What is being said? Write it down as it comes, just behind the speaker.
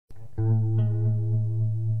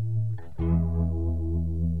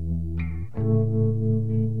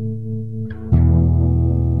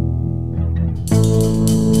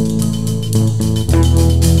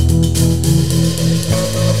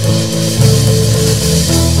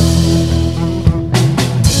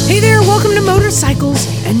Motorcycles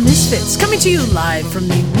and Misfits, coming to you live from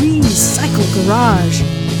the Recycle Garage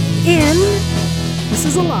in, this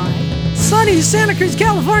is a lie, sunny Santa Cruz,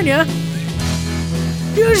 California.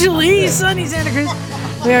 Usually sunny Santa Cruz.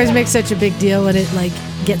 We always make such a big deal when it like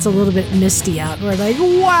gets a little bit misty out. We're like,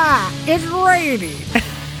 wow, it's raining.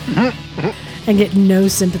 And get no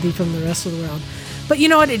sympathy from the rest of the world. But you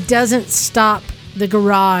know what? It doesn't stop the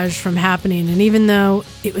garage from happening. And even though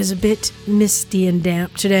it was a bit misty and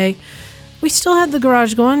damp today, we still had the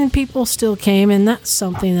garage going and people still came. And that's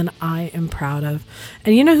something that I am proud of.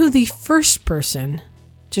 And you know who the first person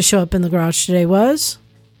to show up in the garage today was?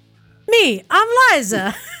 Me. I'm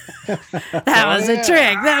Liza. That was a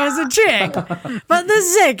trick. But the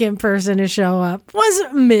second person to show up was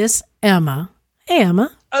Miss Emma. Hey,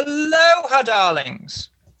 Emma. Aloha, darlings.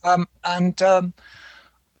 Here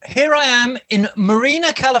I am in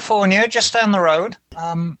Marina, California, just down the road,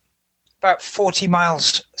 about 40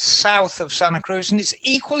 miles south of Santa Cruz, and it's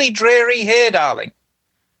equally dreary here, darling,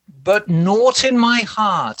 but not in my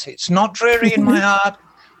heart. It's not dreary in my heart.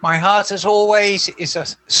 My heart, as always, is a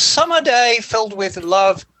summer day filled with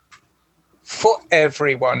love for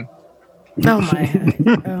everyone. Oh, my heck.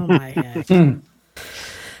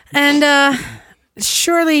 And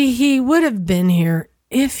surely he would have been here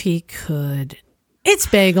if he could. It's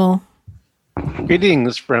Bagel.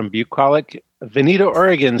 Greetings from bucolic Veneta,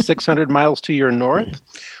 Oregon, 600 miles to your north,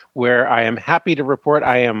 where I am happy to report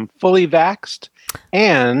I am fully vaxxed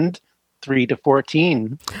and 3 to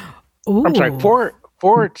 14. Ooh. I'm sorry, 4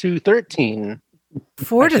 to 13.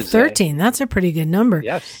 4 to 13. That's a pretty good number.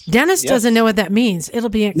 Yes. Dennis doesn't know what that means. It'll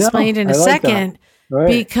be explained in a second. Right.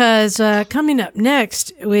 Because coming up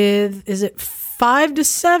next with, is it 5 to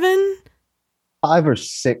 7? 5 or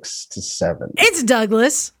 6 to 7. It's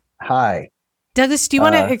Douglas. Hi. Douglas, do you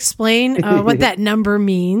want to explain what that number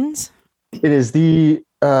means? It is the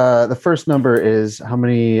first number is how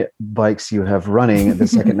many bikes you have running. The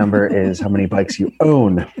second number is how many bikes you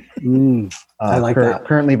own. I like that.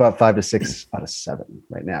 Currently about 5 to 6 out of 7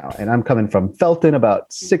 right now. And I'm coming from Felton,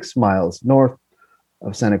 about 6 miles north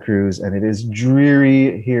of Santa Cruz. And it is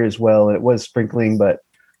dreary here as well. It was sprinkling, but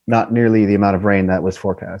not nearly the amount of rain that was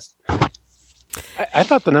forecast. I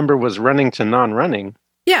thought the number was running to non-running.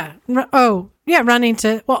 Yeah. Running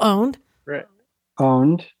to, owned. Right.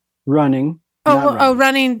 Owned, running.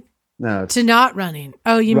 Running No, to not running.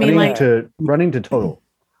 Oh, you running mean like running to total.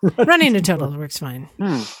 running to total works fine.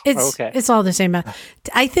 It's all the same.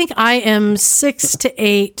 I think I am 6 to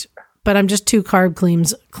 8, but I'm just 2 carb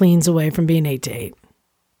cleans away from being 8 to 8.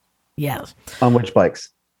 Yes. On which bikes?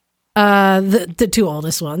 The 2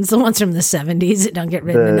 oldest ones, the ones from the 70s that don't get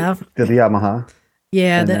ridden enough. The Yamaha.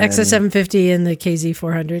 Yeah, the XS750 and the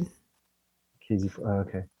KZ400.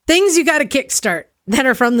 Okay. Things you got to kickstart that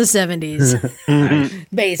are from the 70s.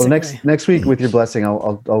 Basically. Well, next week, with your blessing,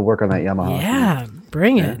 I'll work on that Yamaha. Yeah,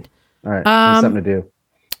 bring it. All right, there's something to do.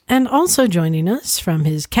 And also joining us from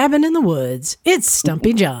his cabin in the woods, it's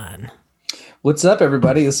Stumpy John. What's up,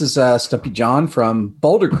 everybody? This is Stumpy John from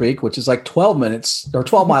Boulder Creek, which is like 12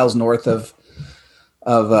 miles north of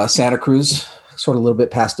Santa Cruz, sort of a little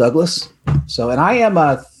bit past Douglas. So, and I am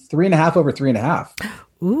 3.5 over 3.5.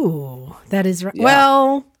 Ooh, that is right. Yeah.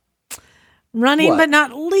 Well, running, but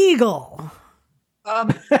not legal. It's Oh,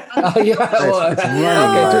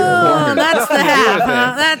 that's the half,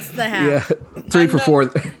 huh? That's the half. Yeah, 3 for 4.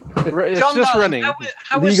 It's John, just darling, running.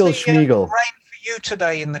 how was Legal the schmeagle. rain for you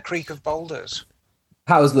today in the Creek of Boulders?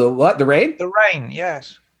 How's the what? The rain? The rain,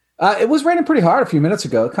 yes. It was raining pretty hard a few minutes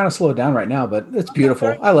ago. It kind of slowed down right now, but it's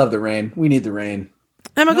beautiful. I love the rain. We need the rain.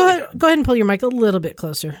 Emma, go ahead and pull your mic a little bit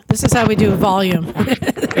closer. This is how we do volume. Just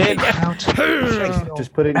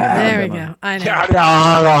put it in your There we mouth, go. I know.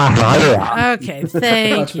 Okay,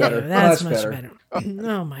 thank you. better. That's Much much better.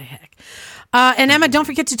 better. Oh, my heck. And Emma, don't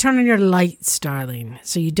forget to turn on your lights, darling,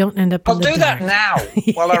 so you don't end up in I'll the do dark. that now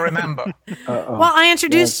while I remember. Well, I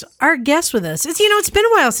introduced our guest with us. It's been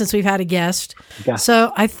a while since we've had a guest,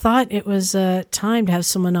 so I thought it was time to have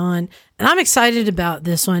someone on, and I'm excited about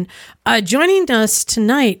this one. Joining us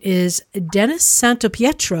tonight is Dennis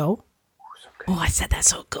Santopietro. Oh, I said that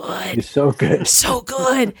so good. You're so good. So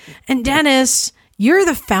good. And Dennis, you're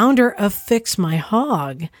the founder of Fix My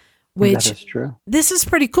Hog, which That is true. this is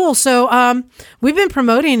pretty cool. So we've been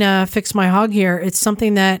promoting Fix My Hog here. It's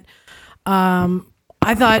something that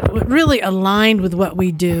I thought really aligned with what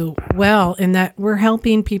we do well, in that we're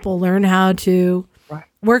helping people learn how to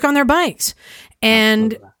work on their bikes.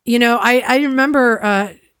 And, I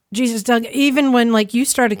remember, Jesus, Doug, even when you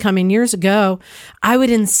started coming years ago, I would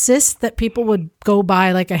insist that people would go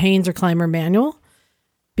buy like a Haynes or Climber manual,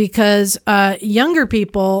 because younger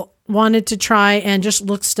people wanted to try and just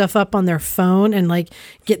look stuff up on their phone and like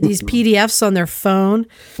get these PDFs on their phone.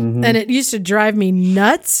 And it used to drive me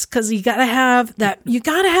nuts because you got to have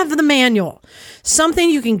the manual, something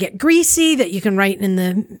you can get greasy that you can write in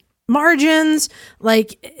the margins,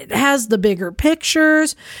 like it has the bigger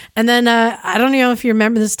pictures. And then I don't know if you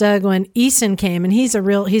remember this, Doug, when Eason came, and he's a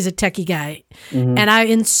techie guy, and I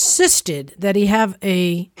insisted that he have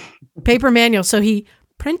a paper manual, so he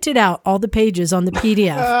printed out all the pages on the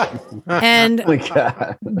PDF and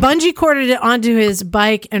bungee corded it onto his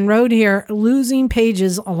bike and rode here losing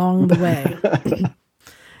pages along the way.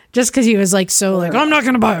 Just because he was like, I'm not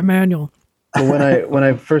going to buy a manual. Well, when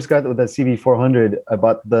I first got with that CV400, I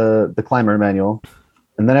bought the climber manual,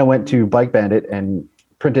 and then I went to Bike Bandit and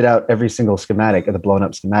printed out every single schematic of the blown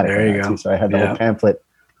up schematic. There you go. So I had the whole pamphlet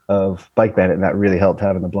of Bike Bandit, and that really helped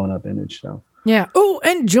having the blown up image. So yeah. Oh,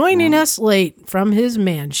 and joining us late from his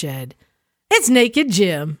man shed, it's Naked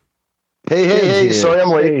Jim. Hey! Sorry I'm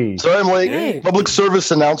late. Hey. Public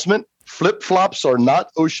service announcement: flip flops are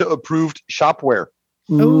not OSHA approved shopwear.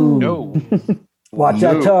 Oh No. Watch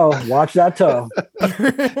that toe. Watch that toe.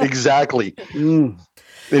 Exactly. Anyway,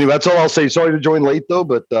 that's all I'll say. Sorry to join late though,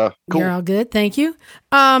 but cool. You're all good. Thank you.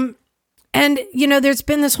 And there's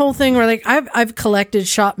been this whole thing where like I've collected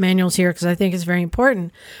shop manuals here because I think it's very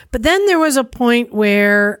important. But then there was a point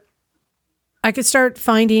where I could start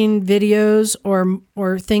finding videos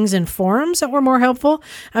or things in forums that were more helpful.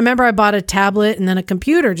 I remember I bought a tablet and then a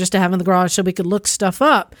computer just to have in the garage so we could look stuff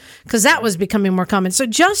up because that was becoming more common. So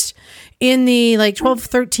just in the 12,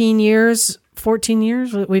 13 years, 14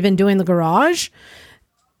 years we've been doing the garage,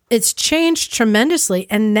 it's changed tremendously.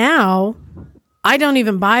 And now I don't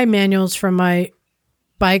even buy manuals for my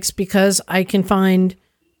bikes because I can find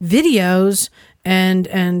videos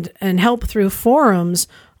and help through forums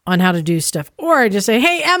on how to do stuff. Or I just say,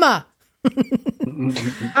 hey, Emma.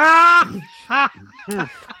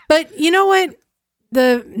 But you know what?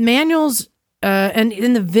 The manuals and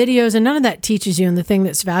in the videos and none of that teaches you. And the thing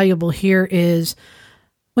that's valuable here is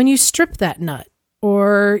when you strip that nut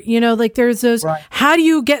or, there's those, how do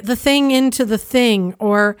you get the thing into the thing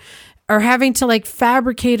or having to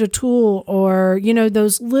fabricate a tool or,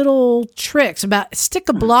 those little tricks about stick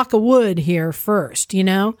a block of wood here first,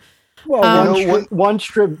 Well, one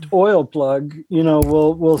stripped oil plug,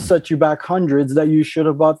 will set you back hundreds that you should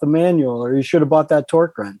have bought the manual or you should have bought that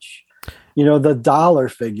torque wrench. The dollar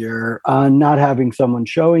figure on not having someone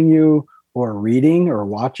showing you or reading or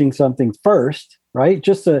watching something first, right?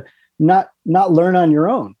 Just to not learn on your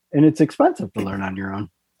own. And it's expensive to learn on your own.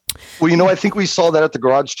 Well, I think we saw that at the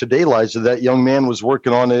garage today, Liza. That young man was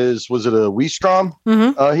working on was it a Weestrom?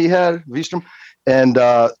 Mm-hmm. He had Weestrom. And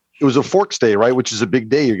it was a forks day, right? Which is a big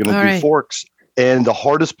day. You're going to do forks. And the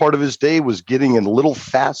hardest part of his day was getting a little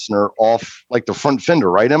fastener off the front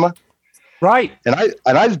fender, right, Emma? Right. And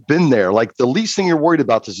I've been there. The least thing you're worried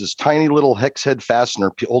about is this tiny little hex head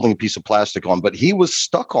fastener holding a piece of plastic on. But he was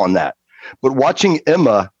stuck on that. But watching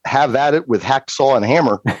Emma have at it with hacksaw and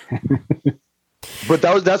hammer. But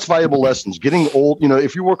that's valuable lessons. Getting old,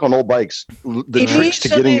 if you work on old bikes, the tricks to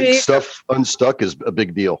getting stuff unstuck is a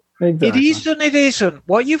big deal. Exactly. It is and it isn't.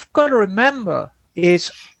 What you've got to remember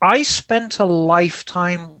is I spent a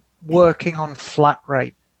lifetime working on flat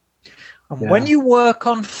rate. And when you work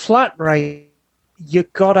on flat rate, you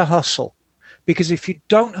got to hustle. Because if you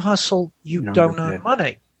don't hustle, you don't earn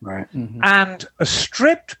money. Right. Mm-hmm. And a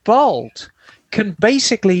stripped bolt can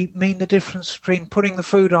basically mean the difference between putting the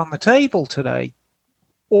food on the table today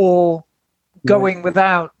or going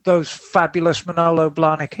without those fabulous Manolo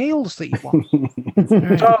Blahnik heels that you want.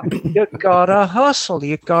 So you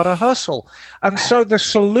gotta hustle. And so the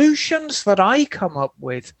solutions that I come up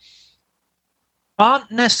with aren't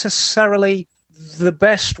necessarily the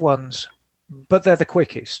best ones, but they're the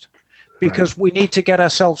quickest. Because we need to get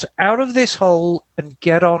ourselves out of this hole and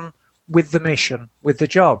get on with the mission, with the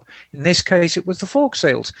job. In this case, it was the fork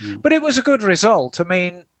seals. But it was a good result. I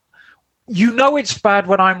mean, it's bad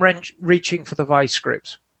when I'm reaching for the vice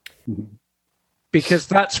grips because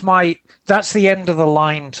that's the end of the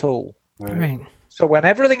line tool. Right. So when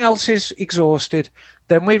everything else is exhausted,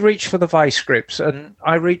 then we reach for the vice grips, and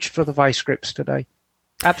I reached for the vice grips today.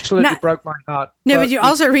 Absolutely broke my heart. No, but you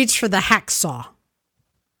also reached for the hacksaw.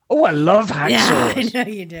 Oh, I love hacksaws. Yeah, I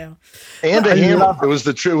know you do. And a hammer. It was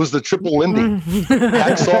the triple Lindy.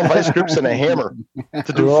 Hacksaw, vice grips, and a hammer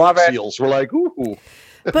to do fork seals. We're like, ooh.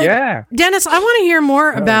 But Dennis, I want to hear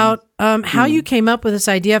more about how you came up with this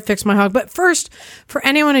idea of Fix My Hog. But first, for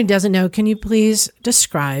anyone who doesn't know, can you please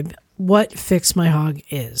describe what Fix My Hog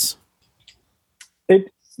is?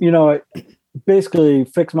 basically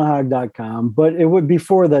fixmyhog.com, but it would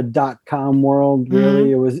before the .com world.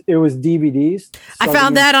 Really, it was DVDs. I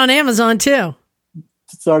found that on Amazon too.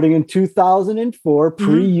 Starting in 2004,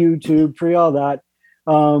 pre-YouTube, pre all that,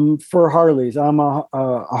 for Harleys. I'm a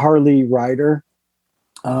Harley rider,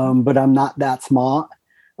 but I'm not that smart.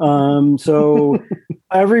 So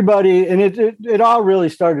everybody, and it all really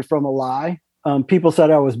started from a lie. People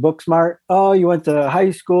said I was book smart. Oh, you went to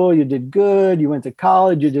high school, you did good. You went to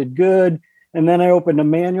college, you did good. And then I opened a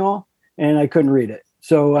manual and I couldn't read it.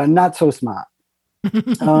 So I'm not so smart.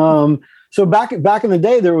 So back in the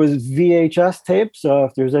day, there was VHS tapes.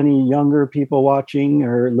 If there's any younger people watching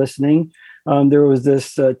or listening, there was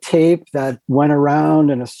this tape that went around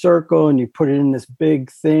in a circle and you put it in this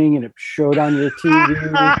big thing and it showed on your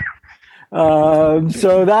TV.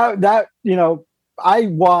 So that,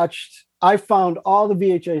 I found all the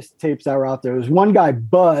VHS tapes that were out there. There was one guy,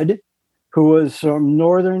 Bud, who was from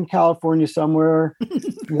Northern California somewhere,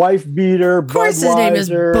 wife beater. Of course, his name is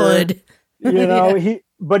Bud.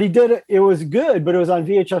 But he did it. It was good, but it was on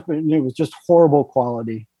VHS, but it was just horrible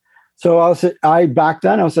quality. So back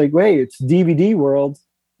then I was like, wait, it's DVD world.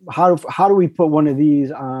 How do we put one of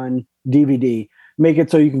these on DVD? Make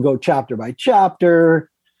it so you can go chapter by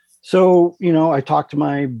chapter. So, I talked to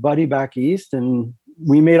my buddy back east and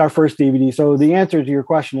we made our first DVD. So the answer to your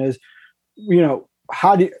question is, we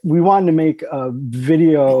wanted to make a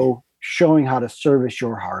video showing how to service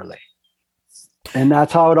your Harley. And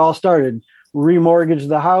that's how it all started. Remortgaged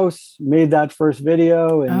the house, made that first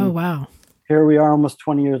video. And oh, wow. Here we are almost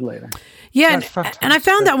 20 years later. Yeah. And I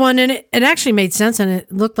found that one and it actually made sense and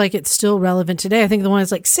it looked like it's still relevant today. I think the one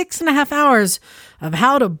is like 6.5 hours of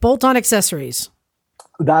how to bolt on accessories.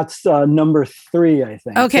 That's number 3, I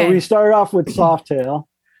think. Okay. So we started off with Softail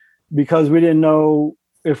because we didn't know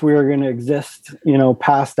if we were going to exist,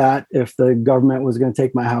 past that, if the government was going to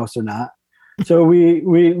take my house or not. So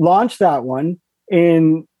we launched that one.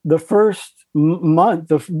 In the first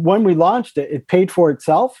month when we launched it, it paid for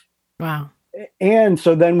itself. Wow. And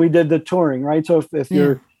so then we did the touring, right? So if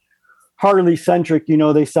you're Harley centric,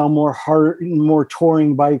 they sell more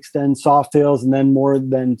touring bikes than Softails and then more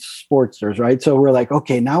than Sportsters, right? So we're like,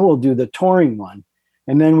 okay, now we'll do the touring one.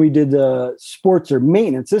 And then we did the Sportster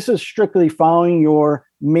maintenance. This is strictly following your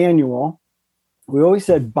manual. We always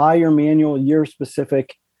said buy your manual year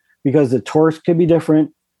specific because the torques could be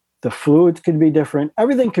different. The fluids could be different.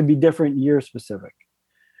 Everything could be different year specific.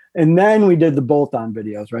 And then we did the bolt-on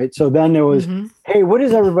videos, right? So then there was, hey, what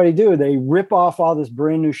does everybody do? They rip off all this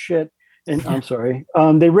brand new shit. And I'm sorry.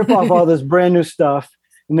 They rip off all this brand new stuff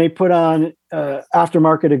and they put on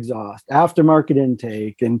aftermarket exhaust, aftermarket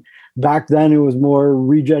intake. And back then it was more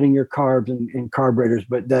rejetting your carbs and carburetors,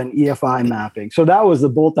 but then EFI mapping. So that was the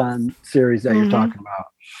bolt-on series that you're talking about.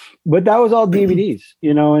 But that was all DVDs,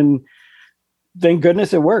 and thank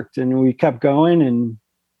goodness it worked. And we kept going and,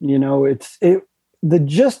 the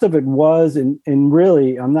gist of it was, and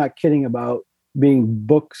really, I'm not kidding about being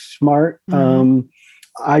book smart.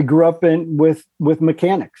 I grew up with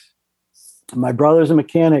mechanics. My brother's a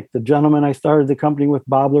mechanic. The gentleman I started the company with,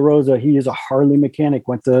 Bob LaRosa, he is a Harley mechanic,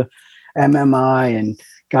 went to MMI and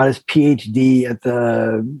got his PhD at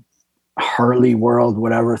the Harley World,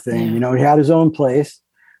 whatever thing. He had his own place.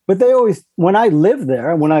 But they always, when I lived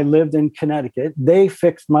in Connecticut, they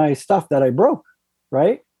fixed my stuff that I broke,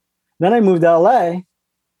 right? Then I moved to LA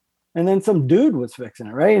and then some dude was fixing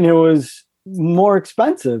it, right? And it was more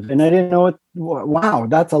expensive. And I didn't know wow,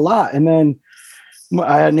 that's a lot. And then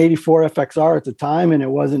I had an 84 FXR at the time and it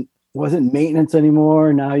wasn't maintenance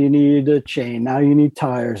anymore. Now you need a chain. Now you need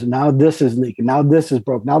tires. And now this is leaking. Now this is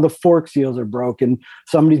broke. Now the fork seals are broken.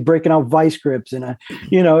 Somebody's breaking out vice grips and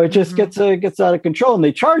it just gets out of control. And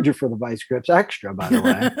they charge you for the vice grips extra, by the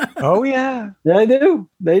way. Oh yeah. They do.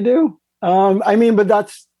 But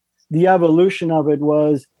that's the evolution of it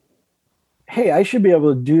was, hey, I should be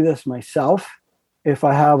able to do this myself if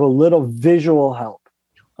I have a little visual help.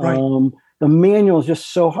 Right. The manual is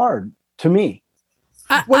just so hard to me.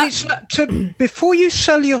 Well, before you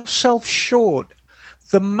sell yourself short,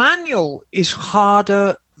 the manual is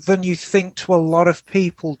harder than you think to a lot of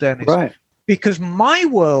people, Dennis. Right. Because my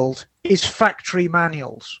world is factory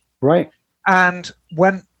manuals. Right. And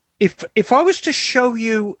if I was to show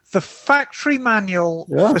you the factory manual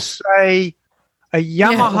for, say, a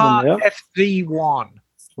Yamaha FZ1,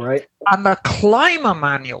 right, and the climber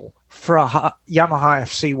manual for a Yamaha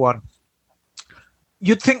FZ1,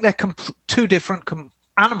 you'd think they're two different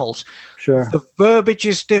animals. Sure. The verbiage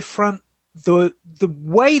is different. The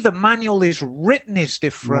way the manual is written is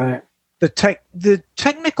different. Right. The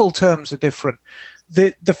technical terms are different.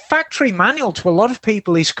 the factory manual to a lot of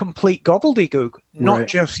people is complete gobbledygook, not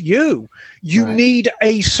just you. You need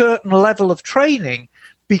a certain level of training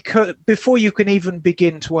because before you can even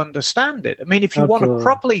begin to understand it. I mean, if you want to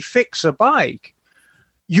properly fix a bike,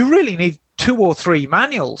 you really need 2 or 3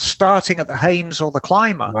 manuals, starting at the Haynes or the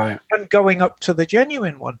Climber and going up to the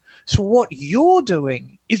genuine one. So what you're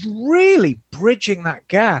doing is really bridging that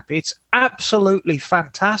gap. It's absolutely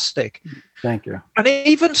fantastic. Thank you. And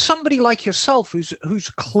even somebody like yourself, who's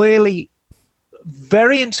clearly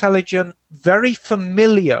very intelligent, very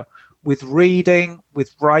familiar with reading,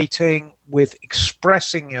 with writing, with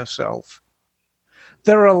expressing yourself.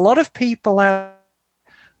 There are a lot of people out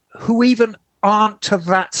who even aren't to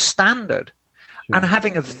that standard. And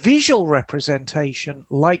having a visual representation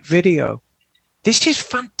like video, this is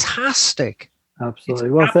fantastic. Absolutely.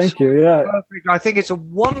 Well, thank you. Yeah. Perfect. I think it's a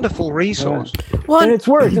wonderful resource. Yeah. Well, and it's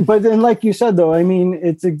worked. But then, like you said, though, I mean,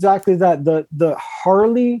 it's exactly that. The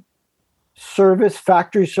Harley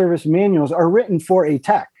factory service manuals are written for a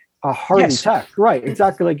Harley tech. Right.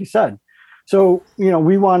 Exactly like you said. So,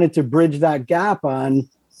 we wanted to bridge that gap on,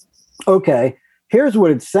 okay, here's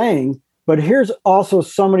what it's saying, but here's also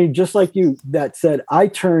somebody just like you that said, I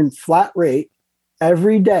turn flat rate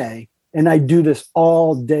every day and I do this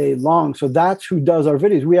all day long. So that's who does our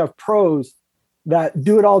videos. We have pros that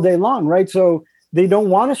do it all day long, right? So they don't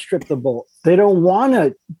want to strip the bolt. They don't want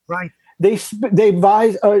to. Right. They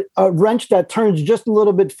advise a wrench that turns just a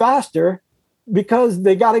little bit faster because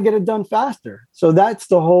they got to get it done faster. So that's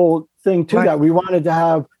the whole thing too, that we wanted to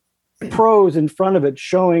have pros in front of it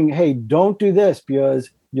showing, hey, don't do this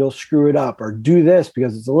because you'll screw it up, or do this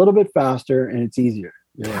because it's a little bit faster and it's easier.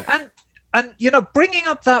 Yeah. And bringing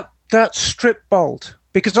up that strip bolt,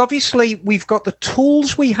 because obviously we've got the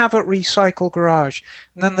tools we have at Recycle Garage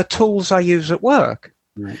and then the tools I use at work.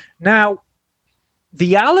 Right. Now,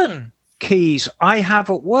 the Allen keys I have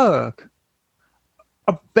at work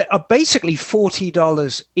are basically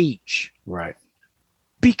 $40 each. Right.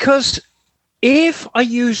 Because if I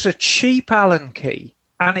use a cheap Allen key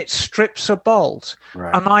and it strips a bolt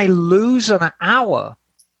and I lose an hour,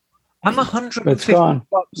 I'm $150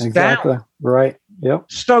 exactly. down. Right. Yep.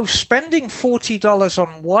 So spending $40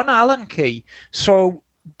 on one Allen key, so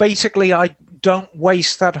basically I don't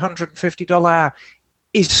waste that $150 hour,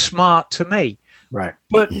 is smart to me. Right.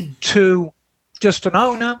 But to just an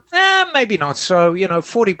owner, maybe not. So,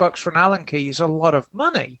 $40 for an Allen key is a lot of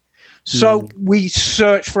money. So we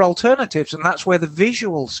search for alternatives, and that's where the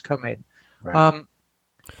visuals come in. Right.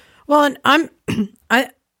 Well, and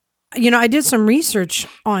I did some research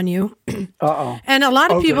on you. And a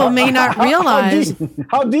lot of people may not realize.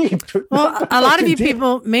 How deep? Well, a lot of you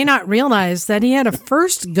people may not realize that he had a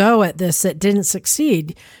first go at this that didn't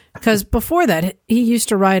succeed, because before that, he used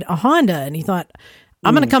to ride a Honda, and he thought,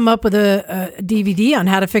 I'm going to come up with a DVD on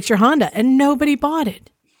how to fix your Honda, and nobody bought it.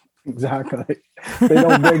 Exactly. They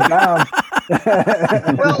don't break down.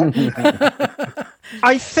 Well,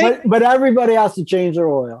 I think, but everybody has to change their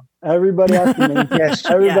oil. Everybody has to maintain.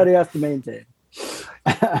 Everybody has to maintain.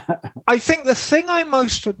 I think the thing I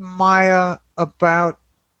most admire about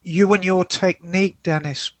you and your technique,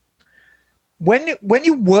 Dennis, when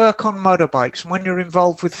you work on motorbikes, when you're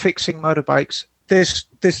involved with fixing motorbikes, there's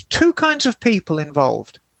two kinds of people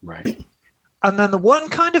involved. Right. And then the one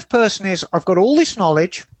kind of person is, I've got all this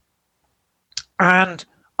knowledge, and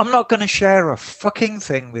I'm not going to share a fucking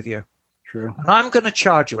thing with you. True. And I'm going to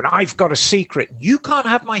charge you, and I've got a secret. You can't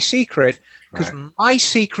have my secret because my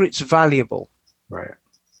secret's valuable. Right.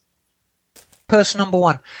 Person number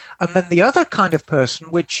one. And then the other kind of person,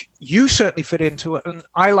 which you certainly fit into, and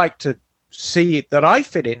I like to see that I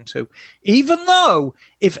fit into, even though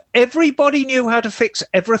if everybody knew how to fix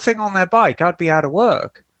everything on their bike, I'd be out of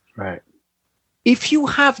work. Right. If you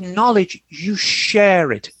have knowledge, you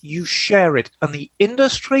share it. And the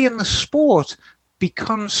industry and the sport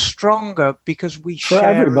becomes stronger because we share for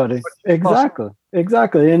everybody.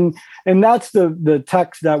 Exactly. And that's the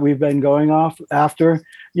text that we've been going off after.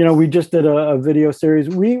 We just did a video series.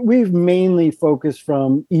 We've mainly focused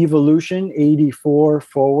from Evolution 84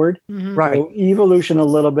 forward. Mm-hmm. Right. So Evolution a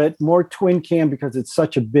little bit, more twin cam because it's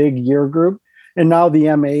such a big year group. And now the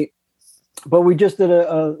M8. But we just did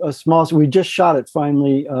a small, we just shot it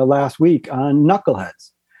finally last week on knuckleheads.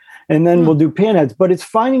 And then we'll do pinheads. But it's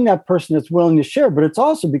finding that person that's willing to share, but it's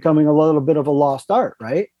also becoming a little bit of a lost art,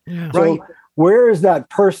 right? Yeah. So where is that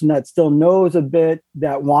person that still knows a bit,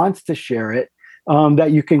 that wants to share it,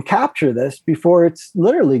 that you can capture this before it's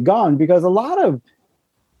literally gone? Because a lot of,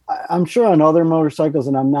 I'm sure on other motorcycles,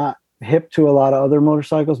 and I'm not hip to a lot of other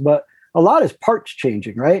motorcycles, but a lot is parts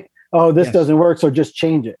changing, right? Oh, this doesn't work, so just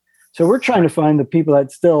change it. So we're trying to find the people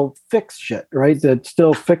that still fix shit, right? That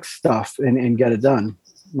still fix stuff and get it done.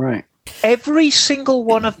 Right. Every single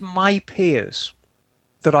one of my peers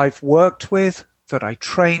that I've worked with, that I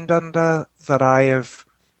trained under, that I have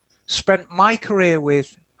spent my career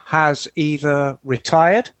with, has either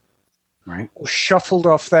retired, right, or shuffled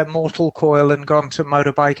off their mortal coil and gone to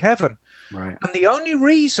motorbike heaven. Right. And the only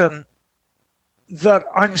reason that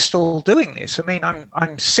I'm still doing this, I mean,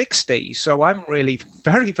 I'm 60, so I'm really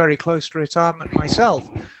very, very close to retirement myself.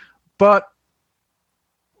 But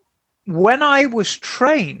when I was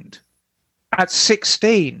trained at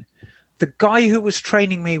 16, the guy who was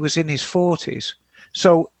training me was in his 40s.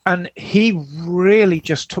 So, and he really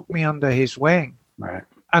just took me under his wing, right,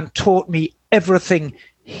 and taught me everything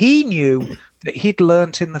he knew that he'd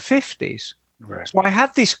learnt in the 50s. Right. So I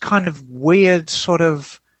had this kind of weird sort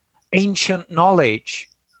of ancient knowledge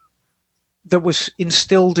that was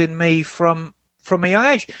instilled in me from a young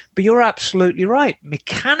age. But you're absolutely right.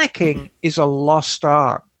 Mechanicking is a lost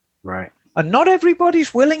art. Right. And not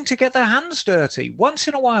everybody's willing to get their hands dirty. Once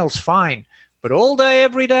in a while's fine. But all day,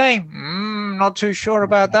 every day, not too sure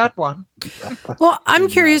about that one. Well, I'm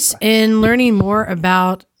curious in learning more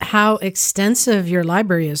about how extensive your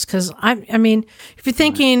library is. Because, I mean, if you're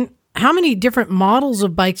thinking how many different models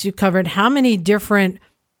of bikes you covered, how many different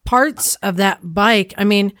parts of that bike, I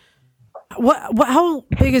mean, how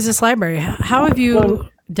big is this library? How have you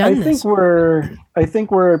done this? I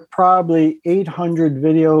think we're probably 800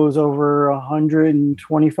 videos over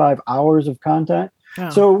 125 hours of content. Oh.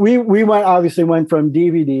 So we obviously went from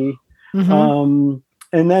DVD, and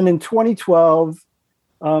then in 2012,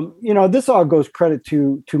 this all goes credit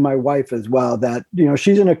to my wife as well. That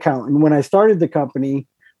she's an accountant. When I started the company,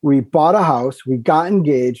 we bought a house, we got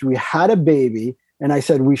engaged, we had a baby, and I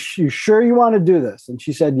said, "You sure you want to do this?" And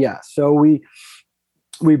she said, "Yes." So we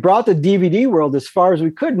brought the DVD world as far as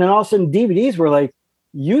we could, and then all of a sudden DVDs were like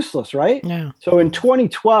useless, right? Yeah. So in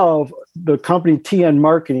 2012, the company TN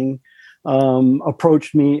Marketing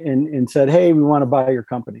approached me and said, "Hey, we want to buy your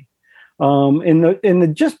company."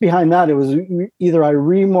 Just behind that, it was either I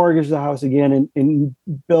remortgage the house again and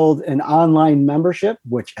build an online membership,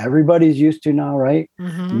 which everybody's used to now, right?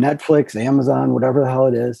 Mm-hmm. Netflix, Amazon, whatever the hell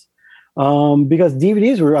it is, because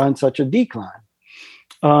DVDs were on such a decline.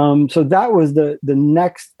 So that was the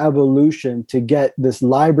next evolution to get this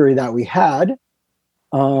library that we had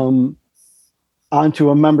onto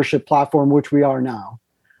a membership platform, which we are now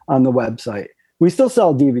on the website. We still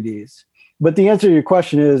sell DVDs, but the answer to your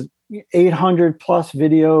question is 800 plus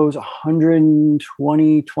videos,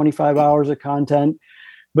 120, 25 hours of content.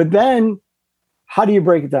 But then how do you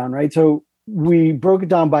break it down, right? So we broke it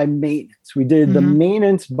down by maintenance. We did the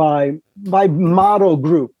maintenance by model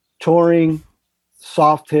group: touring,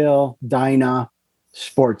 Softail, Dyna,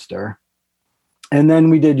 Sportster. And then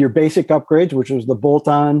we did your basic upgrades, which was the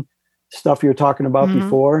bolt-on stuff you were talking about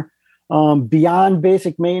before. Beyond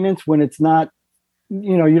basic maintenance, when it's not,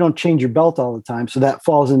 you don't change your belt all the time. So that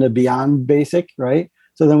falls into beyond basic, right?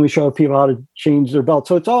 So then we show people how to change their belt.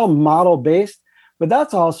 So it's all model based, but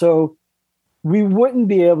that's also, we wouldn't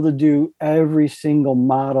be able to do every single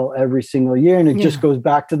model every single year. And it just goes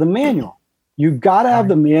back to the manual. You've got to have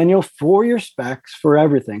the manual for your specs for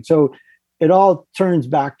everything. So it all turns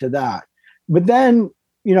back to that. But then,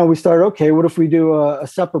 we started, okay, what if we do a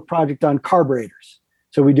separate project on carburetors?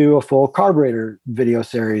 So we do a full carburetor video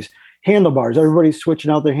series. Handlebars, everybody's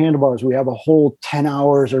switching out their handlebars. We have a whole 10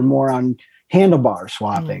 hours or more on handlebar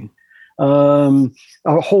swapping. A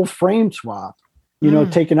whole frame swap,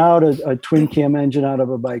 taking out a twin cam engine out of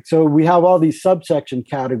a bike. So we have all these subsection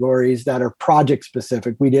categories that are project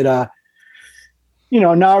specific. We did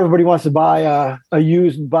now everybody wants to buy a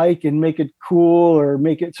used bike and make it cool or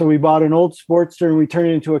make it. So we bought an old Sportster and we turned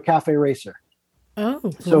it into a cafe racer. Oh,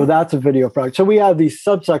 cool. So that's a video project. So we have these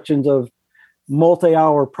subsections of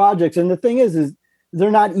multi-hour projects. And the thing is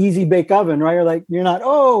they're not easy bake oven, right? You're not,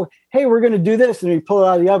 oh, hey, we're going to do this. And you pull it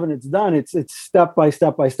out of the oven, it's done. It's step by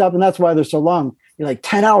step by step. And that's why they're so long. You're like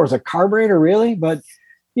 10 hours of carburetor, really? But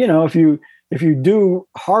if you do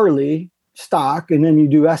Harley stock and then you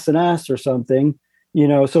do S&S or something,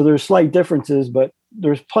 so there's slight differences, but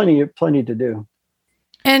there's plenty to do.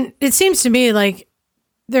 And it seems to me like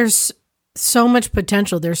there's so much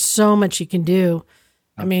potential. There's so much you can do.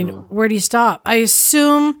 I mean, where do you stop? I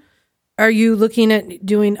assume, are you looking at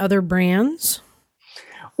doing other brands?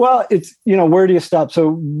 Well, it's, where do you stop?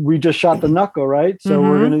 So we just shot the Knuckle, right?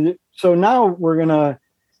 So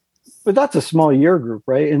but that's a small year group,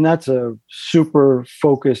 right? And that's a super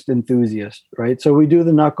focused enthusiast, right? So we do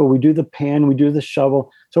the Knuckle, we do the Pan, we do the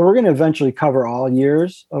Shovel. So we're going to eventually cover all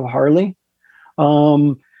years of Harley.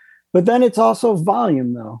 But then it's also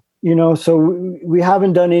volume though. So we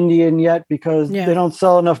haven't done Indian yet because they don't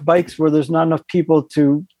sell enough bikes where there's not enough people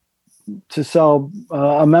to sell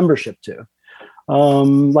a membership to.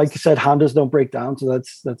 Like you said, Hondas don't break down, so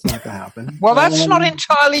that's not going to happen. Well, that's not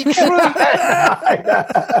entirely true.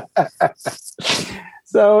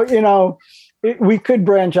 So, we could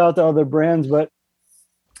branch out to other brands, but,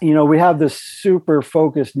 we have this super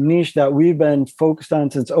focused niche that we've been focused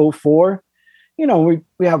on since 2004. We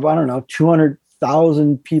have,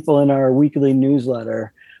 200,000 people in our weekly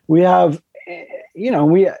newsletter. We have,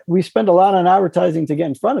 we spend a lot on advertising to get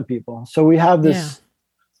in front of people. So we have this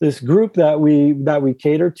group that we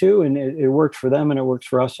cater to, and it works for them and it works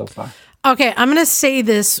for us so far. Okay, I'm going to say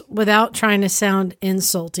this without trying to sound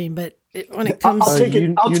insulting, but when it comes, I'll take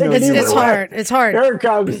it. It's hard. It's hard. Here it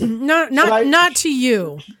comes. No, not to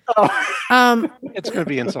you. It's going to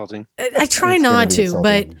be insulting. I try not to,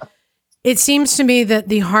 but it seems to me that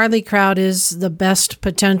the Harley crowd is the best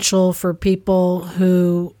potential for people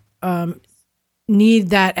who need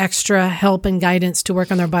that extra help and guidance to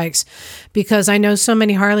work on their bikes, because I know so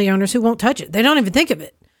many Harley owners who won't touch it. They don't even think of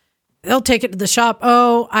it. They'll take it to the shop.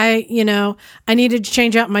 Oh, I needed to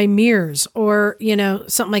change out my mirrors or,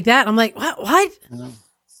 something like that. I'm like, what?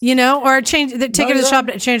 Or take it to the shop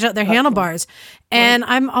to change out their handlebars. And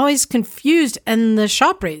I'm always confused. And the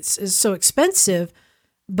shop rates is so expensive.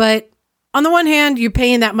 But on the one hand, you're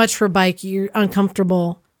paying that much for a bike. You're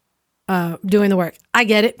uncomfortable doing the work. I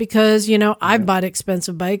get it because, I've bought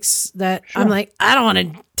expensive bikes that I'm like, I don't want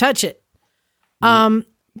to touch it.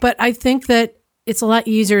 But I think that it's a lot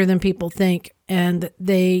easier than people think, and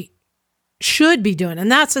they should be doing.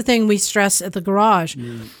 And that's the thing we stress at the garage.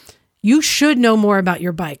 You should know more about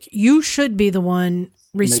your bike. You should be the one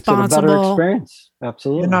responsible. Makes it a better experience.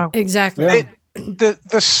 Absolutely. Exactly.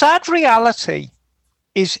 The sad reality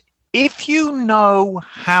is, if you know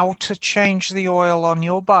how to change the oil on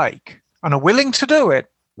your bike and are willing to do it,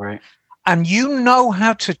 right, and you know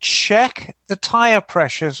how to check the tire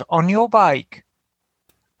pressures on your bike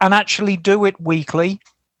and actually do it weekly,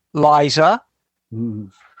 Liza, you're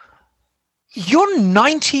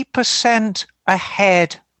 90%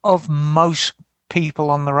 ahead of most people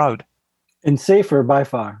on the road. And safer by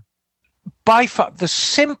far. By far. The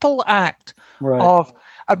simple act of,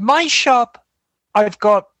 at my shop, I've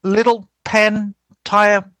got little pen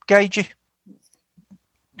tire gauges.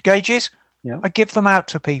 Yeah. I give them out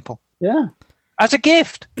to people. Yeah. As a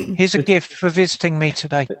gift. Here's a gift for visiting me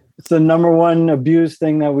today. It's the number one abused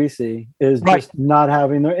thing that we see is just not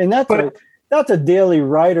having and that's a daily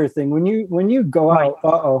rider thing. When you go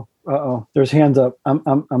out, there's hands up.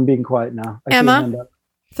 I'm being quiet now. Emma,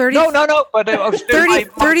 30. No. But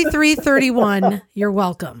 33, 31. You're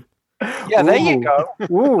welcome. Yeah, there you go.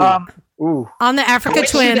 Ooh. On the Africa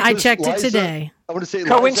Twin, I checked it today. I want to say,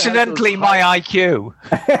 coincidentally, my IQ.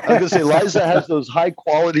 I was going to say, Liza has those high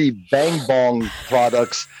quality Bang Bong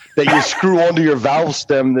products that you screw onto your valve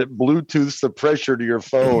stem that Bluetooths the pressure to your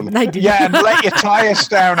phone. Yeah, and let your tires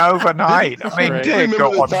down overnight. I mean, dear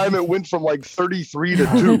remember God. the time it went from like 33 to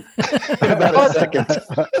 2 in about a second.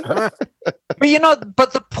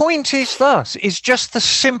 But the point is is just the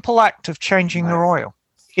simple act of changing the oil.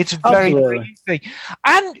 It's very, very easy.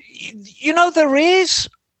 And, there is...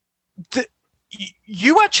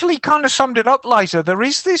 You actually kind of summed it up, Liza. There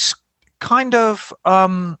is this kind of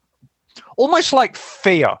almost like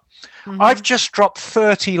fear. Mm-hmm. I've just dropped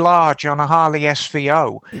 30 large on a Harley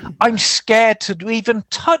SVO. I'm scared to even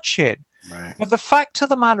touch it. Right. But the fact of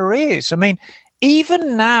the matter is, I mean,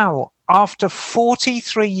 even now, after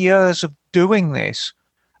 43 years of doing this,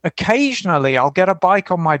 occasionally I'll get a bike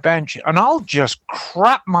on my bench and I'll just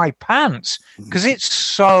crap my pants because it's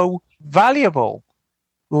so valuable.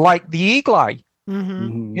 Like the Eagle Eye.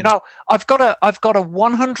 Mm-hmm. I've got a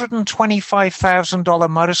 $125,000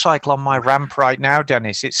 motorcycle on my ramp right now,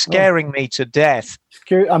 Dennis. It's scaring me to death.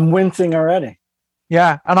 I'm wincing already.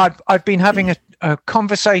 Yeah, and I've been having a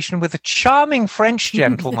conversation with a charming French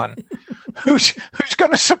gentleman who's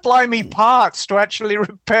going to supply me parts to actually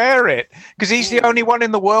repair it because he's the only one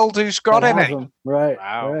in the world who's got any. Right.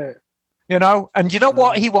 Wow. Right. And you know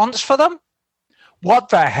what he wants for them? What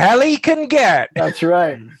the hell he can get. That's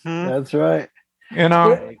right. Mm-hmm. That's right.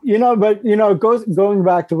 But going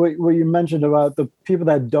back to what you mentioned about the people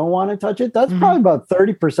that don't want to touch it, that's probably about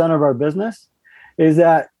 30% of our business is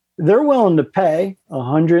that they're willing to pay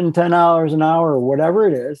 $110 an hour or whatever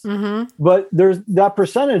it is. Mm-hmm. But there's that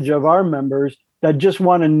percentage of our members that just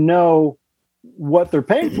want to know what they're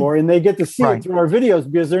paying for, and they get to see it through our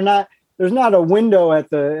videos because there's not a window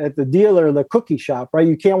at the dealer or the cookie shop, right?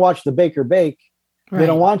 You can't watch the baker bake. They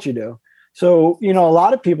don't want you to. So, a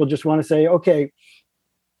lot of people just want to say, okay,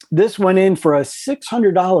 this went in for a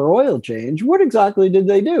 $600 oil change. What exactly did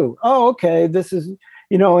they do? Oh, okay. This is,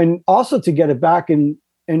 and also to get it back and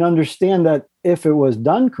understand that if it was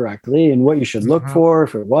done correctly and what you should look for,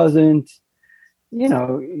 if it wasn't,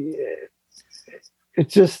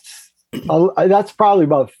 it's just, that's probably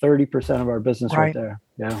about 30% of our business right there.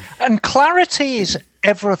 Yeah. And clarity is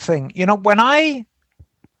everything. When I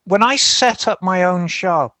set up my own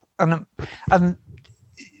shop, and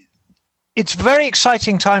it's a very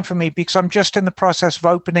exciting time for me because I'm just in the process of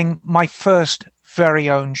opening my first very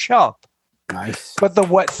own shop. Nice. But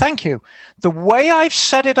thank you. The way I've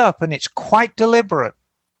set it up, and it's quite deliberate,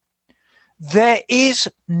 there is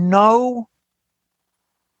no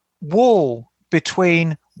wall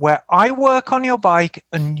between where I work on your bike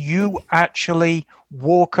and you actually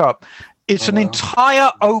walk up. It's an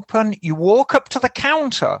entire open, you walk up to the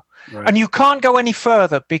counter. Right. And you can't go any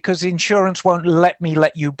further because the insurance won't let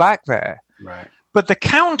you back there. Right. But the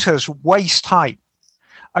counter's waist height.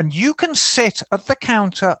 And you can sit at the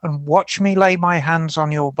counter and watch me lay my hands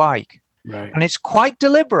on your bike. Right. And it's quite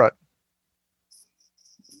deliberate.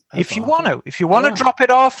 If you want to drop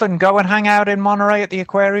it off and go and hang out in Monterey at the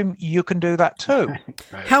aquarium, you can do that too.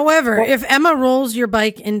 Right. However, if Emma rolls your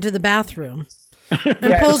bike into the bathroom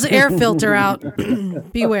and pulls the air filter out,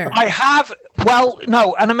 beware.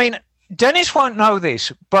 Dennis won't know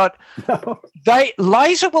this, but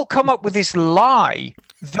Liza will come up with this lie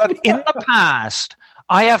that in the past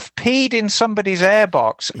I have peed in somebody's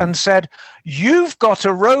airbox and said, "You've got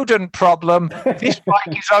a rodent problem. This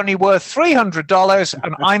bike is only worth $300,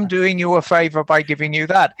 and I'm doing you a favor by giving you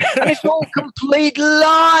that." And it's all complete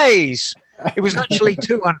lies. It was actually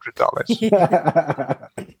 $200.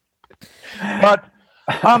 But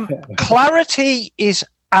clarity is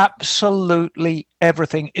absolutely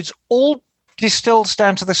everything. It's all distills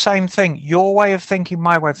down to the same thing. Your way of thinking,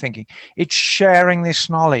 my way of thinking. It's sharing this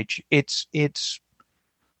knowledge. It's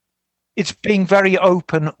being very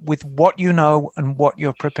open with what you know and what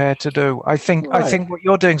you're prepared to do. I think what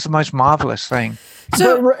you're doing is the most marvelous thing.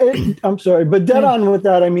 So I'm sorry, but dead on with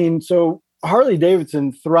that. I mean, so Harley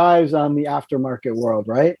Davidson thrives on the aftermarket world,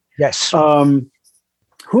 right? Yes.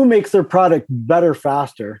 Who makes their product better,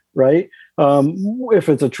 faster, right? If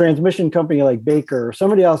it's a transmission company like Baker or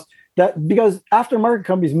somebody else, because aftermarket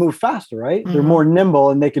companies move faster, right? Mm-hmm. They're more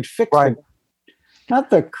nimble and they could fix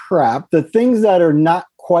not the crap, the things that are not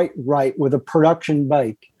quite right with a production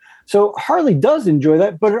bike. So Harley does enjoy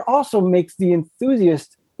that, but it also makes the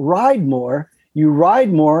enthusiast ride more. You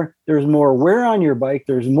ride more, there's more wear on your bike,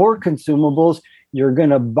 there's more consumables, you're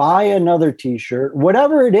going to buy another t-shirt,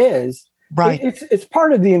 whatever it is. Right. It's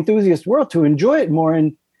part of the enthusiast world to enjoy it more.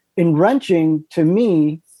 And in wrenching, to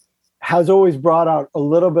me, has always brought out a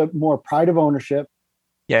little bit more pride of ownership.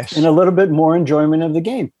 Yes. And a little bit more enjoyment of the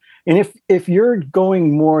game. And if you're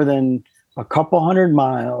going more than a couple 100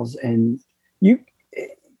 miles and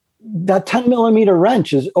that 10 millimeter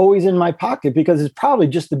wrench is always in my pocket because it's probably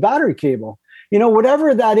just the battery cable,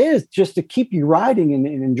 whatever that is, just to keep you riding and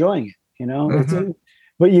enjoying it, Mm-hmm.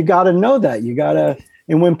 But you got to know that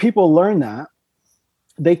and when people learn that,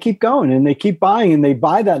 they keep going and they keep buying and they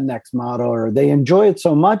buy that next model, or they enjoy it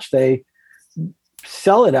so much they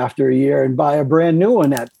sell it after a year and buy a brand new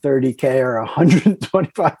one at $30,000 or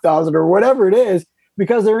 $125,000 or whatever it is,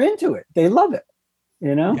 because they're into it. They love it,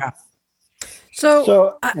 Yeah.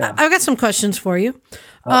 So I've got some questions for you.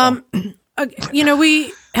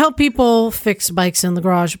 We help people fix bikes in the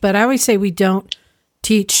garage, but I always say we don't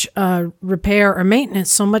teach repair or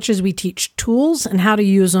maintenance so much as we teach tools and how to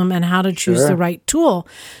use them and how to choose the right tool.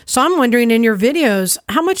 So I'm wondering, in your videos,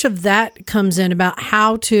 how much of that comes in about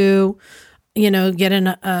how to, get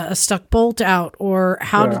a stuck bolt out, or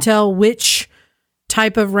how to tell which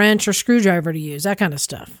type of wrench or screwdriver to use, that kind of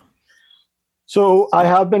stuff. So I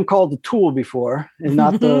have been called a tool before, and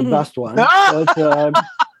not the best one,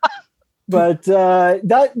 but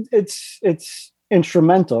that it's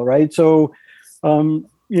instrumental, right? So,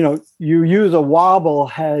 you use a wobble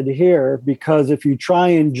head here because if you try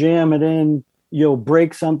and jam it in, you'll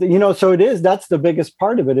break something, so that's the biggest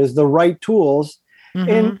part of it, is the right tools. Mm-hmm.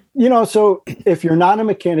 And, so if you're not a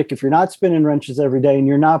mechanic, if you're not spinning wrenches every day and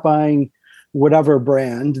you're not buying whatever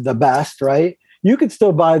brand, the best, right? You could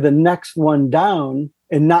still buy the next one down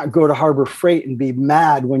and not go to Harbor Freight and be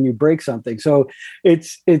mad when you break something. So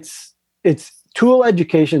it's tool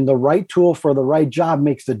education. The right tool for the right job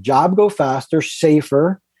makes the job go faster,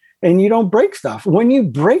 safer, and you don't break stuff. When you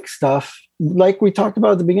break stuff, like we talked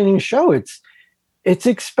about at the beginning of the show, it's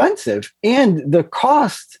expensive. And the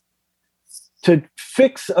cost to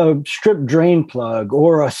fix a strip drain plug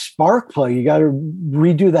or a spark plug, you got to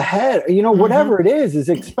redo the head, whatever it is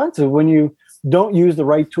expensive when you don't use the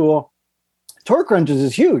right tool. Torque wrenches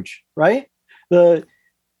is huge, right?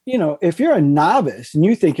 If you're a novice and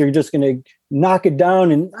you think you're just going to knock it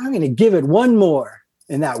down and I'm going to give it one more,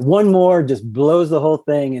 and that one more just blows the whole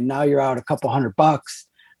thing, and now you're out a couple $100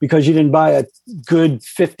 because you didn't buy a good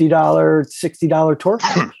 $50, $60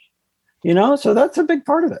 torque wrench. So that's a big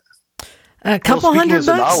part of it. A couple $100. As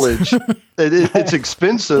a knowledge, it's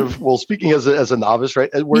expensive. Well, speaking as a novice, right?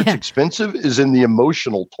 Where it's expensive is in the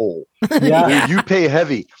emotional toll. Yeah. You pay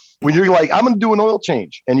heavy. When you're like, I'm going to do an oil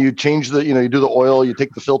change, and you change you do the oil, you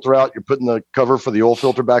take the filter out, you're putting the cover for the oil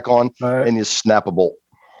filter back on, and you snap a bolt.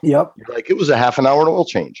 Yep. You're like, it was a half an hour oil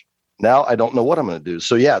change. Now I don't know what I'm going to do.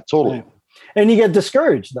 So yeah, totally. Right. And you get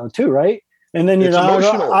discouraged though too, right? And then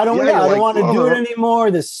I don't want to do it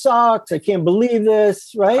anymore. This sucks. I can't believe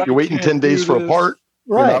this, right? You're waiting 10 days for a part.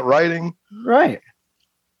 Right. You're not writing. Right.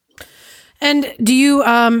 And do you,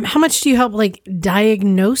 how much do you help like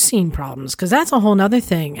diagnosing problems? Because that's a whole nother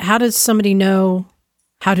thing. How does somebody know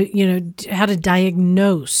how to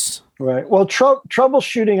diagnose? Right. Well,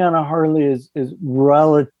 troubleshooting on a Harley is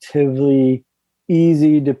relatively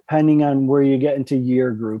easy depending on where you get into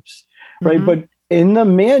year groups, right? Mm-hmm. But in the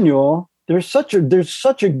manual, there's such a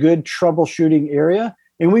good troubleshooting area,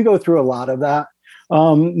 and we go through a lot of that.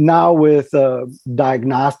 Now with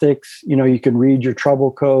diagnostics, you can read your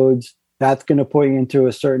trouble codes. That's going to point you into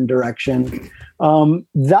a certain direction.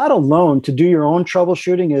 That alone, to do your own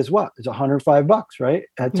troubleshooting, is what? It's $105, right?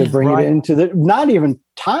 To bring it into not even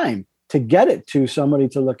time to get it to somebody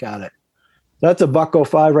to look at it. That's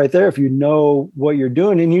 $105 right there. If you know what you're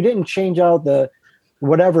doing and you didn't change out the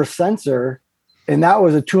whatever sensor, and that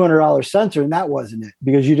was a $200 sensor, and that wasn't it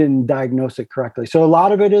because you didn't diagnose it correctly. So a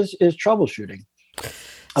lot of it is troubleshooting,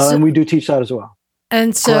 and we do teach that as well.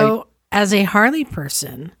 And so, as a Harley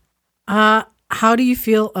person, how do you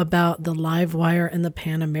feel about the live wire and the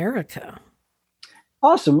Pan America?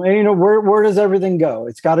 Awesome. And, where does everything go?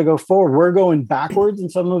 It's got to go forward. We're going backwards in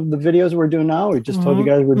some of the videos we're doing now. We just told you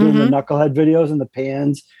guys we're doing the knucklehead videos and the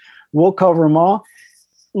pans. We'll cover them all.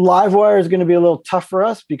 Live wire is going to be a little tough for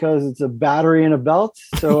us because it's a battery and a belt.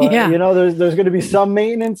 So, there's going to be some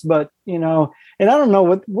maintenance, but, and I don't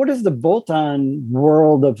know what does the bolt-on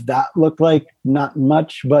world of that look like? Not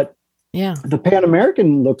much, but the Pan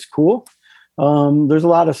American looks cool. There's a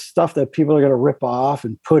lot of stuff that people are going to rip off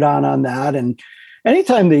and put on that. And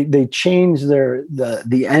anytime they change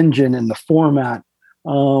the engine and the format,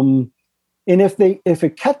 and if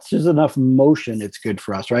it catches enough motion, it's good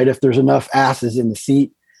for us, right? If there's enough asses in the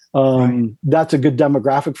seat, that's a good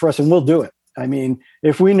demographic for us, and we'll do it. I mean,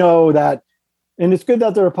 if we know that, and it's good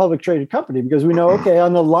that they're a public traded company because we know, okay,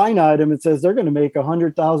 on the line item, it says they're going to make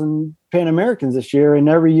 100,000 Pan Americans this year, and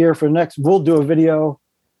every year for next, we'll do a video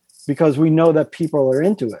because we know that people are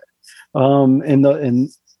into it, and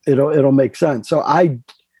it'll make sense. So I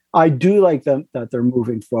do like them that they're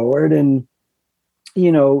moving forward, and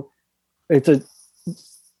it's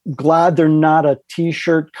glad they're not a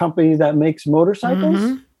T-shirt company that makes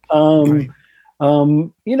motorcycles. And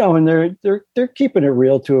they're keeping it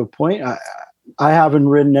real to a point. I haven't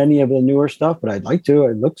ridden any of the newer stuff, but I'd like to.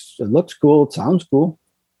 It looks cool. It sounds cool.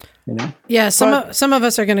 Yeah, some of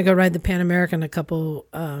us are going to go ride the Pan American a couple.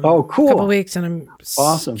 Cool. Couple weeks, and I'm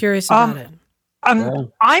awesome. Curious about it.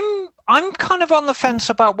 I'm kind of on the fence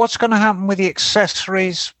about what's going to happen with the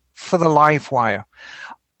accessories for the live wire.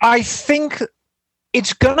 I think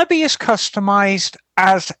it's going to be as customized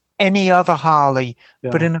as any other Harley,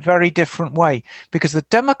 but in a very different way, because the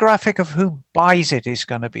demographic of who buys it is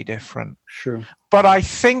going to be different. Sure. But I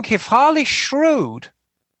think if Harley's shrewd,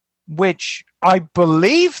 which I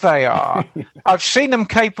believe they are, I've seen them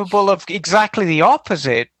capable of exactly the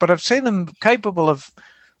opposite, but I've seen them capable of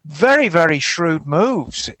very, very shrewd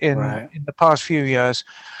moves in the past few years.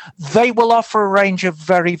 They will offer a range of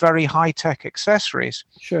very, very high-tech accessories.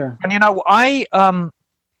 Sure. And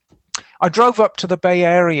I drove up to the Bay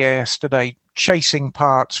Area yesterday chasing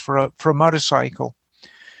parts for a motorcycle,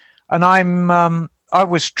 and I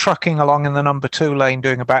was trucking along in the number 2 lane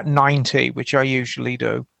doing about 90, which I usually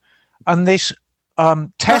do, and this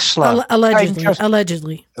Tesla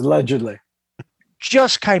allegedly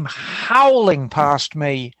just came howling past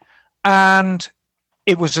me, and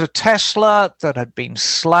it was a Tesla that had been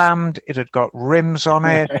slammed. It had got rims on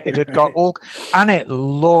it. It had got and it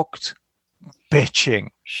looked bitching.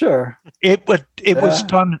 Sure. It was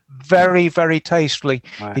done very, very tastefully.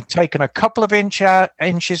 Right. He'd taken a couple of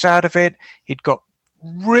inches out of it. He'd got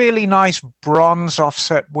really nice bronze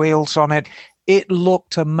offset wheels on it. It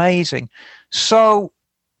looked amazing. So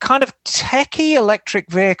kind of techie electric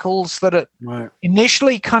vehicles that are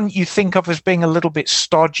initially you think of as being a little bit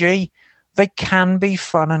stodgy, they can be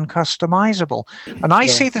fun and customizable. And I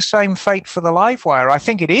see the same fate for the Livewire. I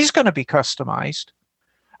think it is going to be customized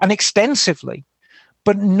and extensively,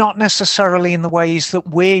 but not necessarily in the ways that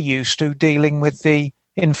we're used to dealing with the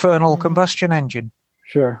internal combustion engine.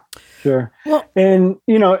 Sure. Well, and,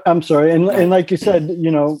 I'm sorry. And like you said,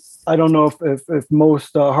 I don't know if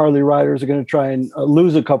most Harley riders are going to try and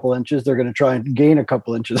lose a couple inches. They're going to try and gain a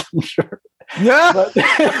couple inches, I'm sure. Yeah.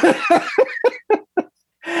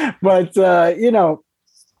 But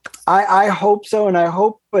I hope so. And I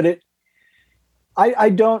hope, but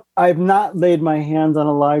I've not laid my hands on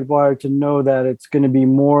a live wire to know that it's going to be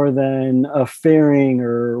more than a fairing,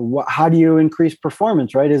 or how do you increase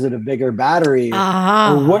performance, right? Is it a bigger battery?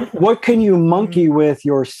 Or what can you monkey with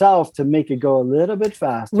yourself to make it go a little bit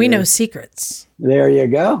faster? We know secrets. There you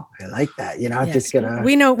go. I like that. Just gonna.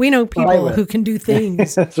 We know people who can do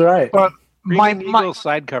things. That's right. But my Eagle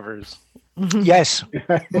side covers. Yes,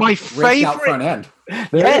 my favorite front end.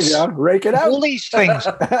 There you go. Rake it out. All these things.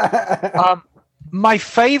 My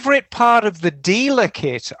favorite part of the dealer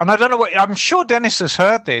kit, and I don't know I'm sure Dennis has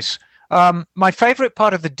heard this. My favorite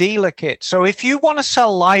part of the dealer kit. So if you want to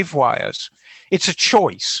sell live wires, it's a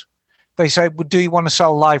choice. They say, well, do you want to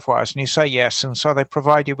sell live wires? And you say yes. And so they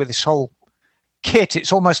provide you with this whole kit.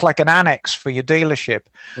 It's almost like an annex for your dealership.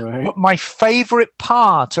 Right. But my favorite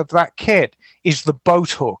part of that kit is the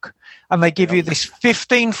boat hook. And they give you this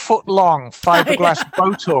 15-foot long fiberglass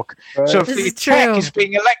boat hook. Right. So if the tech is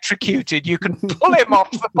being electrocuted, you can pull him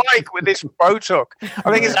off the bike with this boat hook.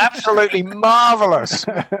 I think it's absolutely marvelous.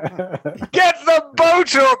 Get the boat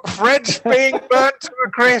hook. Fred's being burnt to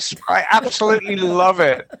a crisp. I absolutely love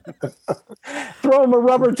it. Throw him a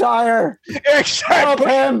rubber tire. Exactly.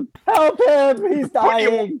 Help him. He's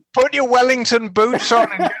dying. Put your Wellington boots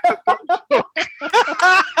on and get the boat hook.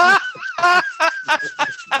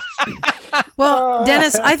 Well,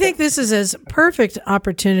 Dennis, I think this is as perfect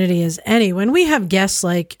opportunity as any. When we have guests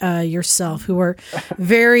like yourself who are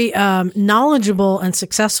very knowledgeable and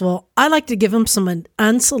successful, I like to give them some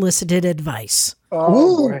unsolicited advice.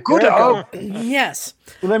 Ooh, good. Yes.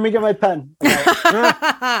 Let me get my pen.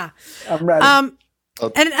 I'm ready.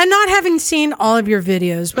 And not having seen all of your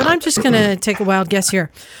videos, but I'm just going to take a wild guess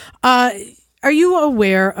here. Are you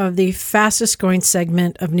aware of the fastest growing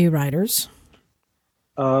segment of new riders?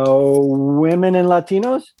 Women and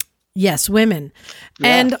Latinos? Yes, women. Yeah.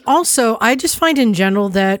 And also, I just find in general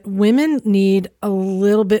that women need a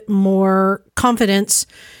little bit more confidence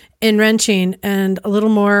in wrenching and a little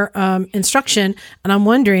more instruction. And I'm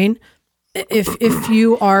wondering if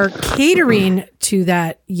you are catering to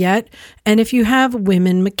that yet, and if you have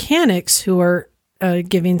women mechanics who are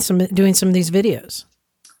doing some of these videos.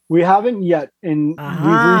 We haven't yet, and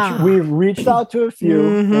we've reached out to a few,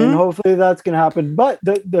 and hopefully that's going to happen. But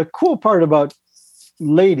the cool part about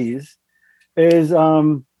ladies is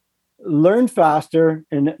learn faster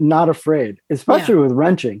and not afraid, especially with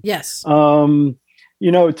wrenching. Yes.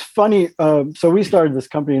 It's funny. So we started this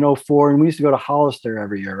company in 2004, and we used to go to Hollister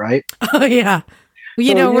every year, right? Oh, yeah.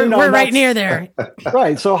 Well, we're right near there.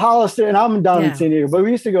 Right. So Hollister, and I'm down in San Diego, but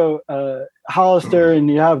we used to go Hollister, and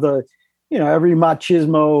you have the every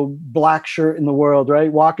machismo black shirt in the world, right?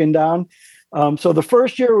 Walking down. So the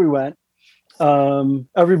first year we went,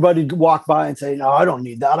 everybody walked by and say, no, I don't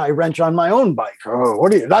need that. I wrench on my own bike. Oh,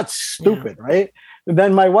 that's stupid, right? And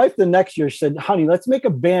then my wife the next year said, honey, let's make a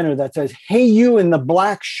banner that says, hey, you in the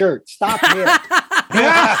black shirt, stop here.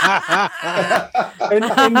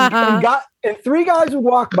 and three guys would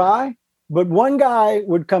walk by, but one guy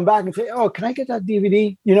would come back and say, oh, can I get that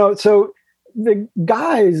DVD? So the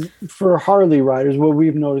guys for Harley riders, what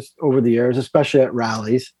we've noticed over the years, especially at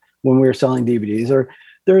rallies when we were selling DVDs,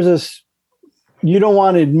 there's this, you don't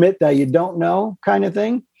want to admit that you don't know kind of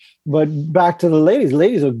thing. But back to the ladies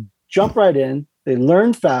will jump right in. They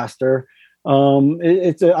learn faster.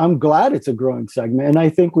 I'm glad it's a growing segment, and I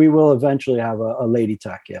think we will eventually have a lady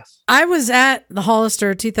tech. Yes, I was at the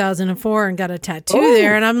Hollister 2004 and got a tattoo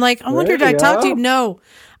there, and I'm like, I wonder did I talk to you? No.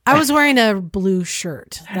 I was wearing a blue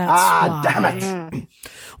shirt. That's why. Damn it.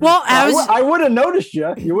 Well, I would have noticed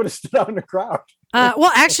you. You would have stood out in the crowd.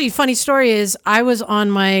 Well, actually, funny story is I was on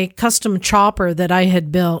my custom chopper that I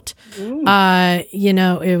had built.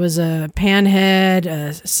 It was a panhead,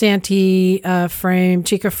 a Santee frame,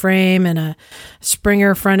 Chica frame, and a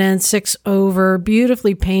Springer front end 6-over,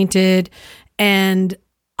 beautifully painted. And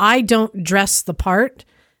I don't dress the part.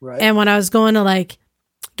 Right. And when I was going to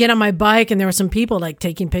get on my bike, and there were some people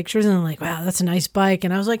taking pictures, and I'm like, wow, that's a nice bike.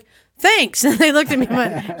 And I was like, thanks. And they looked at me and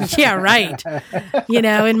went, yeah, right.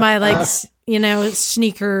 In my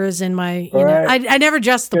sneakers and my, I never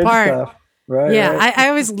dressed the Good part. stuff. Right. Yeah, right. I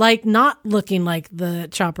always like not looking like the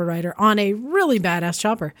chopper rider on a really badass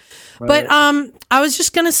chopper. But I was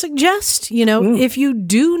just going to suggest, if you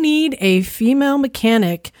do need a female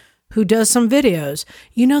mechanic who does some videos,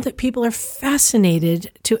 that people are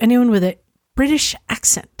fascinated to anyone with a British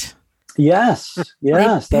accent. Yes,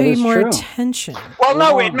 that pay is more true. attention. Well,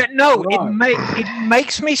 Wrong. it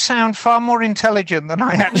makes me sound far more intelligent than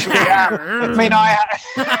I actually am. I mean,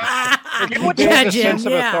 It would give a sense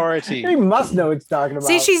of authority. He must know what he's talking about.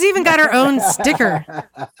 See, she's even got her own sticker.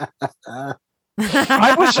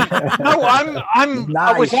 I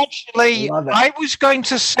was going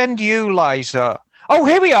to send you, Liza. Oh,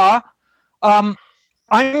 here we are.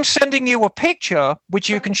 I'm sending you a picture, which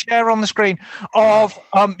you can share on the screen, of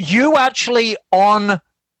you actually on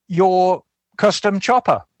your custom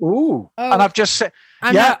chopper. Ooh. And I've just sent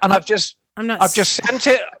I've just sent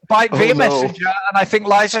it via Messenger, and I think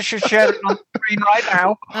Liza should share it on the screen right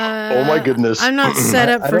now. Oh my goodness! I'm not set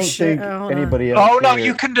up for sure. Anybody else? Oh no,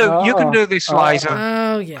 you can do this, Liza.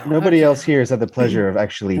 Oh yeah. Nobody else here has had the pleasure of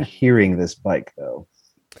actually hearing this bike, though.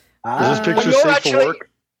 Is this picture safe for work?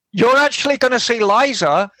 You're actually going to see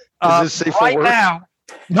Liza Is this safe for right work? now.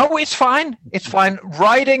 No, it's fine. It's fine.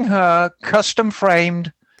 Riding her custom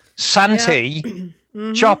framed Santi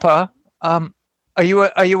chopper. Are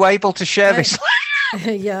you able to share this?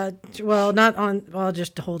 Yeah. Well, not on. Well, I'll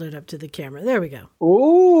just hold it up to the camera. There we go.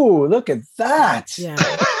 Ooh, look at that. Yeah.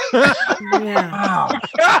 Yeah. Wow.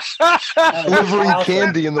 Delivering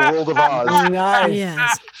candy in the world of Oz. Nice.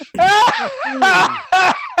 Yes.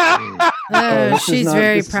 This is She's not-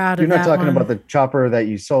 very this- proud of You're that not talking one. about the chopper that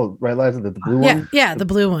you sold, right, Liza? The blue one? Yeah, the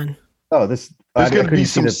blue one. Oh, this. There's I going to couldn't be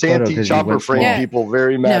see some the photo Santi 'cause you chopper went frame small. people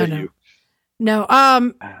very mad at you. No.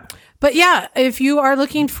 But yeah, if you are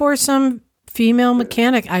looking for some female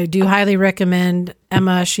mechanic, I do highly recommend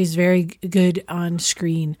Emma. She's very good on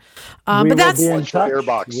screen. But that's Watch your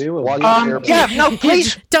airbox. We will. Watch your airbox. Yeah, no,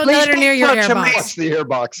 please don't let her near your touch a airbox. Watch the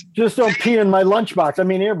airbox. Just don't pee in my lunchbox. I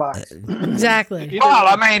mean, earbox. Exactly. Well,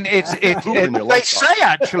 I mean, they lunchbox. say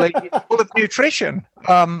actually it's full of nutrition,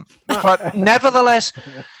 but nevertheless,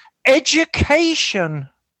 education.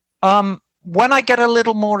 When I get a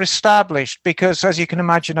little more established, because as you can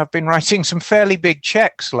imagine, I've been writing some fairly big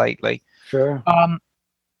checks lately. Sure.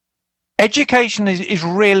 Education is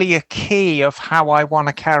really a key of how I want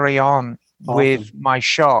to carry on with my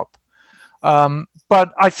shop.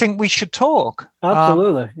 But I think we should talk.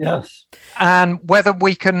 Absolutely. Yes. And whether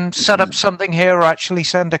we can set up something here or actually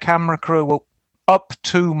send a camera crew up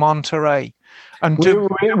to Monterey and We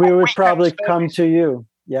would probably come to you.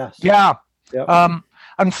 Yes. Yeah. Yep.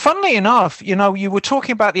 And funnily enough, you were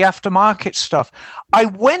talking about the aftermarket stuff. I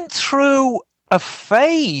went through a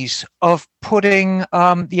phase of putting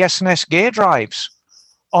the S&S gear drives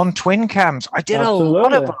on twin cams. I did a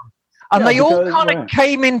lot of them. And they all kind of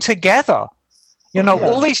came in together.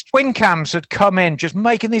 All these twin cams had come in just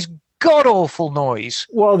making this god-awful noise.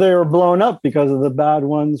 Well, they were blown up because of the bad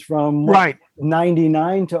ones from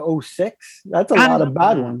 99 to 06. That's a lot of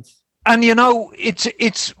bad ones. And,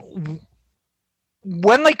 it's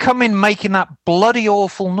when they come in making that bloody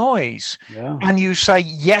awful noise and you say,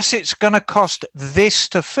 yes, it's going to cost this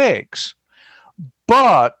to fix,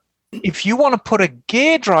 but if you want to put a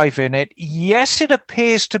gear drive in it, yes, it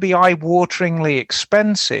appears to be eye-wateringly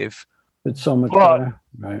expensive. It's so much better.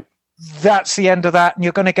 Right. That's the end of that, and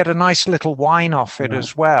you're going to get a nice little whine off it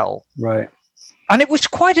as well. Right. And it was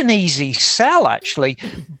quite an easy sell, actually,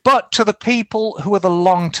 but to the people who are the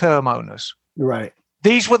long-term owners. Right.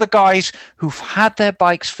 These were the guys who've had their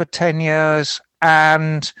bikes for 10 years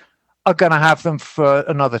and are going to have them for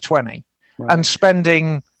another 20 and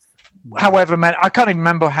spending however many, I can't even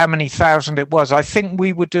remember how many thousand it was. I think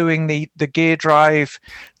we were doing the gear drive.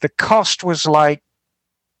 The cost was like,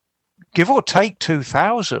 give or take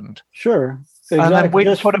 2,000. Sure. Exactly. And then we put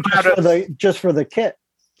just for the kit.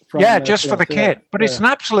 Just for the kit. But it's an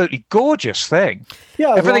absolutely gorgeous thing.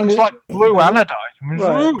 Yeah. Everything's like blue anodized.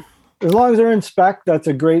 Right. As long as they're in spec, that's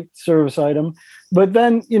a great service item. But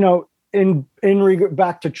then, back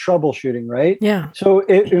to troubleshooting, right? Yeah. So,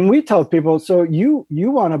 and we tell people, so you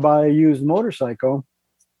want to buy a used motorcycle,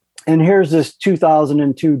 and here's this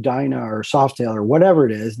 2002 Dyna or Softail or whatever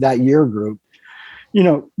it is, that year group.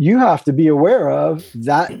 You have to be aware of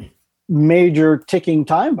that major ticking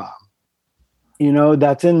time bomb.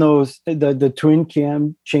 That's in those the twin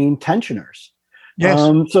cam chain tensioners. Yes.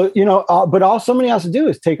 But all somebody has to do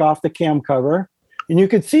is take off the cam cover, and you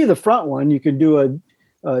could see the front one. You could do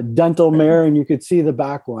a dental mirror, and you could see the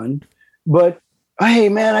back one. But hey,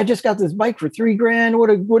 man, I just got this bike for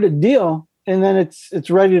 $3,000. What a deal! And then it's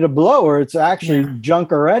ready to blow, or it's actually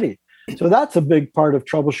junk already. So that's a big part of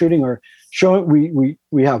troubleshooting. Or we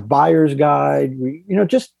have buyer's guide.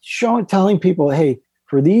 Just telling people, hey,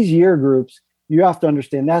 for these year groups, you have to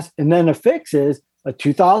understand that. And then a fix is a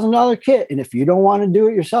 $2,000 kit. And if you don't want to do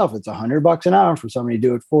it yourself, it's $100 an hour for somebody to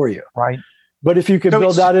do it for you. Right. But if you could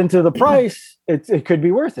build that into the price, it could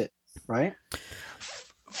be worth it. Right.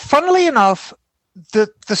 Funnily enough,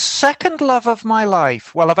 the second love of my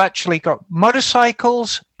life, well, I've actually got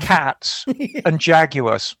motorcycles, cats, and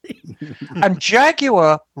Jaguars. And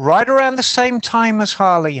Jaguar, right around the same time as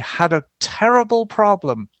Harley, had a terrible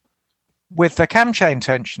problem with the cam chain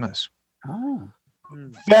tensioners.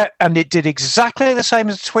 And it did exactly the same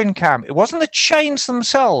as the twin cam. It wasn't the chains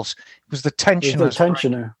themselves, it was the tensioners. The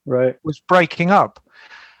tensioner, right. Was breaking up.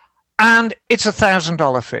 And it's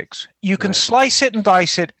 $1,000 fix. You can slice it and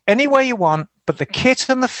dice it any way you want, but the kit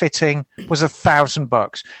and the fitting was $1,000.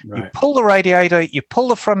 Right. You pull the radiator, you pull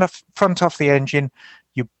the front off the engine,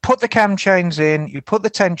 you put the cam chains in, you put the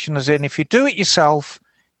tensioners in. If you do it yourself,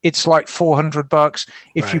 it's like $400.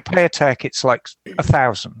 If you pay a tech, it's like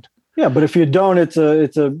 $1,000. Yeah, but if you don't, it's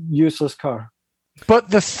a useless car. But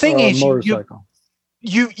the thing is, motorcycle.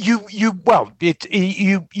 You'd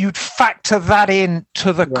factor that in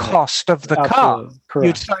to the cost of the car. Correct.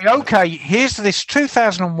 You'd say, okay, here's this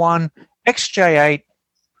 2001 XJ8,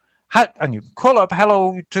 and you call up,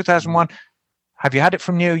 hello, 2001. Have you had it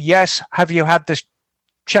from new? Yes. Have you had the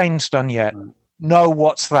chains done yet? Right. No.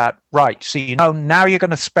 What's that? Right. So now you're going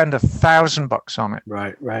to spend $1,000 on it.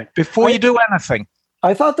 Right. Before you do anything.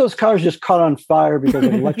 I thought those cars just caught on fire because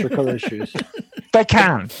of electrical issues. They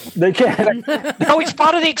can. No, it's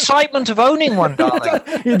part of the excitement of owning one, darling.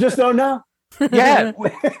 You just don't know? Yeah.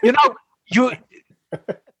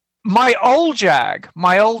 My old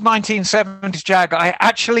 1970s Jag, I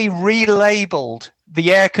actually relabeled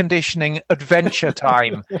the air conditioning Adventure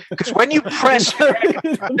Time. Because when you press the air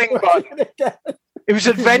conditioning button, it was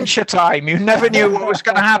Adventure Time. You never knew what was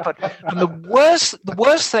going to happen. And the worst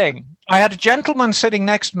thing, I had a gentleman sitting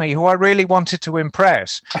next to me who I really wanted to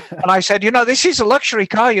impress. And I said, this is a luxury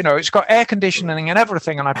car, it's got air conditioning and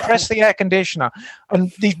everything. And I pressed the air conditioner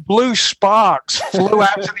and these blue sparks flew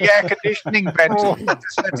out of the air conditioning vent and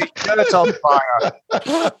set his shirt on fire.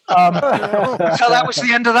 So that was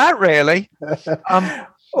the end of that, really.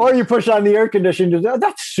 Or you push on the air conditioner.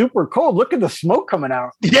 That's super cold. Look at the smoke coming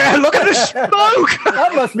out. Yeah, look at the smoke.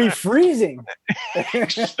 That must be freezing.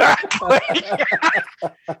 Exactly.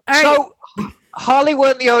 So Harley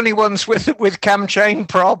weren't the only ones with cam chain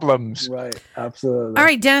problems. Right, absolutely. All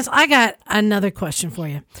right, Dennis, I got another question for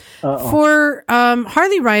you. For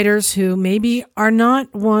Harley riders who maybe are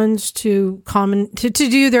not ones to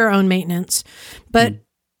do their own maintenance, but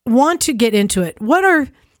want to get into it, what are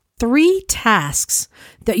 3 tasks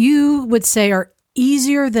that you would say are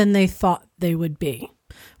easier than they thought they would be?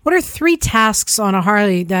 What are 3 tasks on a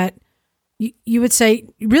Harley that you would say,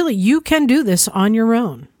 really, you can do this on your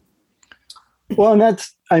own? Well, and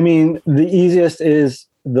the easiest is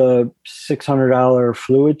the $600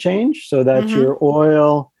 fluid change. So that's your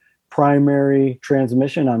oil, primary,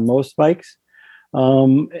 transmission on most bikes.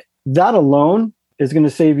 That alone is going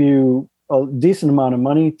to save you a decent amount of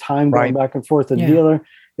money, time going back and forth to the dealer.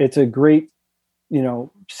 It's a great,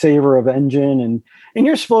 saver of engine, and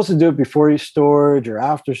you're supposed to do it before you storage or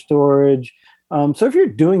after storage. So if you're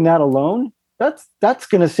doing that alone, that's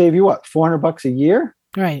going to save you $400 a year,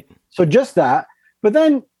 right? So just that, but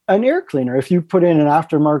then an air cleaner. If you put in an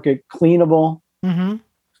aftermarket cleanable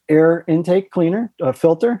air intake cleaner, a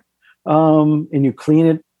filter, and you clean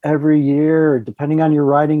it every year, or depending on your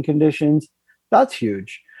riding conditions, that's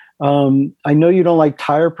huge. I know you don't like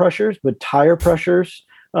tire pressures, but tire pressures.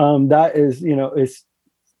 That is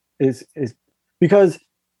because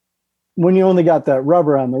when you only got that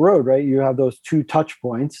rubber on the road, right? You have those 2 touch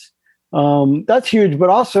points. That's huge, but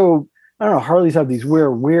also, I don't know, Harleys have these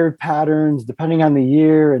weird patterns depending on the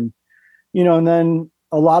year. And, and then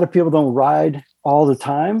a lot of people don't ride all the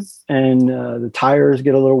time, and the tires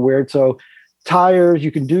get a little weird. So tires,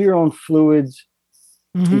 you can do your own fluids.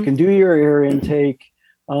 You can do your air intake.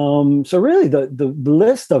 So really the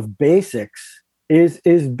list of basics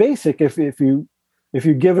is basic if you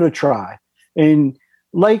give it a try. And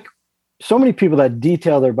like so many people that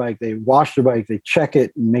detail their bike, they wash their bike, they check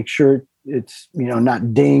it and make sure it's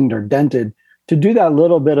not dinged or dented. To do that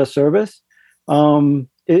little bit of service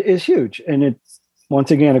is huge. And it's,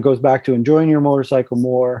 once again, it goes back to enjoying your motorcycle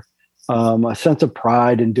more, a sense of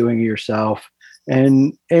pride in doing it yourself,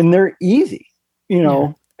 and they're easy.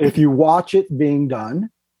 If you watch it being done,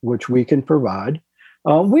 which we can provide. I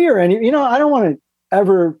don't want to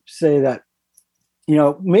ever say that,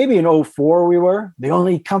 maybe in 2004 we were the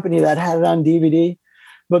only company that had it on DVD,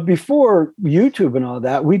 But before YouTube and all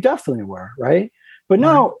that, we definitely were, right? But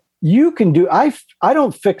now you can do, I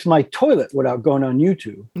don't fix my toilet without going on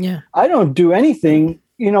YouTube. Yeah. I don't do anything.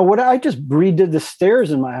 I just redid the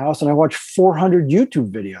stairs in my house and I watched 400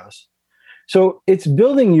 YouTube videos. So it's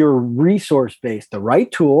building your resource base, the right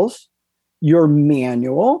tools, your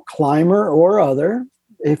manual, Climber or other.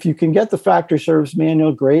 If you can get the factory service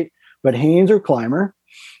manual, great, but Haynes or Climber,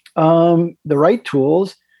 the right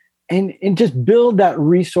tools, and just build that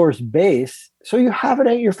resource base so you have it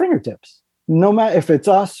at your fingertips. No matter if it's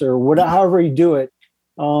us or whatever, however you do it,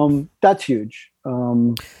 that's huge.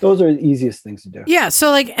 Those are the easiest things to do. Yeah. So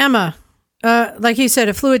like Emma, like you said,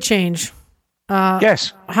 a fluid change.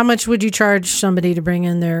 Yes. How much would you charge somebody to bring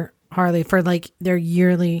in their Harley for like their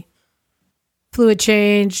yearly fluid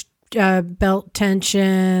change, belt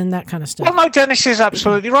tension, that kind of stuff? Well, no, Dennis is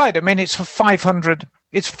absolutely right. I mean, it's for $500.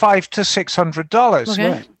 It's $500 to $600.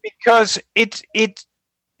 Okay. Because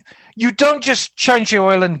you don't just change the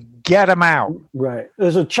oil and get them out. Right.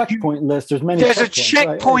 There's a checkpoint list. There's many. There's a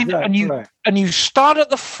checkpoint, right? Exactly, and you start at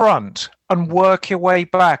the front and work your way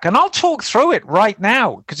back. And I'll talk through it right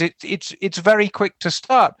now because it's very quick to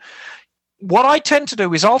start. What I tend to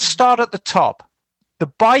do is I'll start at the top. The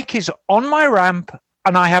bike is on my ramp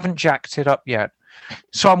and I haven't jacked it up yet.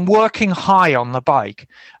 So I'm working high on the bike.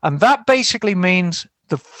 And that basically means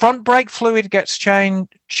the front brake fluid gets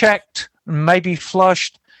checked, maybe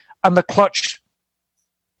flushed, and the clutch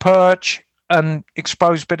perch and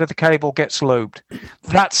exposed bit of the cable gets lubed.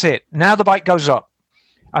 That's it. Now the bike goes up.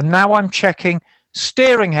 And now I'm checking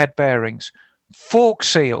steering head bearings, fork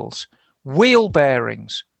seals, wheel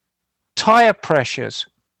bearings, tire pressures,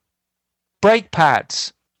 brake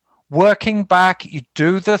pads. Working back, you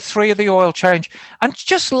do the 3 of the oil change and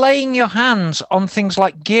just laying your hands on things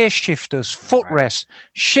like gear shifters, footrests,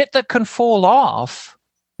 shit that can fall off.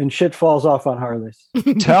 And shit falls off on Harleys.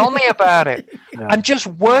 Tell me about it. Yeah. And just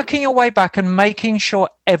working your way back and making sure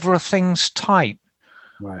everything's tight.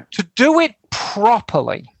 Right. To do it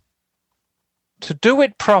properly,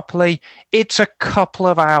 it's a couple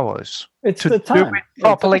of hours. It's to the time. Do it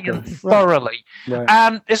properly and thoroughly. Right.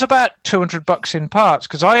 And it's about $200 in parts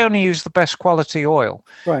because I only use the best quality oil.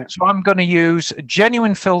 Right. So I'm going to use a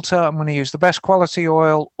genuine filter. I'm going to use the best quality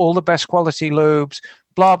oil, all the best quality lubes,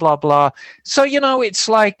 blah, blah, blah. So, it's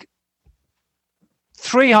like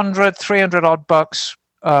 300 odd bucks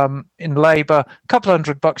in labor, a couple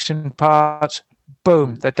 $100 in parts.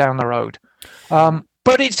 Boom, they're down the road.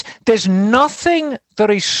 But there's nothing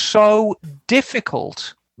that is so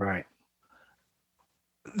difficult. Right.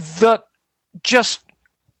 That just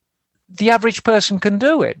the average person can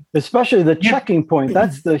do it. Especially the checking point.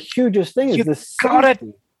 That's the hugest thing. Is the got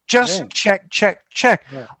to just check.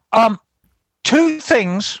 Yeah. 2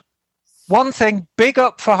 things. One thing, big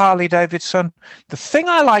up for Harley Davidson. The thing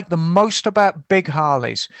I like the most about big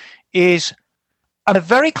Harleys is, and they're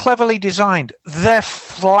very cleverly designed, they're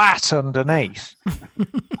flat underneath.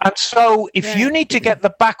 And so if you need to get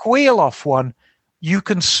the back wheel off one, you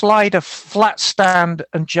can slide a flat stand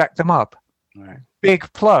and jack them up. Right. Big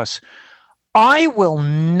plus. I will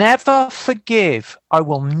never fucking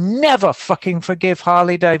forgive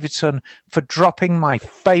Harley Davidson for dropping my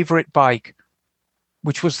favorite bike,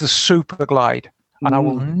 which was the Super Glide. And I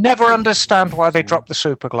will never understand why they dropped the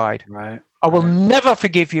Super Glide. Right. I will never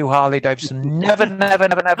forgive you, Harley Davidson. Never.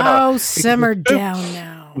 Oh, simmer down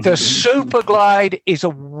now. The Super Glide is a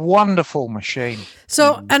wonderful machine.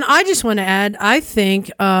 So, and I just want to add, I think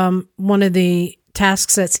one of the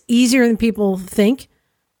tasks that's easier than people think,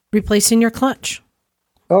 replacing your clutch.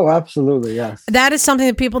 Oh, absolutely, yes. That is something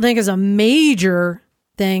that people think is a major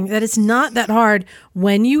thing, that it's not that hard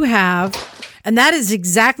when you have, and that is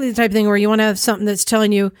exactly the type of thing where you want to have something that's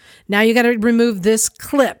telling you, now you got to remove this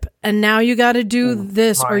clip, and now you got to do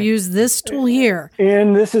this or use this tool here.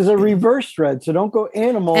 And this is a reverse thread, so don't go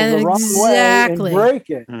animal the wrong way and break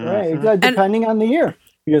it. Mm-hmm. Right, depending on the year,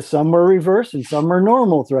 because some are reverse and some are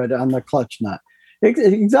normal thread on the clutch nut.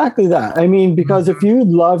 Exactly that. I mean, because if you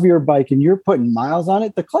love your bike and you're putting miles on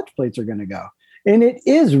it, the clutch plates are going to go. And it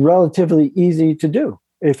is relatively easy to do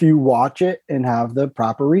if you watch it and have the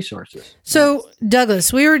proper resources. So,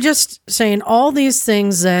 Douglas, we were just saying all these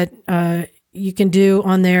things that you can do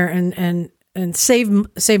on there and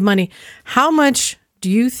save money. How much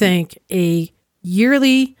do you think a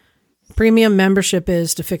yearly premium membership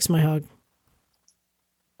is to Fix My Hug?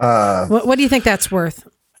 What do you think that's worth?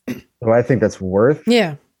 What I think that's worth?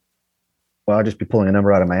 Yeah. Well, I'll just be pulling a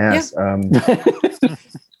number out of my ass.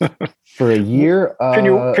 Yeah. For a year.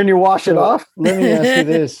 Can you wash it off? Let me ask you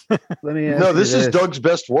this. This is Doug's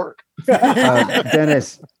best work.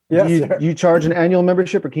 Dennis, you charge an annual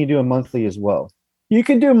membership or can you do a monthly as well? You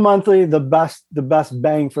could do monthly. The best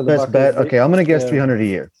bang for the Best buck. bet. Okay, I'm going to guess 300 a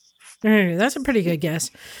year. That's a pretty good guess.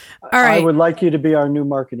 All right. I would like you to be our new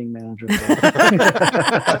marketing manager.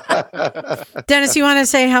 Dennis, you want to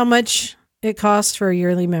say how much it costs for a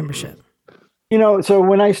yearly membership? So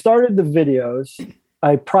when I started the videos,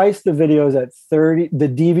 I priced the videos at 30, the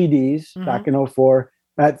DVDs back in 2004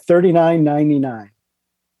 at $39.99.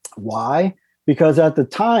 Why? Because at the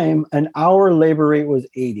time, an hour labor rate was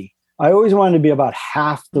 $80. I always wanted to be about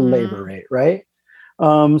half the labor rate, right?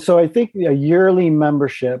 So I think a yearly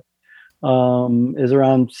membership is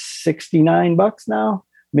around $69 now,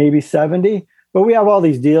 maybe $70. But we have all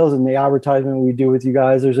these deals, and the advertisement we do with you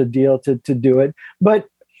guys, there's a deal to do it. But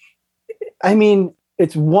I mean,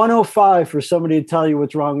 it's $105 for somebody to tell you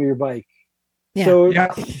what's wrong with your bike. Yeah. So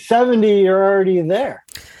 $70, you're already there.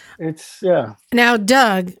 Now,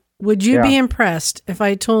 Doug, would you be impressed if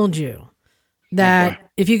I told you that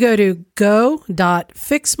if you go to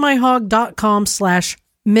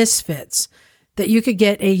go.fixmyhog.com/misfits, that you could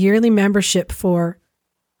get a yearly membership for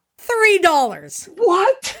 $3?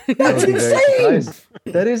 What? That's insane.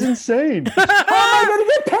 That is insane. How am I going to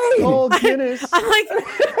get paid? Oh, Guinness. I'm like, are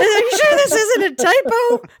you sure this isn't a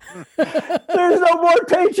typo? There's no more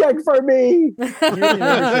paycheck for me.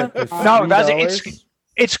 No,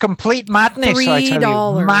 it's complete madness.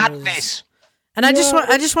 $3. Madness. And I just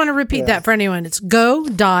want to repeat that for anyone. It's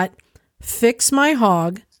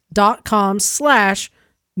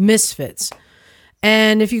go.fixmyhog.com/misfits.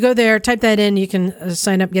 And if you go there, type that in, you can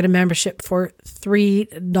sign up, get a membership for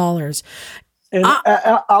 $3. And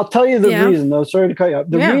I'll tell you the reason, though. Sorry to cut you off.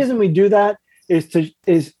 The reason we do that is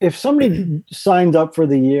if somebody signs up for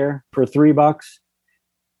the year for $3,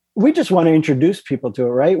 we just want to introduce people to it,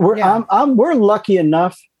 right? We're lucky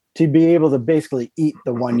enough to be able to basically eat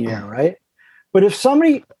the 1 year, right? But if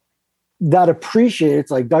somebody that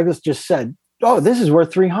appreciates, like Douglas just said, oh, this is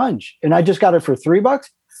worth $300, and I just got it for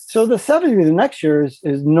 $3. So the $70 the next year is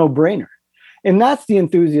no brainer. And that's the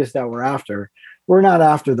enthusiast that we're after. We're not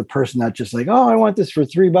after the person that's just like, oh, I want this for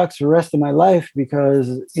 $3 for the rest of my life because,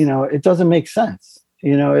 it doesn't make sense.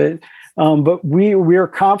 But we are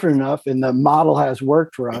confident enough, and the model has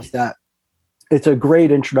worked for us, that it's a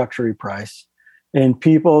great introductory price, and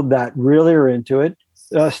people that really are into it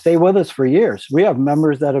stay with us for years. We have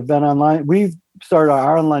members that have been online. We've started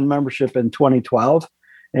our online membership in 2012.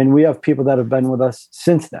 And we have people that have been with us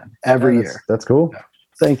since then, every year. That's cool. Yeah.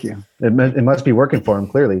 Thank you. It must be working for them,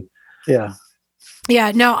 clearly. Yeah.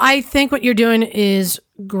 Yeah. No, I think what you're doing is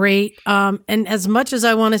great. And as much as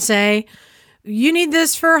I want to say, you need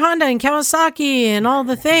this for Honda and Kawasaki and all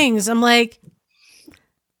the things, I'm like,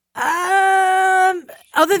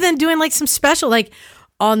 other than doing like some special, like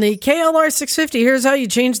on the KLR 650, here's how you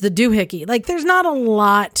change the doohickey. Like, there's not a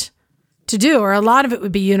lot to do, or a lot of it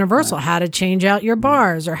would be universal, how to change out your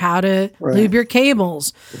bars or how to lube your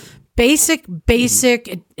cables. Basic,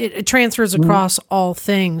 it transfers across all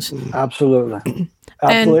things. Absolutely.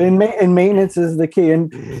 Absolutely. And maintenance is the key.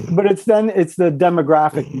 But it's the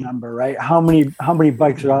demographic number, right? How many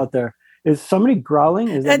bikes are out there? Is somebody growling?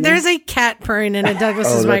 Is that there's a cat purring in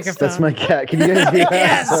Douglas's microphone. That's my cat. Can you guys hear that?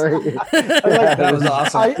 Yes. Sorry. That was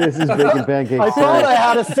awesome. This is bacon pancakes. I thought I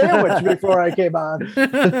had a sandwich before I came on.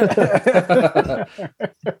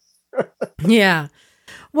 Yeah.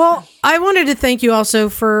 Well, I wanted to thank you also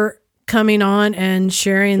for coming on and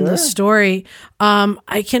sharing the story.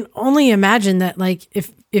 I can only imagine that, like,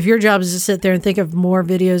 if your job is to sit there and think of more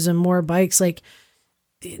videos and more bikes, like,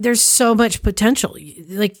 there's so much potential.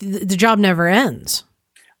 Like, the job never ends.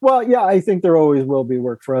 Well, yeah, I think there always will be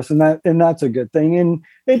work for us, and that's a good thing. And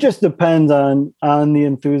it just depends on the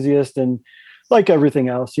enthusiast, and like everything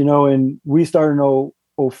else, and we started in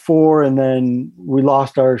 2004, and then we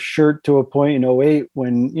lost our shirt to a point in 2008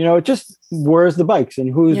 when, it just, where's the bikes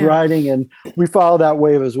and who's riding, and we follow that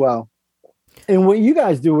wave as well. And what you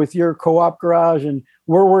guys do with your co-op garage, and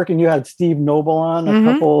we're working, you had Steve Noble on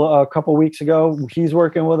a couple weeks ago. He's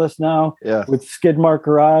working with us now with Skidmark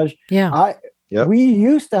Garage. Yeah. We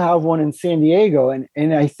used to have one in San Diego,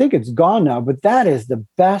 and I think it's gone now, but that is the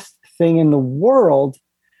best thing in the world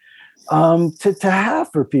to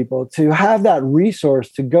have for people, to have that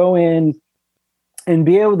resource to go in and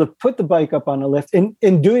be able to put the bike up on a lift and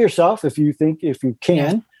do it yourself if you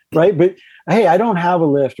can, right? But hey, I don't have a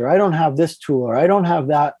lift, or I don't have this tool, or I don't have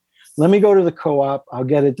that. Let me go to the co-op. I'll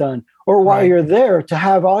get it done. Or while you're there, to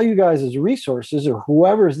have all you guys as resources, or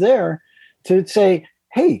whoever's there, to say,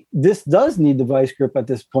 hey, this does need the vice grip at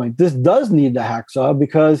this point. This does need the hacksaw,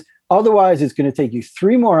 because otherwise it's going to take you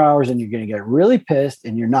 3 more hours, and you're going to get really pissed,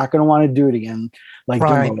 and you're not going to want to do it again. Like,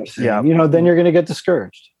 then you're going to get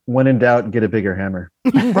discouraged. When in doubt, get a bigger hammer.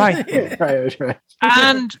 Right. Right.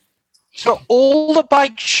 And so all the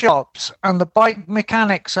bike shops and the bike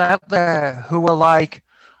mechanics out there who are like,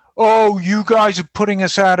 oh, you guys are putting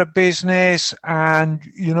us out of business and,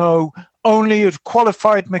 only a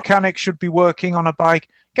qualified mechanic should be working on a bike.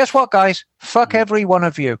 Guess what, guys? Fuck every one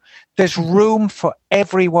of you. There's room for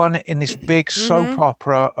everyone in this big soap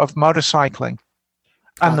opera of motorcycling.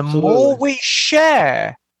 And the more we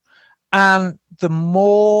share and the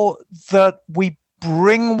more that we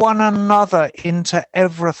bring one another into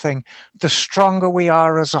everything, the stronger we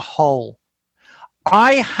are as a whole.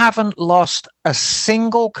 I haven't lost a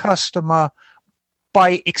single customer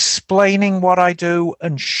by explaining what I do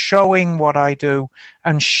and showing what I do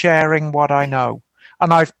and sharing what I know.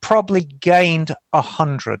 And I've probably gained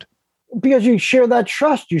 100. Because you share that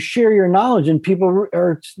trust, you share your knowledge, and people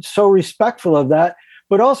are so respectful of that,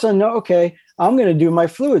 but also know, okay, I'm going to do my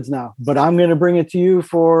fluids now, but I'm going to bring it to you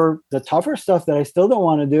for the tougher stuff that I still don't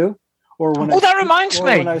want to do. Or when that reminds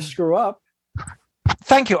me. When I screw up.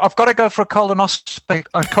 Thank you. I've got to go for a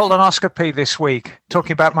colonoscopy this week,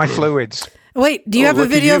 talking about my fluids. Wait, do you have a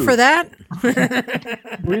video for that?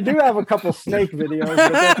 We do have a couple snake videos.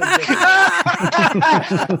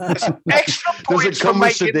 Extra points Does it come for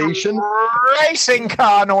with making sedation? racing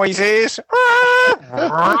car noises.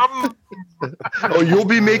 Oh, you'll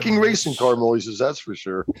be making racing car noises, that's for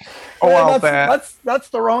sure. I'll bet. That's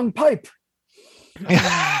the wrong pipe. You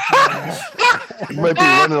might be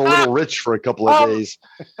running a little rich for a couple of days.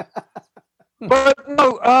 But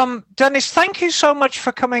no, Dennis, thank you so much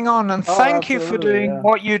for coming on, and thank you for doing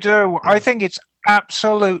what you do. I think it's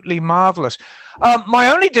absolutely marvelous.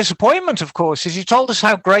 My only disappointment, of course, is you told us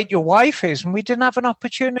how great your wife is, and we didn't have an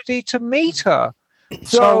opportunity to meet her.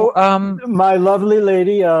 So my lovely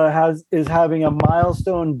lady is having a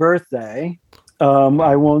milestone birthday.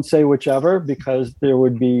 I won't say whichever because there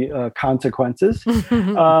would be consequences.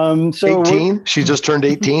 So 18? She just turned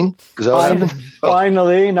 18? Is that what happened?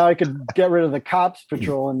 Finally, now I could get rid of the cops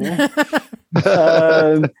patrolling there.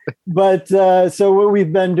 So what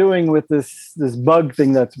we've been doing with this bug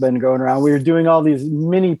thing that's been going around, we were doing all these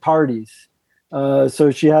mini parties. So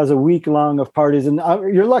she has a week long of parties, and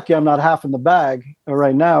you're lucky I'm not half in the bag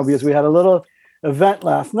right now because we had a little event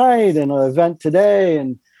last night and an event today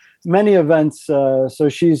and many events. So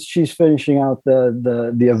she's finishing out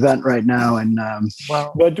the event right now. And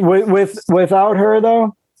but without her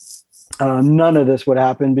though, none of this would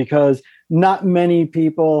happen because not many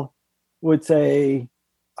people would say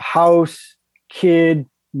house, kid,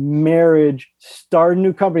 marriage, start a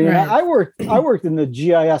new company. Right. And I worked in the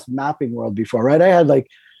GIS mapping world before, right? I had like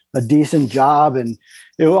a decent job and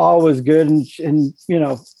it all was good. And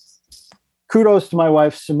kudos to my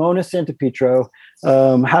wife, Simona Santopietro.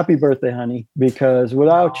 Happy birthday, honey, because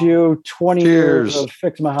without you, 20 years of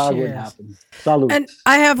Fix My Hog wouldn't happen. Salud. And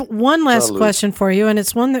I have one last question for you, and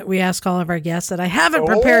it's one that we ask all of our guests that I haven't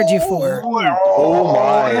prepared you for.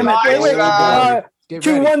 Oh my.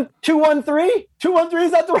 213? 213,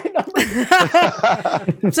 is that the right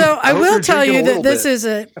number? So I will tell you that this is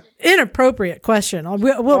an inappropriate question.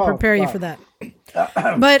 We'll prepare you for that.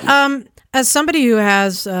 But as somebody who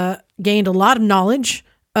has gained a lot of knowledge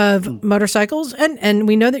of motorcycles, and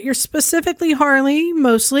we know that you're specifically Harley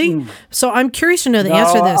mostly, so I'm curious to know the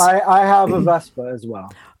answer to this. I have a Vespa as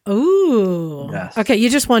well. Ooh. Yes. Okay, you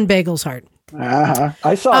just won Bagel's heart.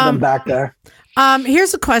 I saw them back there.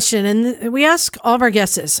 Here's a question, and we ask all of our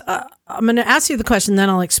guests this. I'm going to ask you the question, then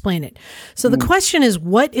I'll explain it. So the question is,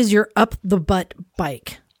 what is your up-the-butt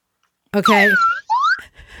bike? Okay?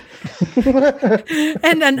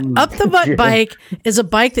 And an up-the-butt bike is a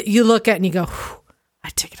bike that you look at and you go, I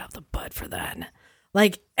take it up the butt for that.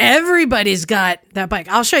 Like, everybody's got that bike.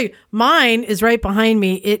 I'll show you. Mine is right behind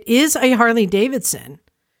me. It is a Harley Davidson.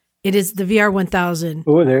 It is the VR1000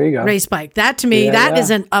 there you go. race bike. That to me, is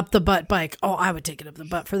an up the butt bike. Oh, I would take it up the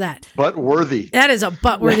butt for that. Butt worthy. That is a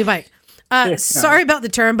butt worthy bike. Sorry about the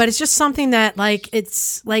term, but it's just something that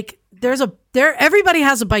it's like everybody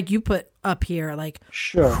has a bike you put up here. Like,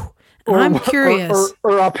 sure. I'm curious.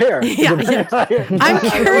 Or up here. Yeah. I'm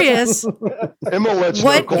curious.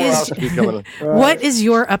 What is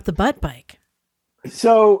your up the butt bike?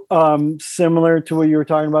 So similar to what you were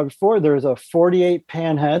talking about before, there's a 48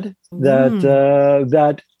 panhead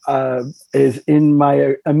that is in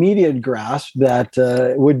my immediate grasp. That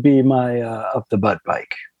would be my up the butt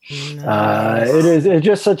bike. Nice. It's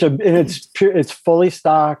just it's fully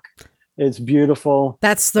stock. It's beautiful.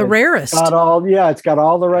 That's the rarest. It's got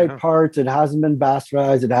all the right parts. It hasn't been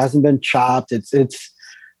bastardized. It hasn't been chopped. It's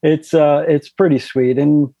pretty sweet,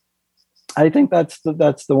 and I think that's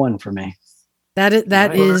the one for me. That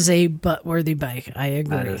is a butt-worthy bike. I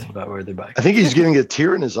agree. That is a butt-worthy bike. I think he's getting a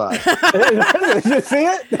tear in his eye. Did you see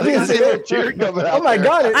it? I think I see a tear coming out. Oh my there.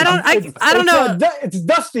 God! I don't know. It's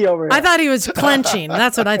dusty over here. I thought he was clenching.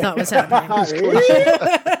 That's what I thought was happening.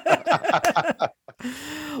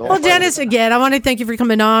 Well, Dennis, again, I want to thank you for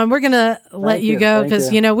coming on. We're going to let you go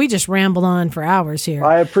because, we just rambled on for hours here.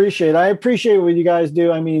 I appreciate what you guys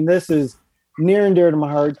do. I mean, this is near and dear to my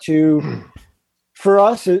heart too. For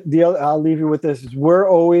us, I'll leave you with this: is we're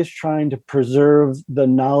always trying to preserve the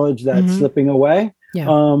knowledge that's slipping away. Yeah.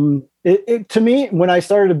 To me, when I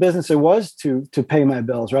started a business, it was to pay my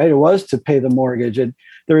bills, right? It was to pay the mortgage.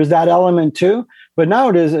 There is that element too. But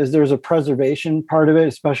now there's a preservation part of it,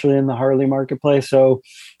 especially in the Harley marketplace. So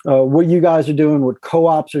what you guys are doing, what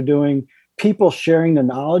co-ops are doing, people sharing the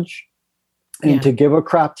knowledge and to give a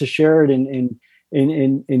crap to share it and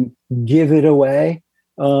give it away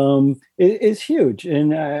is huge.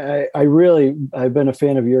 And I've been a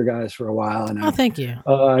fan of your guys for a while. And thank you.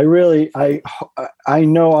 I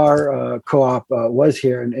know our co-op was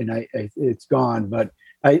here and it's gone, but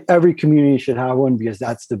every community should have one because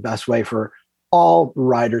that's the best way for all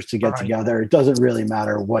riders to get together. It doesn't really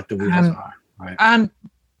matter what the wheels are. Right. And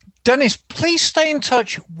Dennis, please stay in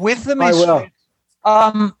touch with the Misfits.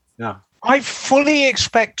 I will. I fully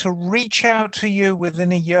expect to reach out to you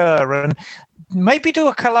within a year and maybe do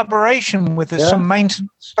a collaboration with some maintenance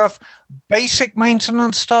stuff, basic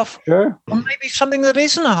maintenance stuff. Sure. Or maybe something that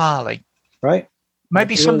isn't a Harley. Right.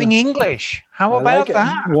 Maybe something English. How about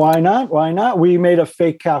that? Why not? We made a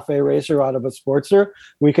fake cafe racer out of a Sportster.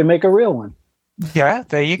 We can make a real one. Yeah,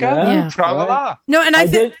 there you go. Yeah. Tra-la-la. No, and I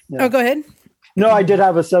think... Oh, go ahead. No, I did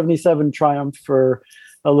have a 77 Triumph for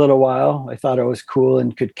a little while. I thought it was cool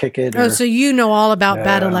and could kick it. So you know all about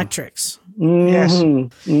bad electrics. Yes.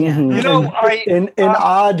 Mm-hmm. You know, in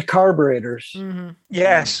odd carburetors. Mm-hmm.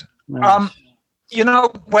 Yes. Nice.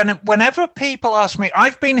 Whenever people ask me,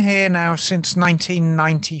 I've been here now since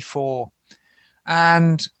 1994,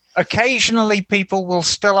 and occasionally people will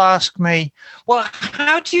still ask me, well,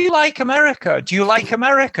 how do you like America? Do you like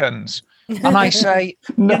Americans? And I say,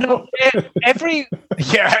 no.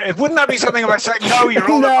 Wouldn't that be something if I say, no, you're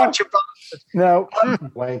all a bunch of bastards. No.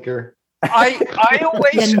 Wanker. I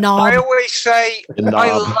always say,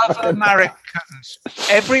 I love Americans.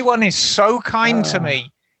 Everyone is so kind to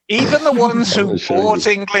me. Even the ones who bought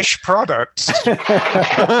English products.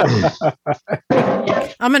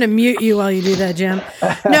 I'm going to mute you while you do that, Jim.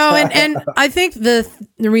 No, and I think the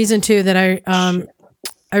reason too that I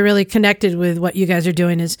really connected with what you guys are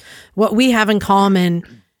doing is what we have in common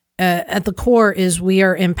at the core is we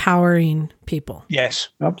are empowering people. Yes,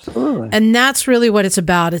 absolutely. And that's really what it's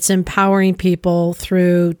about. It's empowering people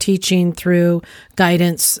through teaching, through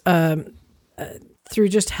guidance, through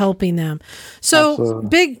just helping them. So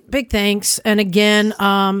absolutely. big thanks. And again,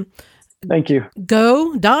 thank you.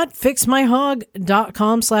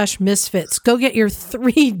 go.fixmyhog.com/misfits. Go get your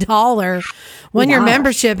 $3 one-year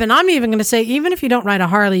membership. And I'm even going to say, even if you don't ride a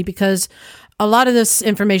Harley, because a lot of this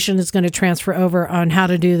information is going to transfer over on how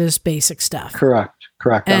to do this basic stuff. Correct.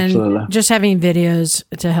 And absolutely. Just having videos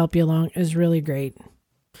to help you along is really great.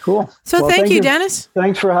 Cool. So thank you, Dennis.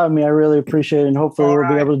 Thanks for having me. I really appreciate it. And hopefully we'll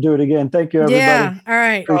be able to do it again. Thank you, everybody. Yeah. All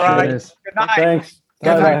right. Appreciate it. Good night. Thanks.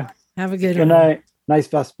 Bye. Have a good one. Good night. Nice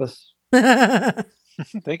Vespas.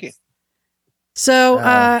 Thank you. So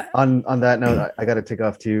on that note, I got to take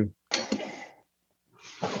off too.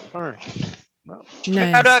 All right. Well,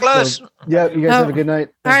 nice. Douglas. So, yeah, you guys have a good night.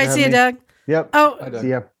 All right. See you, Doug. Yep. Oh, see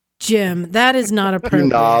ya. Jim, that is not appropriate. You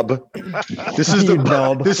knob. This is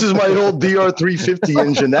This is my old DR350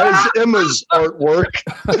 engine. That is Emma's artwork.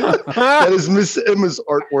 That is Miss Emma's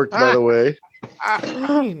artwork, by the way. That's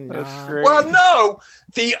great. Well, no.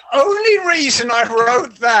 The only reason I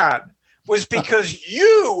wrote that was because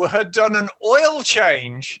you had done an oil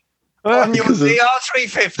change on your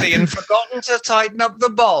DR350 and forgotten to tighten up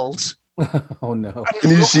the bolts. Oh no!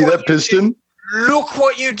 Can you see that piston? Look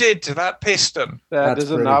what you did to that piston. That's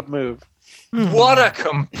a knob move. What a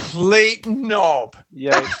complete knob.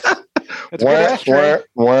 Yeah. It's a good ashtray.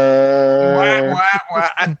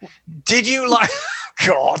 And did you like...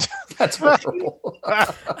 God. That's horrible.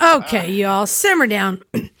 Okay, y'all, simmer down.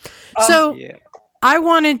 I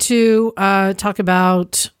wanted to talk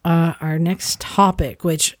about our next topic,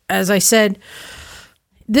 which, as I said,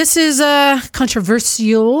 this is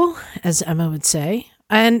controversial, as Emma would say,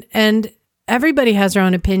 and everybody has their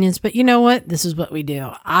own opinions, but you know what? This is what we do.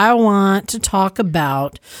 I want to talk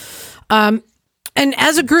about, and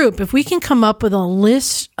as a group, if we can come up with a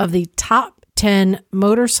list of the top 10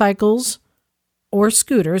 motorcycles or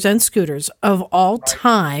scooters of all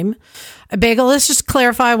time. Bagel, let's just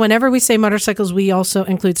clarify, whenever we say motorcycles, we also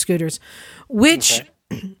include scooters, which,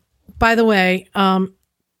 by the way,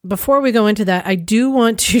 before we go into that, I do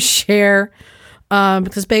want to share,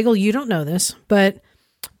 because Bagel, you don't know this, but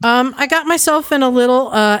I got myself in a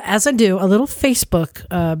little, as I do, a little Facebook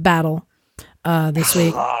battle this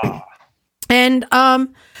week. And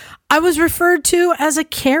I was referred to as a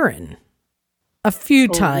Karen a few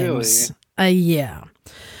times. Really? Yeah.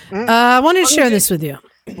 I wanted to share this with you.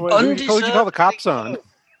 Well, who told you to call the cops on?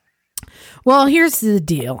 Well, here's the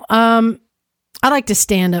deal. I like to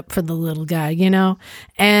stand up for the little guy, you know,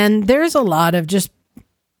 and there's a lot of just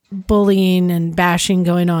bullying and bashing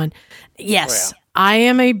going on. Yes, I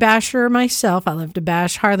am a basher myself. I love to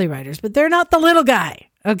bash Harley riders, but they're not the little guy.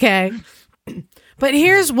 Okay. But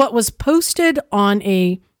here's what was posted on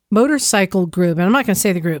a motorcycle group. And I'm not going to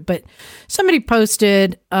say the group, but somebody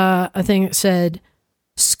posted a thing that said,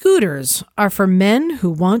 scooters are for men who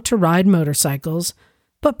want to ride motorcycles,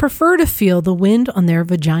 but prefer to feel the wind on their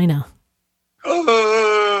vagina.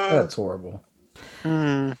 That's horrible.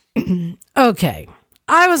 Okay.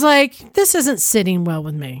 I was like, this isn't sitting well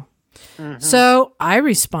with me. So I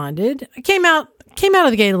responded. I came out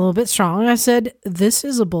of the gate a little bit strong. I said, this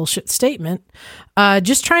is a bullshit statement.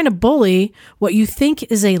 Just trying to bully what you think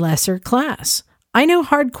is a lesser class. I know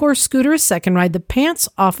hardcore scooterists that can ride the pants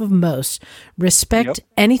off of most. Respect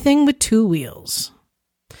anything with two wheels.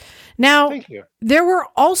 Now, there were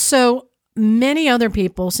also many other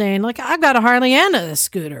people saying, like, I've got a Harley and a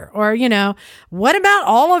scooter. Or, you know, what about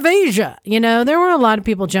all of Asia? You know, there were a lot of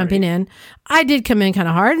people jumping in. I did come in kind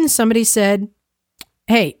of hard, and somebody said,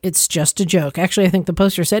 hey, it's just a joke. Actually, I think the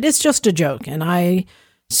poster said, it's just a joke. And I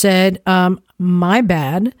said, my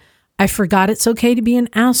bad. I forgot it's okay to be an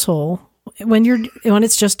asshole when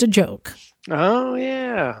it's just a joke. Oh,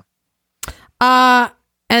 yeah.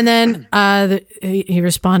 And then he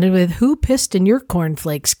responded with, who pissed in your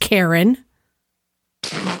cornflakes, Karen?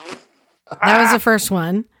 That was the first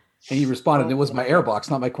one. And he responded, it was my airbox,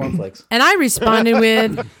 not my cornflakes. And I responded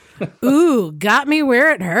with, ooh, got me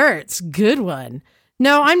where it hurts. Good one.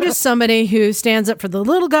 No, I'm just somebody who stands up for the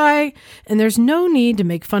little guy, and there's no need to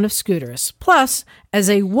make fun of scooters. Plus, as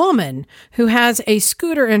a woman who has a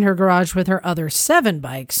scooter in her garage with her other 7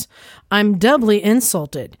 bikes, I'm doubly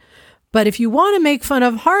insulted. But if you want to make fun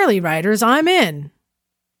of Harley riders, I'm in.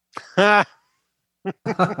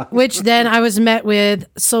 Which then I was met with,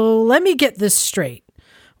 so let me get this straight.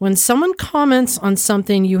 When someone comments on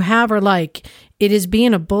something you have or like, it is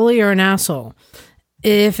being a bully or an asshole.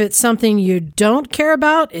 If it's something you don't care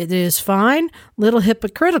about, it is fine. Little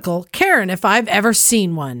hypocritical. Karen, if I've ever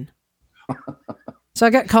seen one. So I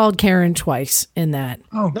got called Karen twice in that.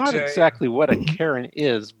 Oh, not exactly what a Karen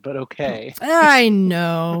is, but okay. I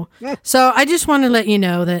know. So I just want to let you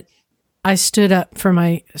know that I stood up for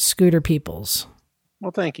my scooter peoples. Well,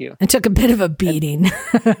 thank you. And took a bit of a beating.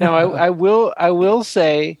 Now, I will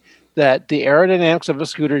say that the aerodynamics of a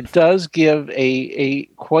scooter does give a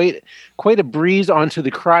quite a breeze onto the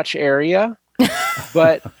crotch area,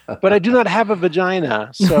 but I do not have a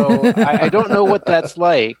vagina, so I don't know what that's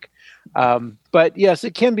like. But yes,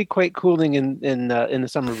 it can be quite cooling in the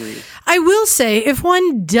summer breeze. I will say, if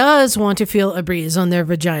one does want to feel a breeze on their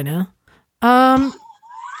vagina,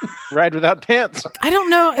 ride without pants. I don't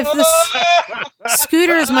know if this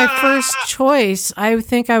scooter is my first choice. I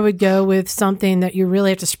think I would go with something that you really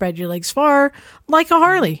have to spread your legs for, like a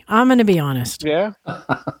Harley. I'm going to be honest. Yeah,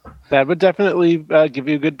 that would definitely give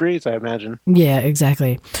you a good breeze, I imagine. Yeah,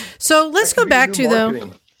 exactly. So let's go back to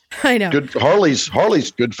though. I know. Good Harley's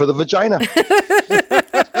good for the vagina. Good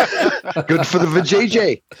for the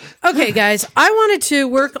vajayjay. Okay, guys, I wanted to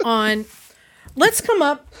work on. Let's come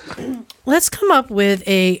up with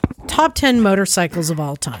a top 10 motorcycles of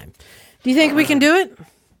all time. Do you think we can do it?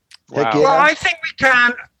 Wow. Heck yeah. Well, I think we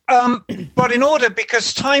can, but in order,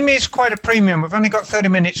 because time is quite a premium, we've only got 30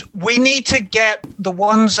 minutes, we need to get the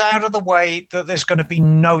ones out of the way that there's going to be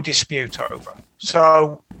no dispute over.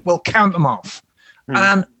 So we'll count them off.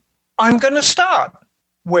 And I'm going to start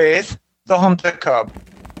with the Honda Cub,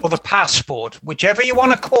 or the Passport, whichever you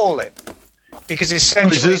want to call it, because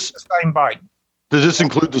essentially it's the same bike. Does this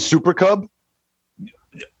include the Super Cub?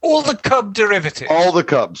 All the Cub derivatives. All the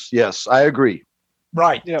Cubs. Yes, I agree.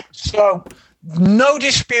 Right. Yep. So no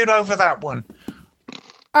dispute over that one.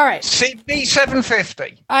 All right.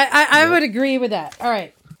 CB750. I would agree with that. All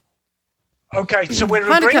right. Okay, so we're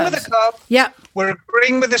Honda agreeing with Cubs. the Cub. Yep. We're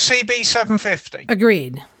agreeing with the CB750.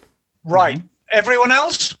 Agreed. Right. Everyone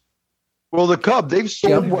else? Well, the Cub, they've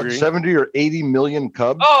sold, Yeah, I agree. 70 or 80 million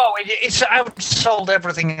Cubs? Oh, it's outsold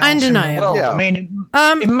everything else in the Undeniable. world. Yeah. I mean,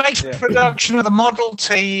 it makes production of the Model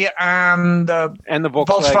T and the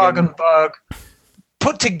Volkswagen. Bug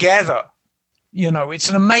put together. It's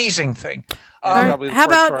an amazing thing. All right, Probably how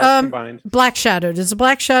Ford Taurus about combined. Black Shadow? Does the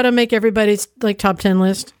Black Shadow make everybody's top 10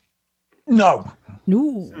 list? No.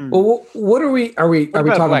 No. Well, what are we talking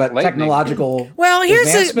about about? Black Lightning? Technological. Well, here's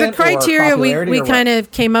the advancement or criteria we popularity or kind what?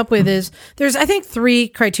 of came up with is there's, I think, 3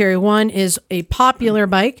 criteria. One is a popular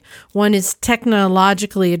bike, one is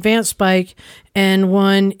technologically advanced bike, and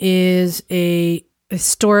one is a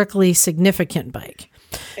historically significant bike.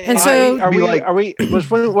 And so was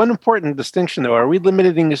one important distinction though? Are we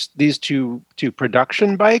limiting these to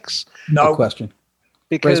production bikes? No No. question.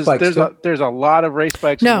 Because Race bikes there's a lot of race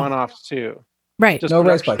bikes No. and one-offs too. right. Just No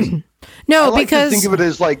race production. bikes. No, I like because to think of it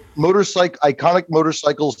as like iconic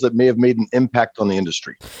motorcycles that may have made an impact on the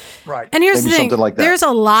industry. Right. and here's maybe the thing, something like that. there's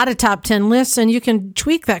a lot of top 10 lists and you can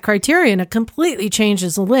tweak that criteria and it completely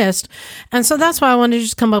changes the list. And so that's why I wanted to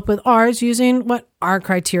just come up with ours using what our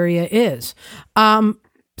criteria is.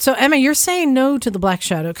 So Emma, you're saying no to the Black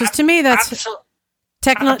Shadow because to me that's Absolutely.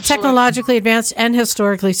 technologically advanced and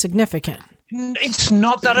historically significant. It's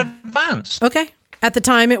not that advanced. Okay. At the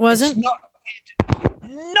time, it wasn't.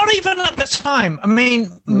 Not even at the time. I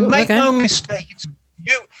mean, make Okay. no mistake.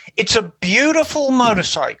 It's a beautiful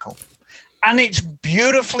motorcycle, and it's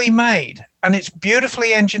beautifully made, and it's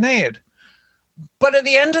beautifully engineered. But at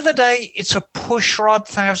the end of the day, it's a pushrod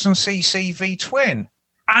 1000cc V twin,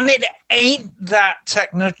 and it ain't that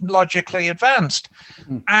technologically advanced.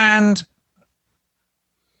 And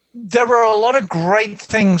there are a lot of great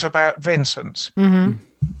things about Vincent's. Mm-hmm.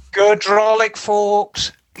 Good hydraulic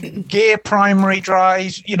forks, gear primary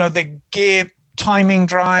drives, the gear timing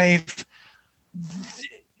drive,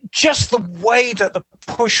 just the way that the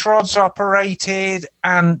push rods operated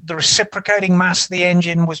and the reciprocating mass of the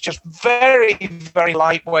engine was just very, very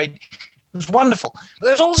lightweight. It was wonderful.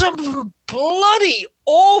 There's also bloody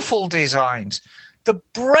awful designs. The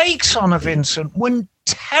brakes on a Vincent were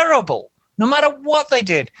terrible, no matter what they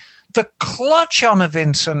did. The clutch on a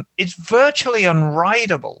Vincent is virtually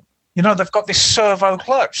unrideable. They've got this servo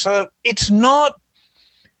clutch. So it's not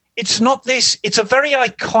this, it's a very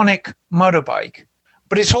iconic motorbike,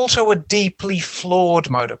 but it's also a deeply flawed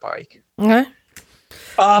motorbike. Okay.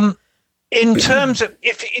 In terms of,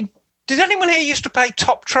 did anyone here used to play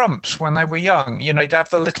Top Trumps when they were young? They'd have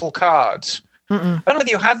the little cards. Mm-mm. I don't know if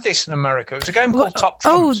you had this in America. It was a game called Top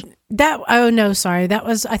Trumps. No, sorry. That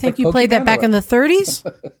was, I think Like you played that Pokemon back or- in the 30s.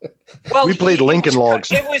 Well, We played Lincoln Logs.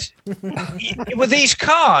 It were these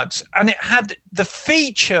cards, and it had the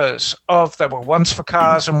features of, there were ones for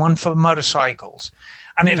cars and one for motorcycles,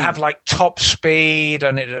 and it'd have like top speed,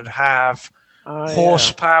 and it'd have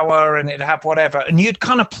horsepower, and it'd have whatever, and you'd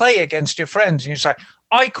kind of play against your friends, and you'd say,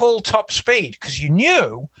 "I call top speed," because you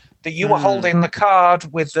knew that you were holding the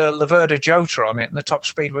card with the Laverda Jota on it, and the top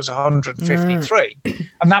speed was 153,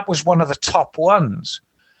 and that was one of the top ones.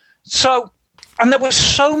 So. And there were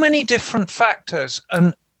so many different factors,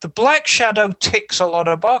 and the Black Shadow ticks a lot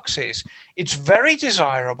of boxes. It's very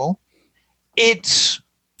desirable. It's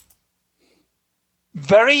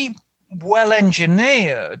very well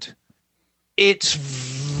engineered. It's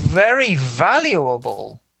very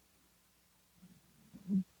valuable.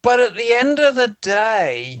 But at the end of the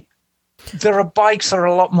day, there are bikes that are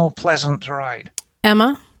a lot more pleasant to ride.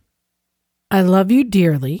 Emma, I love you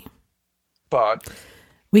dearly. But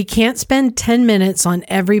We can't spend 10 minutes on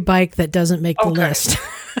every bike that doesn't make the Okay. list.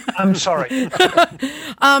 I'm sorry.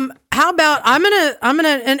 How about I'm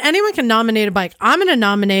gonna and anyone can nominate a bike. I'm gonna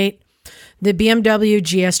nominate the BMW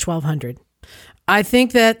GS 1200. I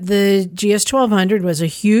think that the GS 1200 was a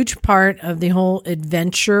huge part of the whole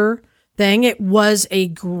adventure thing. It was a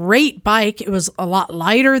great bike. It was a lot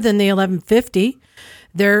lighter than the 1150.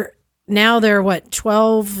 They're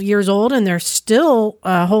 12 years old and they're still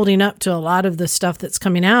holding up to a lot of the stuff that's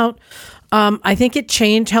coming out. I think it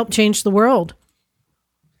helped change the world.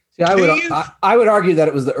 See, I would argue that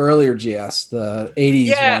it was the earlier GS, the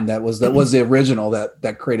 80s one that was the original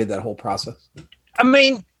that created that whole process. I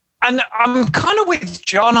mean, and I'm kind of with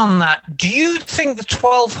John on that. Do you think the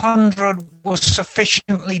 1200 was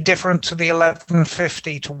sufficiently different to the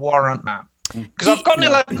 1150 to warrant that? Because I've got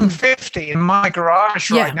an 1150 in my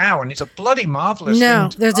garage right now, and it's a bloody marvelous No,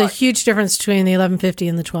 thing. there's a huge difference between the 1150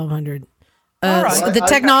 and the 1200. All right. So the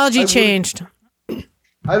technology changed.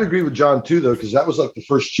 I'd agree with John too, though, because that was like the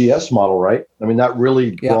first GS model, right? I mean, that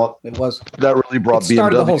really brought it was BMW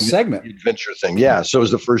started the whole segment. the adventure thing. Yeah, so it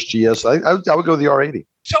was the first GS. I would go with the R80.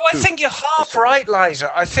 So I think you're half right,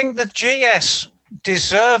 Liza. I think the GS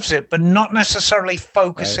deserves it, but not necessarily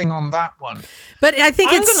focusing on that one. But I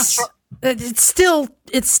think it's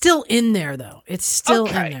still in there, though. It's still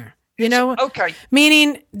in there. You know? Okay.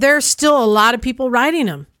 Meaning there's still a lot of people riding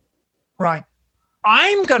them. Right.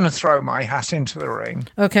 I'm going to throw my hat into the ring.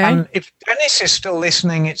 Okay. And if Dennis is still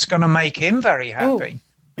listening, it's going to make him very happy.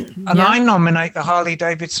 And I nominate the Harley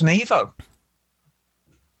Davidson Evo.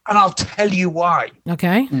 And I'll tell you why.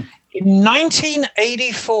 Okay. In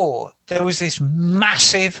 1984, there was this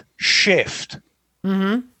massive shift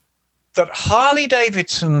that Harley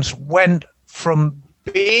Davidsons went from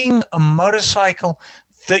being a motorcycle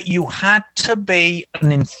that you had to be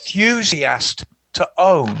an enthusiast to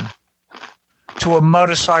own to a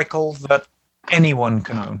motorcycle that anyone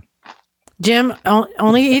can own. Jim,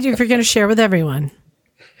 only if you're going to share with everyone.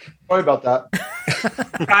 Sorry about that.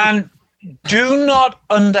 And do not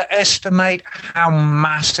underestimate how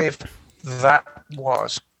massive that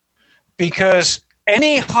was. Because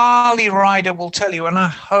any Harley rider will tell you, and I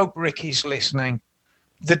hope Ricky's listening,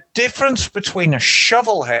 the difference between a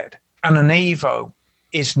shovelhead and an Evo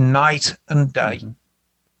is night and day.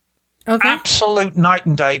 Okay. Absolute night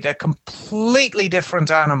and day. They're completely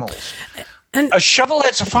different animals. And a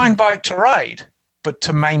shovelhead's a fine bike to ride, but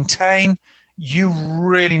to maintain, you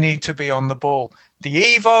really need to be on the ball. The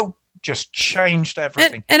Evo just changed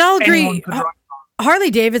everything. And I'll agree.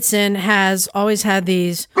 Harley Davidson has always had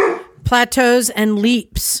these plateaus and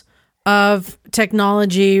leaps of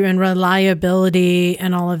technology and reliability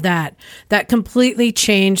and all of that completely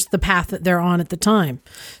changed the path that they're on at the time.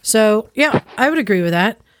 So yeah, I would agree with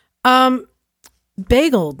that.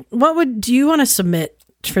 Bagel, do you want to submit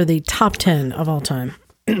for the top 10 of all time?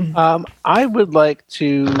 I would like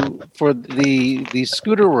to, for the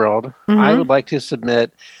scooter world, I would like to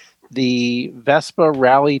submit the Vespa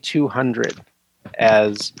Rally 200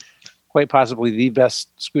 as quite possibly the best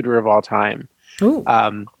scooter of all time. Ooh.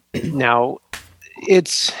 Now,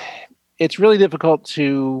 it's really difficult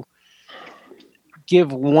to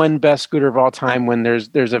give one best scooter of all time when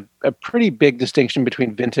there's a pretty big distinction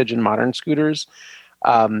between vintage and modern scooters.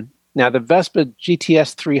 Now, the Vespa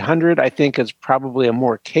GTS 300, I think, is probably a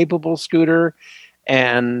more capable scooter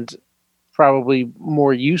and probably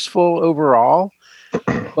more useful overall.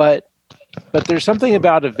 But there's something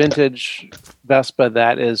about a vintage Vespa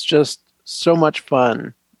that is just so much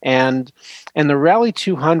fun. And the Rally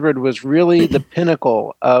 200 was really the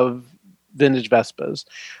pinnacle of vintage Vespas.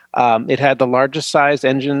 It had the largest size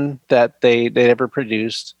engine that they'd ever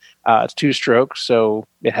produced. It's 2-stroke, so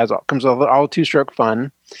it comes with all 2-stroke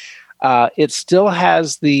fun. It still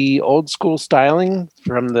has the old school styling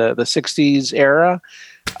from the 60s era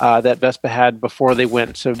that Vespa had before they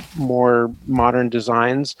went to more modern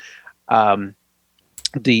designs. The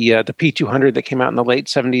P200 that came out in the late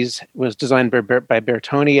 70s was designed by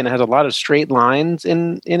Bertoni and has a lot of straight lines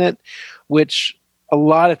in it, which a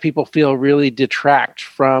lot of people feel really detract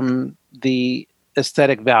from the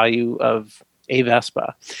aesthetic value of a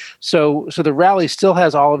Vespa. So the Rally still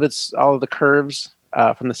has all of the curves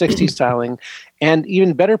from the 60s styling, and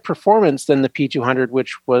even better performance than the P200,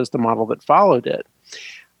 which was the model that followed it.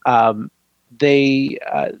 They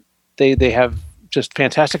have just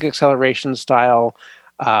fantastic acceleration style,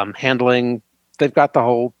 handling. They've got the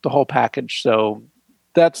whole package. So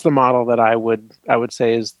that's the model that I would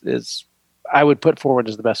say is I would put forward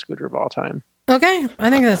as the best scooter of all time. Okay, I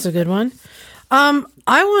think that's a good one. I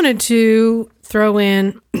wanted to throw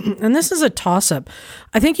in, and this is a toss-up.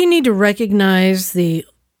 I think you need to recognize the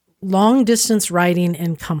long-distance riding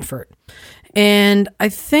and comfort. And I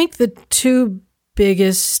think the two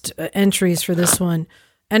biggest entries for this one,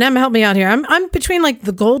 and Emma, help me out here. I'm between like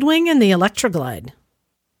the Goldwing and the Electroglide.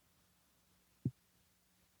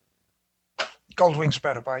 Goldwing's a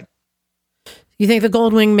better bike. You think the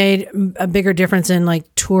Goldwing made a bigger difference in like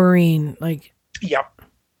touring? Like, yep.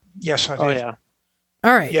 Yes, I did. Oh yeah.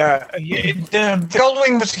 All right. Yeah, the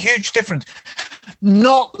Goldwing was a huge difference.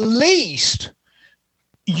 Not least,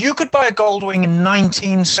 you could buy a Goldwing in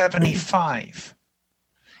 1975.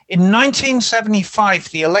 In 1975,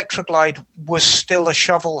 the Electroglide was still a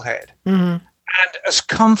shovelhead. Mm-hmm. And as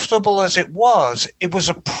comfortable as it was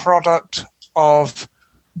a product of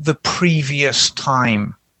the previous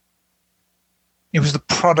time. It was the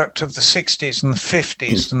product of the 60s and the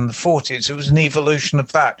 50s and the 40s. It was an evolution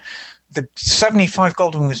of that. The 75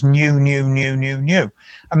 Goldwing was new.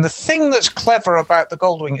 And the thing that's clever about the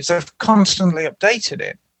Goldwing is they've constantly updated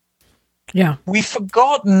it. Yeah. We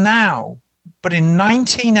forgot now, but in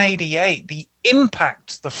 1988, the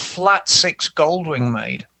impact the Flat 6 Goldwing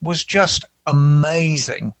made was just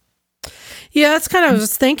amazing. Yeah, that's kind of what I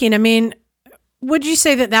was thinking. I mean, would you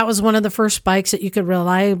say that was one of the first bikes that you could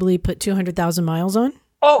reliably put 200,000 miles on?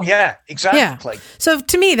 Oh, yeah, exactly. Yeah. So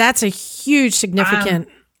to me, that's a huge significant.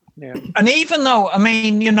 And even though, I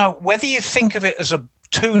mean, whether you think of it as a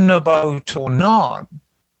tuner boat or not,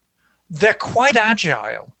 they're quite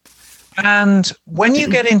agile. And when you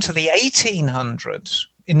get into the 1800s,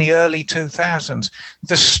 in the early 2000s,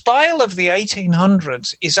 the style of the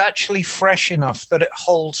 1800s is actually fresh enough that it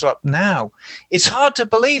holds up now. It's hard to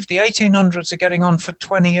believe the 1800s are getting on for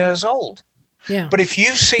 20 years old. Yeah. But if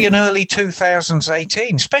you see an early 2000s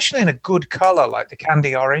 18, especially in a good color like the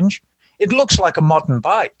candy orange, it looks like a modern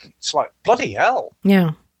bike. It's like, bloody hell.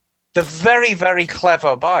 Yeah. They're very, very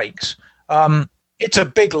clever bikes. It's a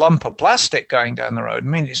big lump of plastic going down the road. I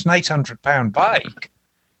mean, it's an 800-pound bike,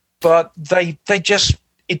 but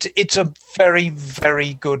it's a very,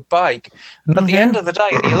 very good bike. And at the end of the day,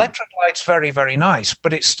 the electric light's very, very nice,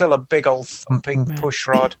 but it's still a big old thumping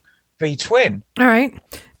pushrod V-twin. All right.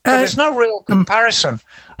 So there's no real comparison.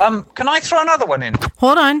 Can I throw another one in?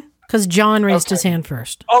 Hold on, because John raised his hand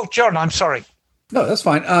first. Oh, John, I'm sorry. No, that's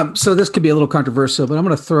fine. So this could be a little controversial, but I'm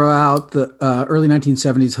going to throw out the early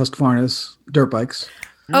 1970s Husqvarna's dirt bikes.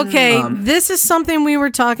 Okay, this is something we were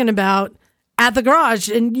talking about at the garage,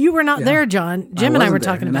 and you were not there, John. Jim and I were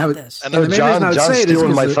talking about this. I know John's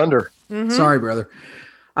stealing my thunder. Sorry, brother.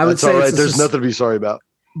 I would say all right. There's nothing to be sorry about.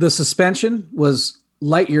 The suspension was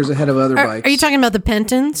light years ahead of other bikes. Are you talking about the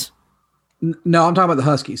Pentons? No, I'm talking about the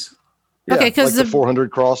Huskies. Yeah, okay, because like the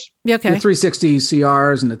 400 cross. Okay. The 360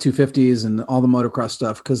 CRs and the 250s and all the motocross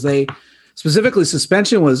stuff, because they specifically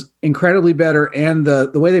suspension was incredibly better, and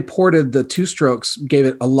the way they ported the two strokes gave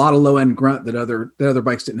it a lot of low end grunt that other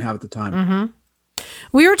bikes didn't have at the time. Mm-hmm.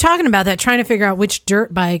 We were talking about that, trying to figure out which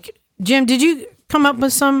dirt bike. Jim, did you come up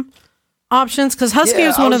with some options? Because Husky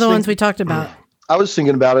was one of the ones we talked about. I was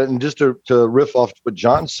thinking about it, and just to riff off what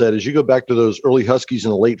John said, as you go back to those early Huskies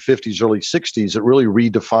in the late 50s, early 60s, it really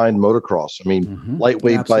redefined motocross. I mean,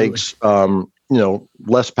 lightweight bikes,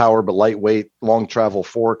 less power, but lightweight, long travel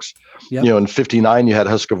forks. Yep. In 59, you had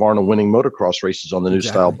Husqvarna winning motocross races on the new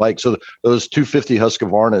style bike. So those 250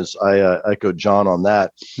 Husqvarnas, I echoed John on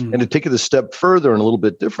that. And to take it a step further and a little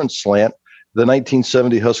bit different slant, the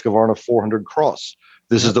 1970 Husqvarna 400 Cross.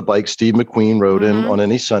 This is the bike Steve McQueen rode in on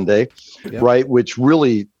any Sunday, right? Which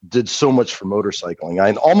really did so much for motorcycling,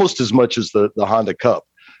 and almost as much as the Honda Cup,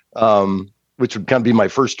 which would kind of be my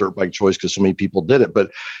first dirt bike choice because so many people did it.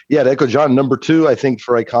 But yeah, to echo John, number 2, I think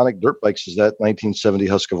for iconic dirt bikes is that 1970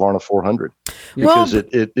 Husqvarna 400 because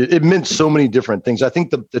it meant so many different things. I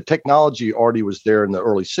think the technology already was there in the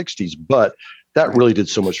early 60s, but that really did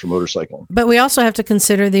so much for motorcycling. But we also have to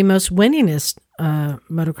consider the most winningest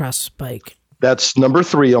motocross bike. That's number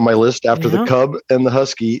 3 on my list after the Cub and the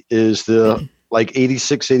Husky is the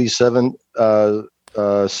 86, 87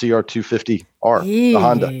 CR250R, the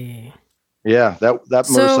Honda. Yeah, that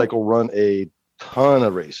motorcycle run a ton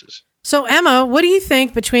of races. So Emma, what do you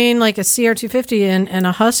think between like a CR250 and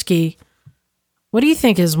a Husky? What do you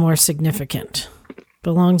think is more significant?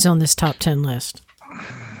 Belongs on this top 10 list.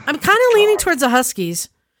 I'm kind of leaning towards the Huskies.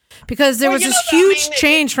 Because there was this huge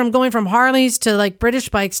change from going from Harleys to like British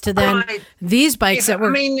bikes to then these bikes that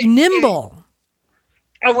were nimble.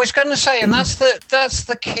 I was going to say, and that's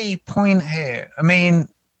the key point here. I mean,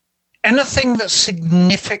 anything that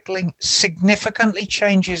significantly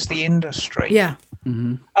changes the industry. Yeah.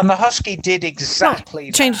 Mm-hmm. And the Husky did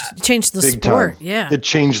exactly that. Changed the Big sport. Time. Yeah. It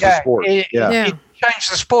changed the sport. It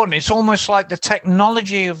changed the sport. And it's almost like the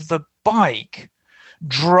technology of the bike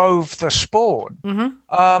drove the sport. And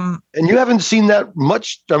you haven't seen that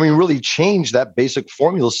much, really change that basic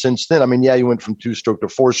formula since then. You went from 2-stroke to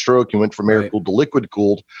 4-stroke, you went from air-cooled to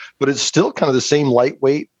liquid-cooled, but it's still kind of the same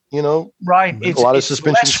lightweight, Right. It's a lot of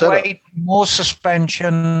suspension less setup. weight, more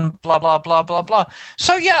suspension, blah, blah, blah, blah, blah.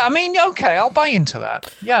 So, okay, I'll buy into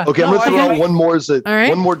that. Yeah. Okay, I'm going to throw out one more.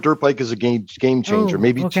 One more dirt bike is a game changer,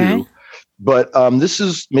 maybe 2. But this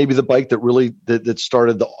is maybe the bike that really that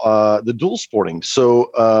started the dual sporting. So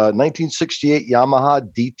 1968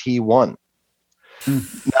 Yamaha DT1.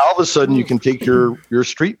 Now all of a sudden you can take your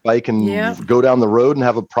street bike and go down the road and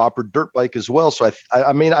have a proper dirt bike as well. So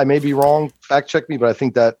I may be wrong. Fact check me, but I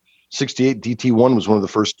think that 68 DT1 was one of the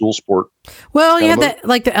first dual sport. Well, yeah, that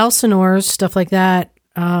like the Elsinores, stuff like that.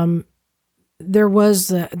 There was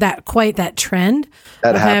that trend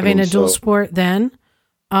of having a dual sport then.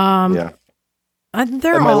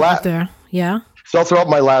 They're all up there. Yeah. So I'll throw out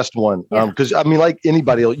my last one because like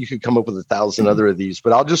anybody, you could come up with 1,000 other of these,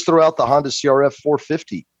 but I'll just throw out the Honda CRF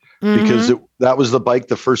 450, because that was the bike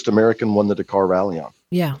the first American won the Dakar Rally on.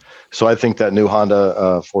 Yeah. So I think that new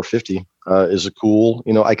Honda 450 is a cool,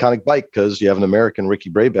 iconic bike because you have an American, Ricky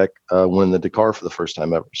Brabeck, win the Dakar for the first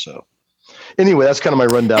time ever. So anyway, that's kind of my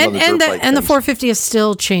rundown on the dirt bike. And the 450 is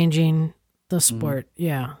still changing the sport.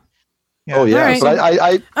 Yeah. Oh yeah,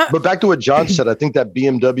 right. but but back to what John said, I think that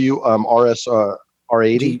BMW RS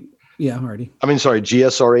R80.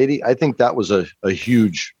 GSR80. I think that was a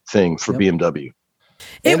huge thing for BMW.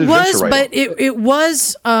 It was, but it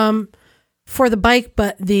was for the bike,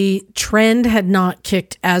 but the trend had not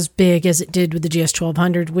kicked as big as it did with the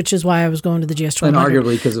GS1200, which is why I was going to the GS1200. And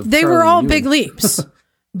arguably because of they were all big leaps,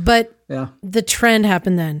 but the trend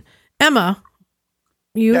happened then. Emma,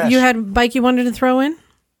 you had a bike you wanted to throw in?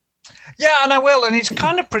 Yeah, and I will, and it's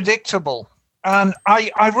kind of predictable. And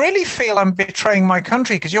I really feel I'm betraying my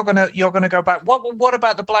country because you're gonna go back. What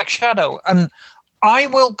about the Black Shadow? And I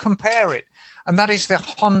will compare it, and that is the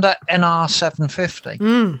Honda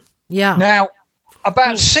NR750. Yeah. Now,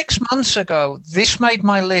 about 6 months ago, this made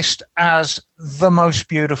my list as the most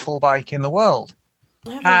beautiful bike in the world.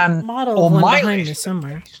 I have a model of one behind me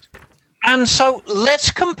somewhere. And so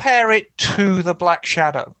let's compare it to the Black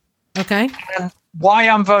Shadow. Okay. And why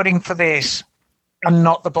I'm voting for this and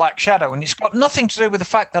not the Black Shadow. And it's got nothing to do with the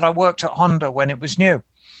fact that I worked at Honda when it was new.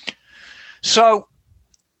 So,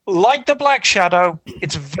 like the Black Shadow,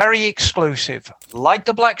 it's very exclusive. Like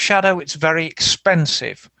the Black Shadow, it's very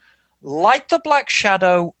expensive. Like the Black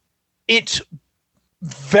Shadow, it's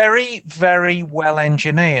very, very well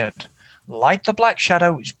engineered. Like the Black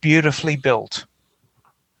Shadow, it's beautifully built.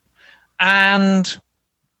 And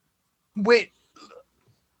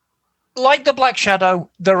like the Black Shadow,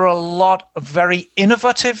 there are a lot of very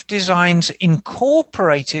innovative designs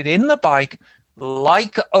incorporated in the bike,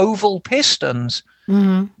 like oval pistons,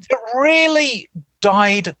 that really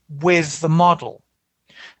died with the model.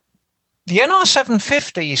 The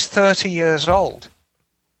NR750 is 30 years old.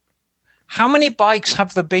 How many bikes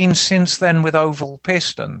have there been since then with oval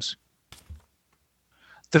pistons?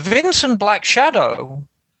 The Vincent Black Shadow,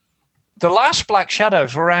 the last Black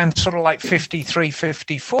Shadows were around sort of like 53,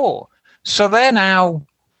 54. So they're now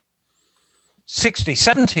 60,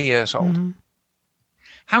 70 years old.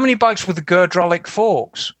 How many bikes with the Gerdrolic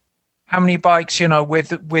forks? How many bikes,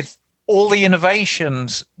 with all the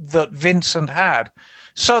innovations that Vincent had?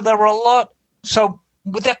 So there were a lot. So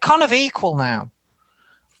they're kind of equal now.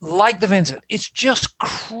 Like the Vincent, it's just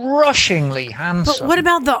crushingly handsome. But what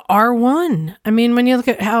about the R1? I mean, when you look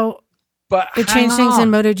at how it changed things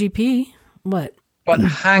in MotoGP, what? But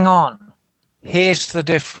hang on. Here's the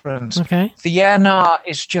difference. Okay. The NR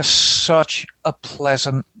is just such a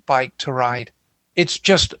pleasant bike to ride. It's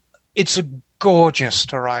gorgeous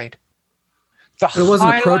to ride. It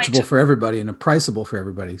wasn't approachable for everybody and priceable for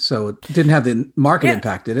everybody. So it didn't have the market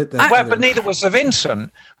impact, did it? But neither was the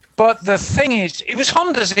Vincent. But the thing is, it was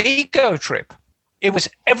Honda's ego trip. It was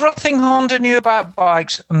everything Honda knew about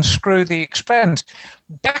bikes and screw the expense.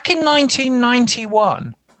 Back in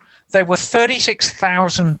 1991, they were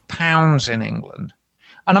 £36,000 in England.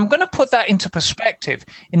 And I'm going to put that into perspective.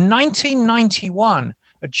 In 1991,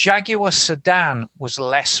 a Jaguar sedan was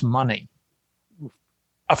less money.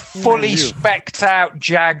 A fully spec'd out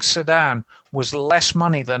Jag sedan was less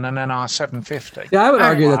money than an NR750. Yeah, I would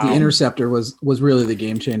argue that the Interceptor was really the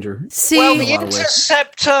game changer. Well, the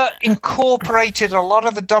Interceptor incorporated a lot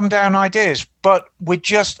of the dumbed down ideas, but with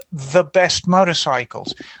just the best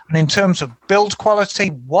motorcycles. And in terms of build quality,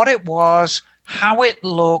 what it was, how it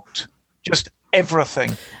looked, just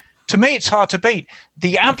everything. To me, it's hard to beat.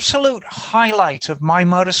 The absolute highlight of my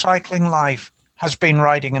motorcycling life has been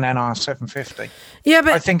riding an NR750. Yeah,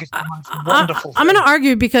 but I think it's the most wonderful I'm going to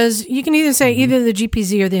argue because you can either say either the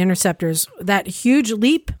GPZ or the Interceptors, that huge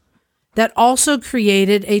leap that also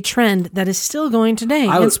created a trend that is still going today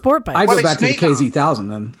in sport bikes. I go back to the KZ1000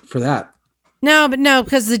 then for that. No,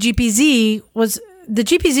 because the GPZs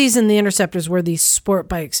and the Interceptors were these sport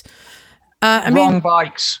bikes. Wrong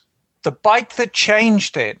bikes. The bike that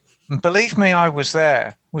changed it, and believe me, I was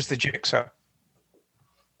there, was the Gixxer.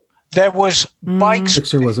 There was bikes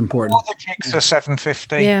Gixxer was important. before the Gixxer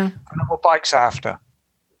 750, and there were bikes after.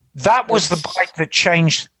 That was the bike that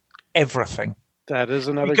changed everything. That is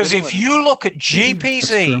another because if you look at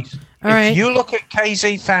GPZs, if you look at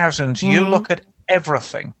KZ1000s, you look at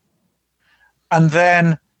everything. And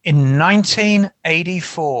then in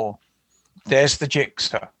 1984, there's the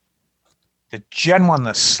Gixxer. The Gen 1,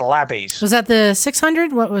 the Slabbies. Was that the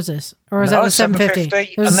 600? What was this? Or was that the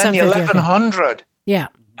 750? And then the 1100. Yeah.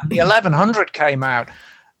 And the 1100 came out.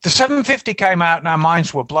 The 750 came out and our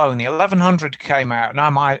minds were blown. The 1100 came out and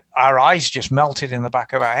our eyes just melted in the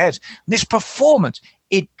back of our heads. This performance,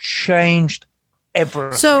 it changed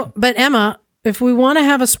everything. So, but Emma, if we want to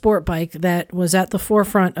have a sport bike that was at the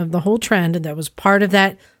forefront of the whole trend and that was part of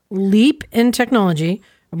that leap in technology,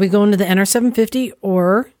 are we going to the NR750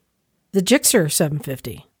 or the Gixxer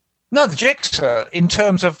 750? No, the Gixxer, in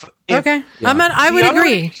terms of... Okay. Yeah. I would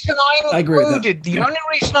agree. I agree with that. The only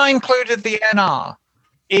reason I included the NR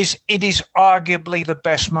is it is arguably the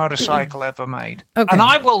best motorcycle ever made. Okay. And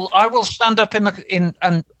I will stand up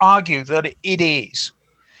and argue that it is.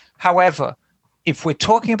 However, if we're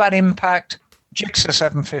talking about impact, Gixxer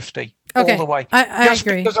 750 all the way. I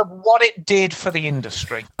agree. Because of what it did for the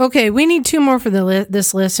industry. Okay, we need two more for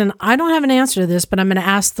this list, and I don't have an answer to this, but I'm going to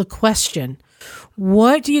ask the question.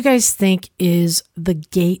 What do you guys think is the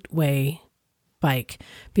gateway bike?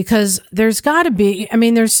 Because there's got to be,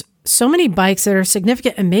 there's so many bikes that are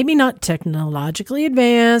significant and maybe not technologically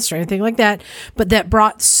advanced or anything like that, but that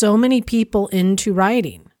brought so many people into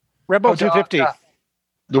riding. Rebel 250.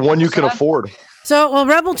 The one you can afford. So,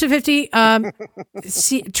 Rebel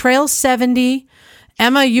 250, Trail 70.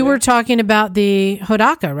 Emma, you were talking about the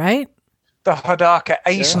Hodaka, right? The Hodaka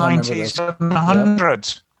Ace 90s and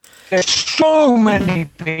 100s. There's so many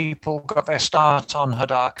people got their start on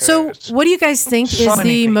Hodaka. So what do you guys think is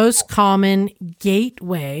the most common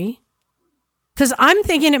gateway? Because I'm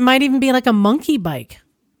thinking it might even be like a monkey bike.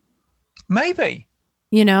 Maybe.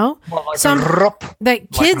 Well, like that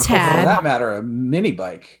kids had. For that matter, a mini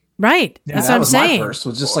bike. Right. Yeah, that's what I'm saying. My first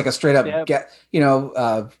was just like a straight up,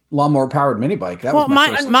 lawnmower powered mini bike. That was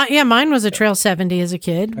my first. Mine was a Trail 70 as a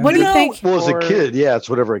kid. What do you think? Well, as a kid, it's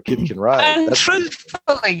whatever a kid can ride. And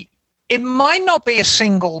truthfully, it might not be a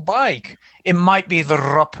single bike. It might be the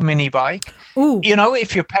Rupp mini bike. Ooh.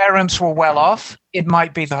 If your parents were well off, it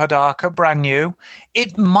might be the Hodaka, brand new.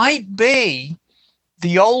 It might be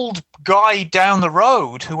the old guy down the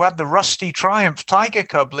road who had the rusty Triumph Tiger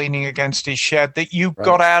Cub leaning against his shed that you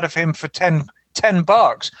got out of him for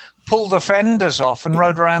 $10, pulled the fenders off and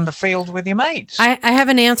rode around the field with your mates. I have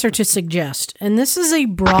an answer to suggest, and this is a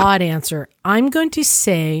broad answer. I'm going to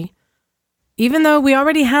say, even though we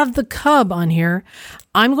already have the Cub on here,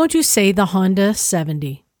 I'm going to say the Honda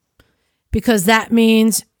 70, because that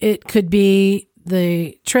means it could be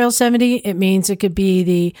the Trail 70. It means it could be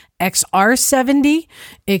the XR 70.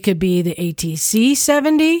 It could be the ATC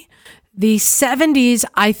 70. The 70s,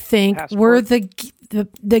 I think, were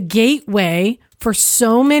the gateway for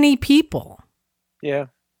so many people. Yeah.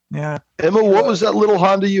 Yeah. Emma, what was that little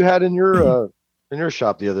Honda you had in your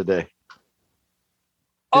shop the other day?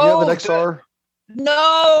 Did you have an XR?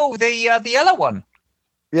 No, the yellow one.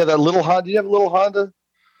 Yeah, that little Honda. Did you have a little Honda?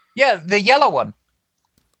 Yeah, the yellow one.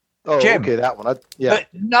 Oh, Jim. Okay, that one.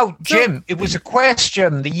 No, Jim, it was a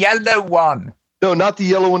question. The yellow one. No, not the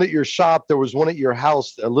yellow one at your shop. There was one at your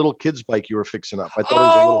house, a little kid's bike you were fixing up. I thought it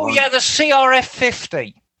was a little Honda. The CRF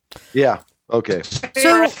 50. Yeah, okay.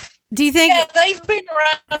 So, do you think... Yeah, they've been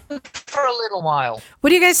around for a little while. What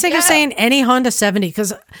do you guys think of saying any Honda 70?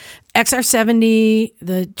 Because XR 70,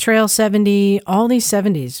 the Trail 70, all these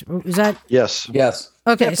 70s. Was that... Yes.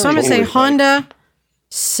 Okay, so I'm going to say Honda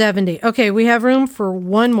 70. Okay, we have room for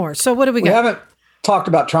one more. So what do we got? We haven't talked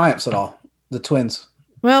about Triumphs at all. The twins.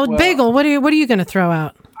 Well, Bagel, what are you going to throw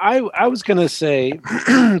out? I was going to say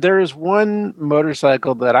there is one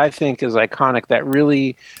motorcycle that I think is iconic that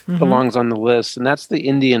really belongs on the list, and that's the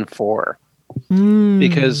Indian 4.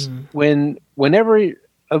 Because whenever,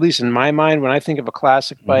 at least in my mind, when I think of a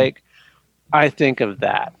classic bike, I think of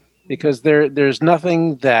that. Because there's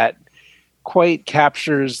nothing that quite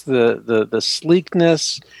captures the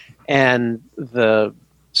sleekness and the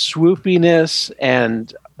swoopiness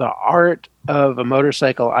and the art of a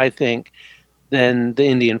motorcycle, I think, than the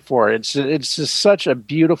Indian 4. It's just such a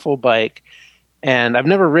beautiful bike, and I've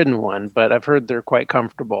never ridden one, but I've heard they're quite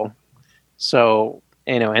comfortable. So,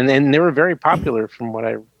 and they were very popular from what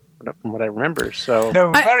I remember. So they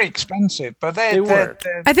were very expensive, but they were.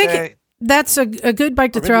 I think that's a good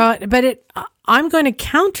bike to throw out, but I'm going to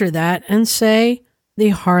counter that and say the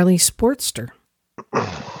Harley Sportster.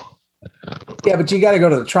 Yeah, but you got to go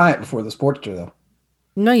to the Triumph before the Sportster, though.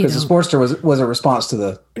 No, you don't. Because the Sportster was a response to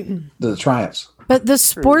the Triumphs. But the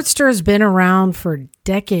Sportster has been around for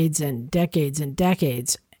decades and decades and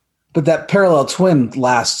decades. But that parallel twin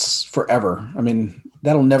lasts forever. I mean,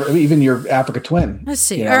 that'll never, even your Africa Twin. Let's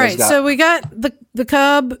see. All right. So we got the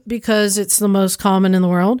Cub because it's the most common in the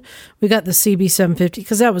world. We got the CB750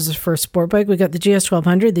 because that was the first sport bike. We got the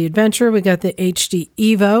GS1200, the Adventure. We got the HD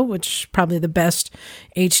Evo, which is probably the best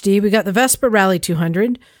HD. We got the Vespa Rally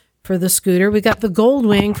 200 for the scooter. We got the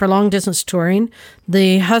Goldwing for long distance touring,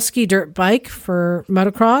 the Husky dirt bike for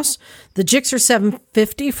motocross, the Gixxer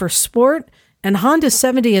 750 for sport, and Honda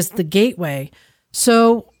 70 is the gateway.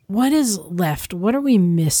 So what is left? What are we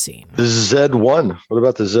missing? The Z1. What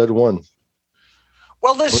about the Z1?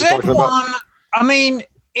 Well, the What are we talking about? Z1, I mean,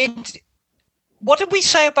 what did we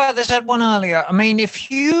say about the Z1 earlier? I mean, if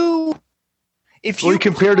you We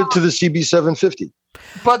compared it to the CB750.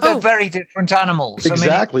 but they're very different animals.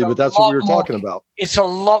 Exactly, I mean, but that's what we were talking about. It's a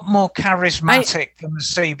lot more charismatic than the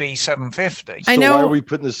CB750. I So know why are we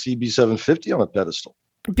putting the CB750 on a pedestal?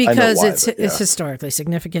 because why, it's but yeah. historically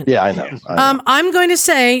significant. Yeah, I know. I'm going to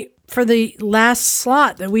say for the last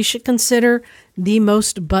slot that we should consider the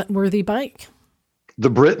most butt-worthy bike.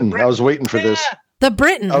 The Britain. I was waiting for this. The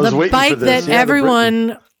Britain, I was the waiting bike for this. that Yeah, the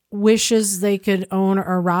everyone wishes they could own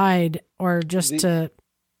or ride or just to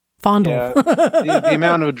fondle. Yeah, the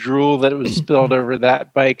amount of drool that was spilled over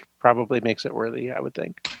that bike probably makes it worthy, I would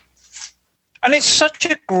think. And it's such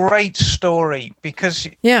a great story because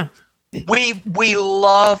Yeah. we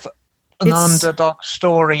love an It's- underdog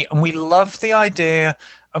story, and we love the idea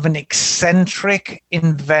of an eccentric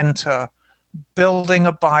inventor building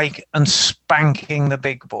a bike and spanking the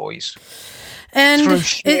big boys. And Through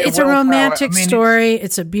sheer it's a willpower. romantic I mean, story.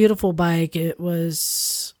 It's a beautiful bike. It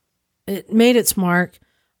made its mark.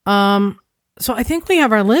 So I think we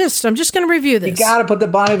have our list. I'm just going to review this. You got to put the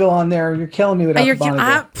Bonneville on there. You're killing me without the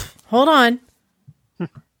Bonneville. Hold on.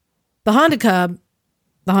 The Honda Cub,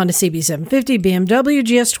 the Honda CB750, BMW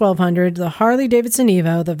GS1200, the Harley Davidson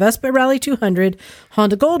Evo, the Vespa Rally 200,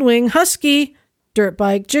 Honda Goldwing, Husky dirt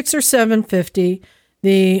bike, Gixxer 750,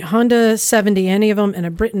 the Honda 70, any of them, and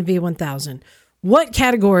a Britain V1000. What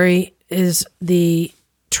category is the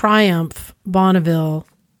Triumph Bonneville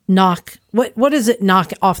knock? What does it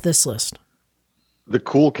knock off this list? The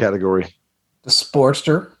cool category. The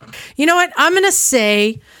Sportster. You know what? I'm going to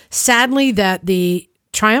say, sadly, that the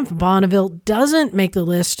Triumph Bonneville doesn't make the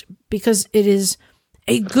list because it is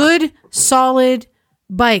a good, solid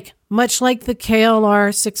bike, much like the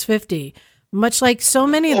KLR 650, much like so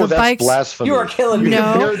many of the that's bikes. blasphemy. You are killing me.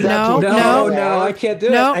 No, compared that no, to a no. No, I can't do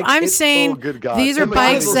No, it. I'm It's- saying Oh, good God. these are Emma,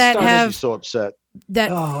 bikes I'm that gonna be have so upset.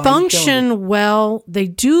 that Oh, you're killing function well. They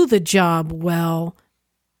do the job well.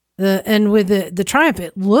 And with the Triumph,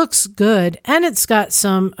 it looks good, and it's got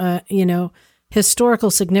some,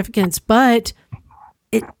 historical significance, but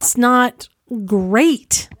it's not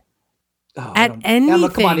great Oh, at Emma,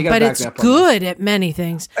 come on, you anything. gotta But back it's me up on good at many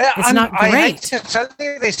things. It's not I hate great. to tell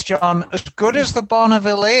you this, John. As good as the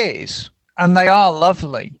Bonneville is, and they are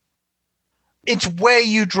lovely, it's where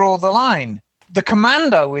you draw the line. The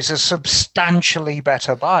Commando is a substantially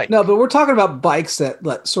better bike. No, but we're talking about bikes that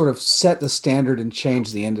sort of set the standard and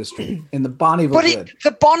change the industry. And the Bonneville But did.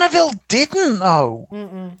 the Bonneville didn't, though.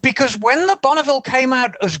 Because when the Bonneville came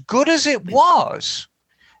out as good as it was,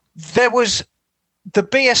 there was the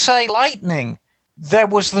BSA Lightning, there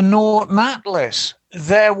was the Norton Atlas,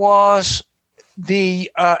 there was the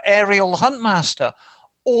Aerial Huntmaster,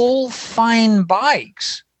 all fine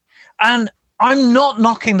bikes. And I'm not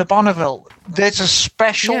knocking the Bonneville. There's a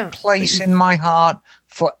special place in my heart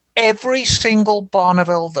for every single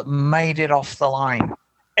Bonneville that made it off the line.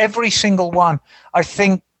 Every single one. I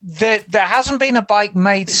think there hasn't been a bike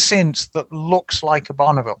made since that looks like a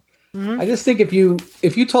Bonneville. I just think if you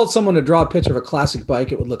told someone to draw a picture of a classic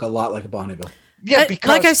bike, it would look a lot like a Bonneville. Yeah, because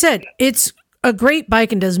Like I said, it's a great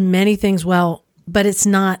bike and does many things well, but it's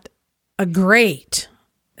not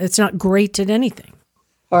it's not great at anything.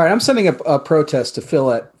 All right, I'm sending a protest to Phil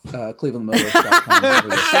at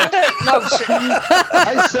clevelandmotors.com.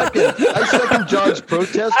 I second John's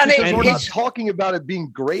protest And because we're not it's- talking about it being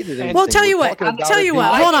great at anything. Well, tell you We're what. talking about Tell it you being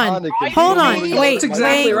what. Hold on. iconic and Hold being on. really Wait. That's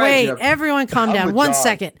exactly Wait. right, Wait. Jeff. Everyone, calm I'm down. with 1 John.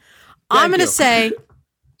 second. I'm going to say,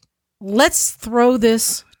 let's throw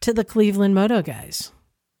this to the Cleveland Moto guys.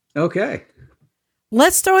 Okay.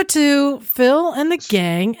 Let's throw it to Phil and the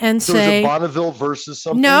gang and So is say, it Bonneville versus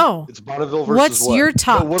something? No. It's Bonneville versus what's what? your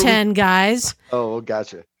top So what do 10 guys? Oh,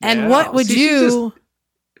 gotcha. And Yeah. what would So you you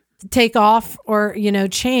take off or,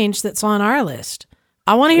 change that's on our list?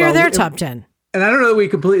 I want to hear Well, their it- top 10. And I don't know that we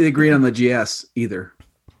completely agree on the GS either.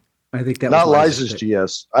 I think that Not was Liza's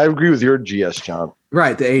GS. I agree with your GS, John.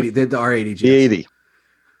 Right, the 80, the R80 GS. The 80.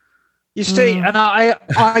 you see, and I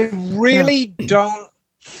really don't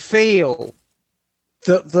feel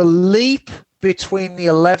that the leap between the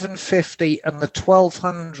 1150 and the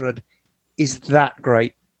 1200 is that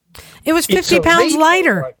great. It was It's 50 a pounds leap,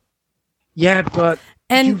 lighter. right? Yeah, but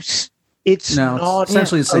And it's No, not it's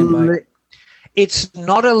essentially the same a bike. It's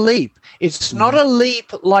not a leap. It's not a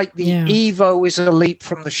leap like the Yeah. Evo is a leap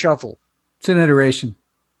from the shovel. It's an iteration.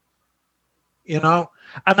 And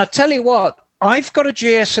I tell you what, I've got a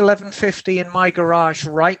GS 1150 in my garage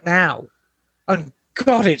right now, and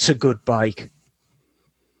God, it's a good bike.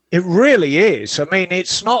 It really is. I mean,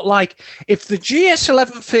 it's not like if the GS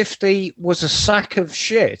 1150 was a sack of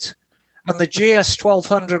shit and the GS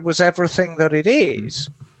 1200 was everything that it is,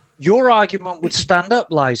 your argument would stand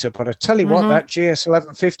up, Liza. But I tell you what, that GS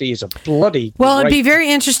 1150 is a bloody Well, it'd be great...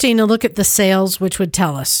 very interesting to look at the sales, which would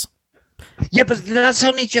tell us. Yeah, but that's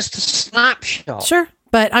only just a snapshot. Sure.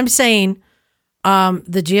 But I'm saying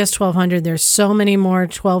the GS 1200, there's so many more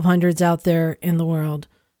 1200s out there in the world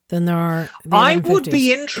than there are. I would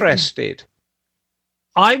be interested.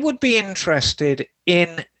 I would be interested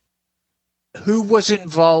in who was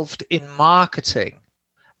involved in marketing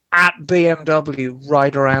at BMW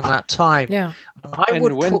right around that time. Yeah. And I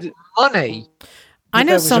would put money. I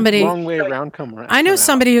know somebody. Long way around I know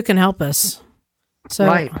somebody who can help us. So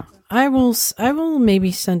Right. I will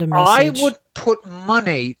maybe send a message. I would put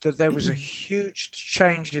money that there was a huge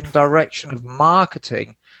change in direction of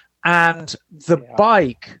marketing, and the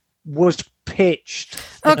bike was pitched.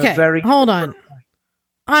 in a Okay, very hold on.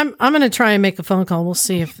 I'm going to try and make a phone call. We'll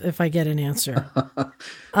see if I get an answer.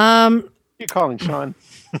 You're calling Sean.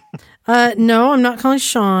 No, I'm not calling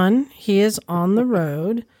Sean. He is on the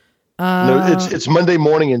road. No, it's Monday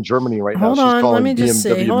morning in Germany right now. Hold She's on, calling let me just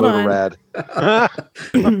BMW see. Hold on.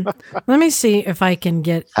 Motorrad. Let me see if I can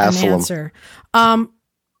get Hassle an 'em. answer. Well,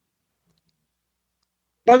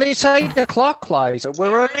 it's 8 o'clock, Liza.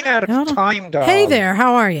 We're running out Hold of on. time, darling. Hey there,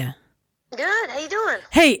 how are you? Good. How you doing?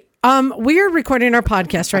 Hey, we're recording our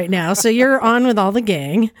podcast right now, so you're on with all the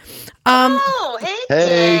gang. Oh,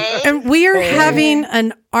 hey. And we are having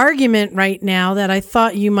an argument right now that I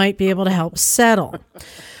thought you might be able to help settle.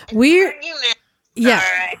 We're yeah,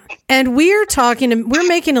 All right. and we're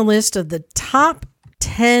making a list of the top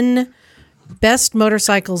 10 best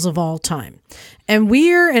motorcycles of all time, and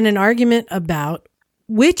we're in an argument about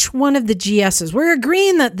which one of the GSs. We're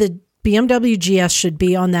agreeing that the BMW GS should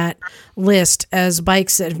be on that list as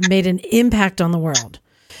bikes that have made an impact on the world.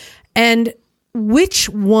 And which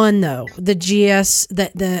one, though? The GS,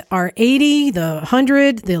 the R80, the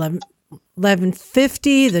 100, the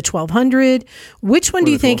 1150, the 1200. Which one do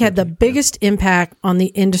you think had the biggest impact on the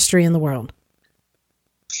industry in the world?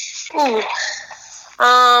 Ooh.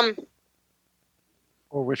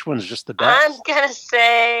 Or which one's just the best? I'm gonna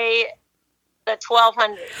say the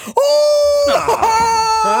 1200.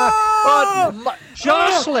 But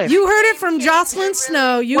Jocelyn, You heard it from Jocelyn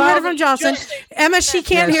Snow. You heard it from Jocelyn. Emma, she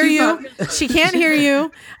can't hear you. She can't hear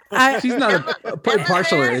you. She's not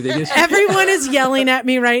partial or anything, is she? Everyone is yelling at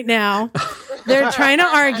me right now. They're trying to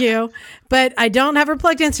argue, but I don't have her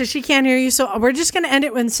plugged in, so she can't hear you. So we're just going to end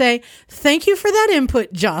it and say, thank you for that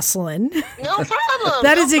input, Jocelyn. No problem.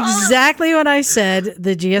 That no is problem. exactly what I said.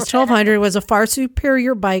 The GS 1200 was a far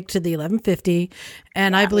superior bike to the 1150,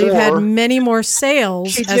 and I believe had many more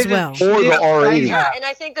sales as well. Or the R80. Yeah, and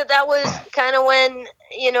I think that was kind of when,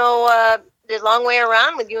 the long way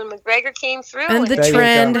around with you and McGregor came through. And the There you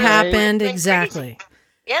trend go. happened, Went exactly.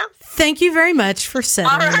 Yeah. Thank you very much for All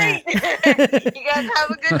settling right. that. You guys have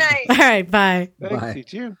a good night. All right, bye.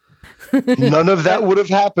 Thanks, you too. None of that would have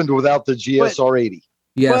happened without the GSR80.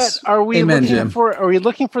 Yes. But are we Amen, looking Jim.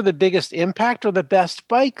 for the biggest impact or the best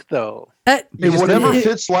bike though? Hey, whatever it-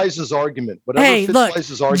 fits Liza's argument. Whatever Hey, fits look,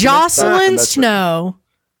 Liza's argument. Jocelyn that's it. Snow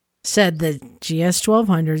said the GS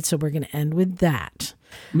 1200, so we're going to end with that.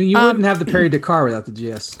 I mean, you wouldn't have the Perry Dakar without the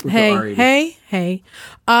GS. With the R80. Hey.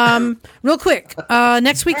 Real quick,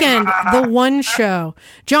 next weekend, the One Show.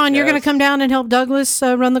 John, you're going to come down and help Douglas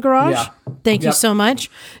run the garage? Yeah. Thank you so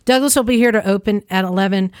much. Douglas will be here to open at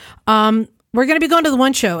 11. We're going to be going to the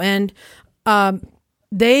One Show, and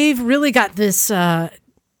they've really got this,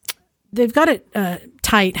 they've got it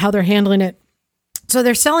tight, how they're handling it. So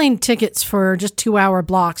they're selling tickets for just 2-hour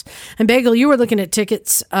blocks. And Bagel, you were looking at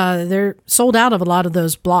tickets. They're sold out of a lot of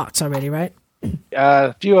those blocks already, right?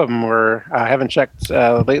 A few of them were. I haven't checked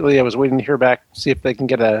lately. I was waiting to hear back, see if I can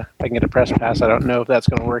get a press pass. I don't know if that's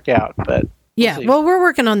going to work out, but Yeah, see. well, we're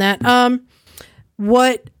working on that.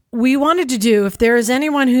 What we wanted to do, if there is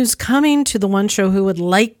anyone who's coming to the One Show who would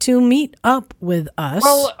like to meet up with us.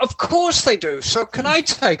 well, of course they do. So can I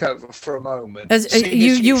take over for a moment? As-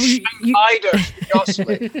 Seeing you- as shanghaied us,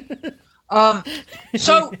 Jocelyn.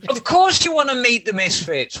 So, of course, you want to meet the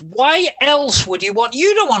misfits. Why else would you want?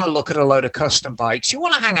 You don't want to look at a load of custom bikes. You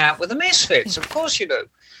want to hang out with the misfits. Of course you do.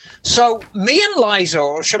 So, me and Liza,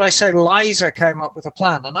 or should I say Liza, came up with a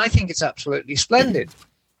plan, and I think it's absolutely splendid.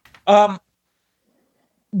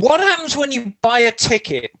 What happens when you buy a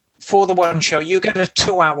ticket for the One Show? You get a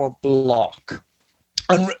 2-hour block.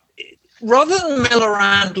 And rather than mill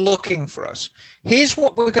around looking for us, here's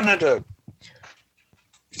what we're going to do.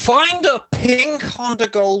 Find a pink Honda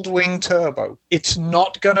Goldwing Turbo. It's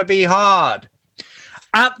not going to be hard.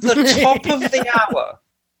 At the top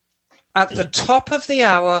of the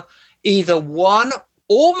hour, either one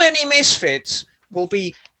or many misfits will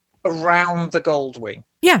be around the Goldwing.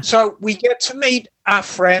 Yeah. So we get to meet our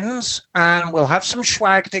friends, and we'll have some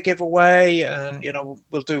swag to give away, and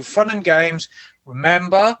we'll do fun and games.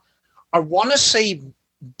 Remember, I want to see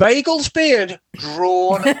Bagel's beard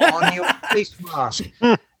drawn on your face mask.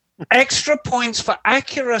 Extra points for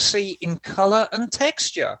accuracy in color and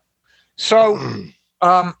texture. So,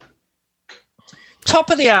 top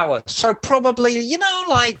of the hour. So probably,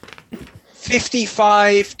 like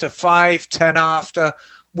 55 to 5:10 after.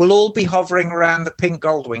 We'll all be hovering around the pink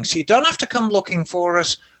Goldwing. So you don't have to come looking for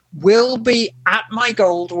us. We'll be at my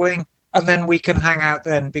Goldwing, and then we can hang out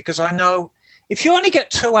then, because I know if you only get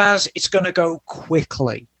 2 hours, it's going to go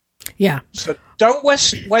quickly. Yeah. So don't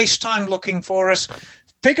waste time looking for us.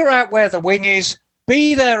 Figure out where the wing is.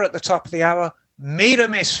 Be there at the top of the hour. Meet a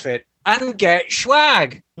misfit and get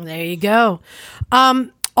swag. There you go.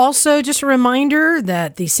 Also, just a reminder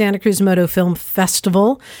that the Santa Cruz Moto Film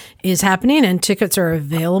Festival is happening and tickets are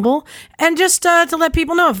available. And just to let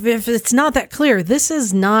people know, if it's not that clear, this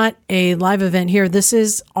is not a live event here. This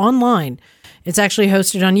is online. It's actually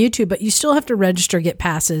hosted on YouTube, but you still have to register, get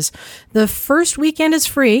passes. The first weekend is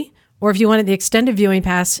free, or if you wanted the extended viewing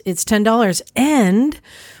pass, it's $10. And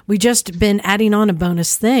we just been adding on a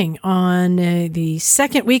bonus thing on the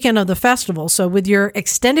second weekend of the festival. So with your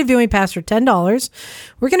extended viewing pass for $10,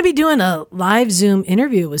 we're going to be doing a live Zoom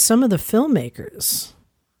interview with some of the filmmakers.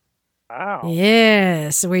 Wow.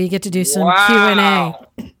 Yes, where you get to do some Q&A.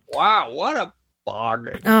 Wow, what a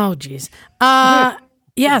bargain. Oh, geez.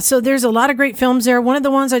 Yeah, so there's a lot of great films there. One of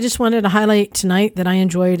the ones I just wanted to highlight tonight that I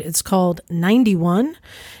enjoyed, it's called 91.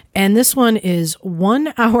 And this one is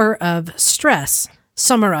 1 hour of stress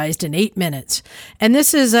summarized in 8 minutes. And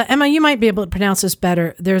this is, Emma, you might be able to pronounce this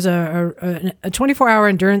better. There's a 24-hour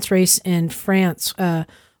endurance race in France,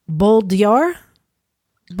 Bol d'Or?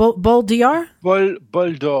 Bol d'Or? Bol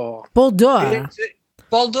d'Or. Bol d'Or.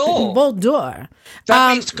 Bol d'Or. Bol d'Or.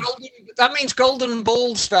 That means golden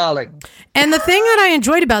balls, darling. And the thing that I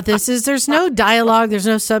enjoyed about this is there's no dialogue, there's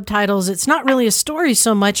no subtitles. It's not really a story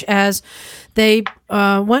so much as they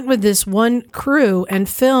went with this one crew and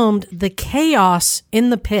filmed the chaos in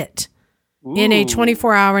the pit in a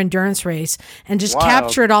 24-hour endurance race and just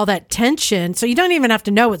captured all that tension. So you don't even have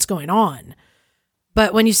to know what's going on.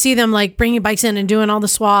 But when you see them like bringing bikes in and doing all the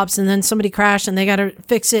swaps, and then somebody crashed and they got to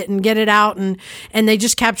fix it and get it out, and they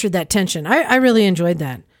just captured that tension. I really enjoyed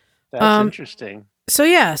that. That's interesting. So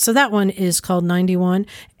yeah, so that one is called 91.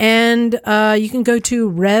 And you can go to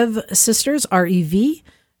Rev Sisters, REV,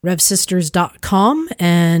 revsisters.com,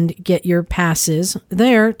 and get your passes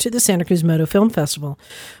there to the Santa Cruz Moto Film Festival.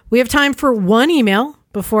 We have time for one email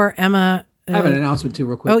before Emma... I have an announcement too,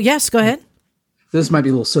 real quick. Oh, yes, go ahead. This might be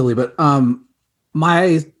a little silly, but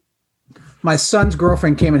my son's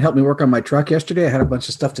girlfriend came and helped me work on my truck yesterday. I had a bunch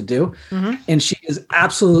of stuff to do, and she is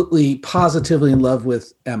absolutely, positively in love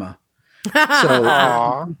with Emma.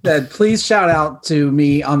 So said, please shout out to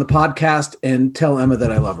me on the podcast and tell Emma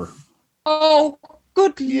that I love her. Oh,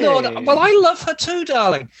 good Lord. Well, I love her too,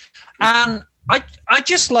 darling. And I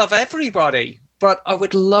just love everybody, but I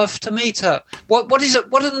would love to meet her. What is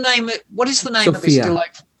it? What is the name of this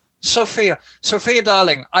delightful? Sophia,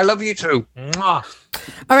 darling, I love you too. Mwah.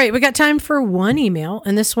 All right, we got time for one email,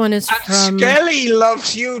 and this one is from... Skelly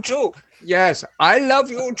loves you too. Yes, I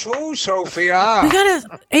love you too, Sophia.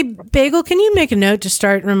 Hey, Bagel, can you make a note to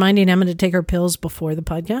start reminding Emma to take her pills before the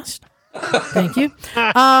podcast? Thank you.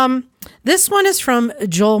 This one is from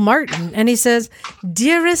Joel Martin, and he says,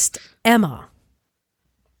 Dearest Emma,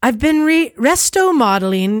 I've been resto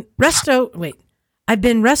modding,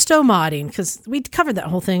 because we covered that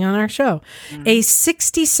whole thing on our show. A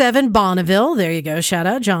 67 Bonneville. There you go. Shout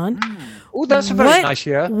out, John. Oh, that's a very nice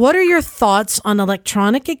year. What are your thoughts on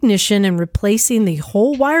electronic ignition and replacing the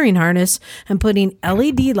whole wiring harness and putting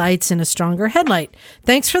LED lights in a stronger headlight?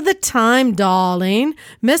 Thanks for the time, darling.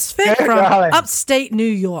 Misfit from upstate New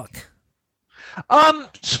York.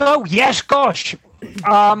 So yes, gosh.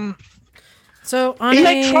 So on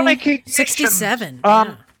electronic ignition, 67.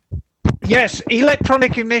 Yes,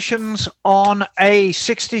 electronic ignitions on a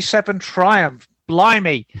 67 Triumph.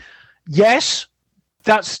 Blimey. Yes,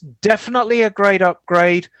 that's definitely a great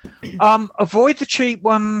upgrade. Avoid the cheap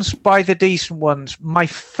ones, buy the decent ones. My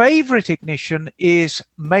favorite ignition is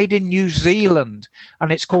made in New Zealand,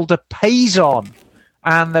 and it's called a Payson,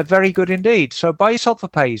 and they're very good indeed. So buy yourself a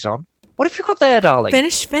Payson. What have you got there, darling?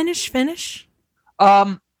 Finish.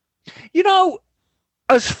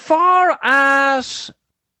 As far as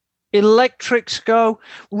electrics go,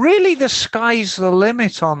 really the sky's the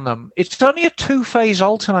limit on them. It's only a 2-phase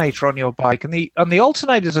alternator on your bike, and the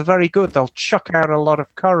alternators are very good. They'll chuck out a lot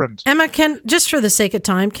of current. Emma, just for the sake of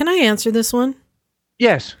time, can I answer this one?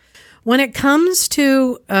 Yes. When it comes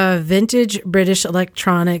to vintage British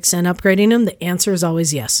electronics and upgrading them, the answer is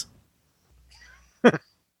always yes.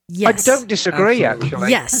 Yes. I don't disagree, actually.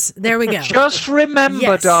 Yes, there we go. Just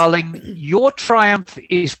remember, darling, your triumph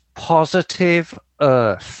is positive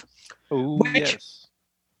Earth. Oh, Which yes.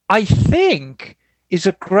 I think is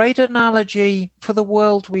a great analogy for the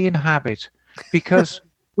world we inhabit, because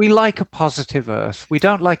we like a positive Earth. We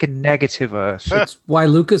don't like a negative Earth. That's why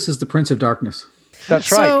Lucas is the Prince of Darkness.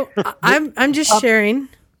 That's right. So I'm just sharing.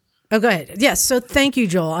 Oh, go ahead. Yes. So thank you,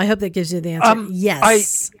 Joel. I hope that gives you the answer.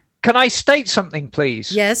 Yes. Can I state something,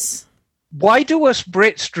 please? Yes. Why do us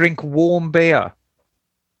Brits drink warm beer?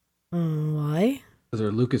 Why? Because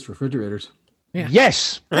they're Lucas refrigerators. Yeah.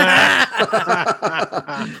 Yes. I'm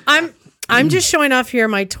just showing off here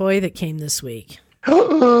my toy that came this week.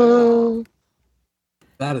 That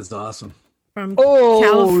is awesome. From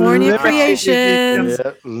California Creations.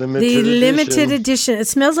 Yeah, limited edition. It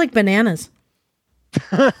smells like bananas.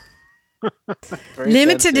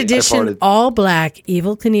 Limited edition, all black,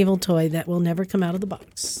 Evel Knievel toy that will never come out of the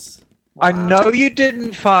box. Wow. I know you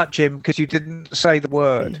didn't fart, Jim, because you didn't say the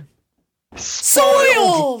word.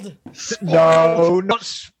 Soiled! No, not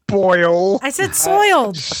spoil. I said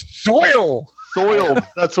soiled. Soiled.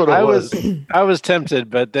 That's what it was. I was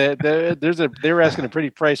tempted, but they were asking a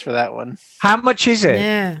pretty price for that one. How much is it?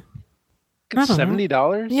 Yeah.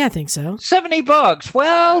 $70? Yeah, I think so. $70.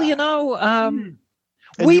 Well,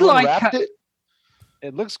 we like it.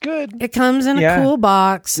 It looks good. It comes in a cool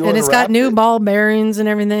box, and it's got new ball bearings and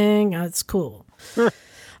everything. It's cool. Cool.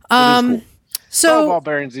 So all ball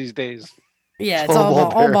bearings these days. Yeah, it's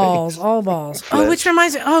all balls. Oh, which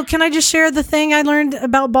reminds me. Oh, can I just share the thing I learned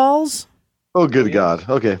about balls? Oh, good God.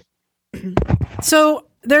 Okay. So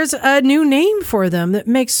there's a new name for them that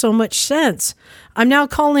makes so much sense. I'm now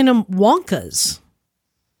calling them Wonkas.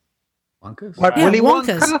 Wonkas? Like Yeah, Willy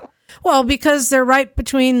Wonkas. Wonka? Well, because they're right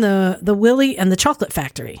between the Willy and the Chocolate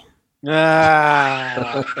Factory.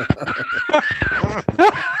 Ah.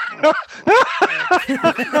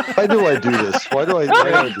 Why do I do this? Why do I do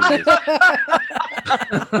this?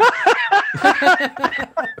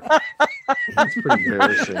 That's pretty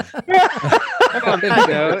embarrassing.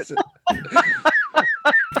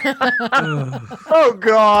 Oh,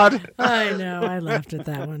 God. I know. I laughed at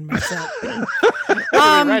that one myself.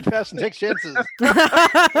 Ride fast and take chances.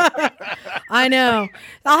 I know.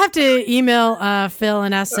 I'll have to email Phil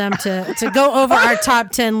and ask them to go over our top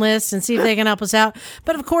 10 list and see if they can help us out.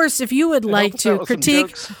 But of course, if you would like to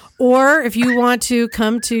critique, or if you want to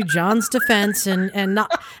come to John's defense and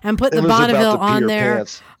put the Bonneville on there.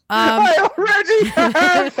 I already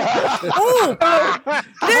have. Oh,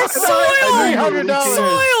 they're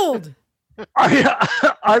soiled.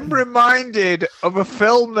 I'm reminded of a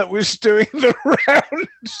film that was doing the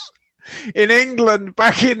rounds in England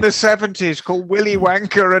back in the 70s called Willy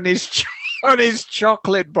Wonka and his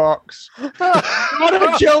chocolate box. What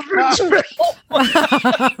a children's film.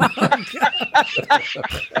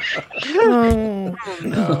 Oh,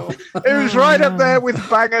 No. It was right up there with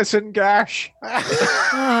Bangers and Gash. no.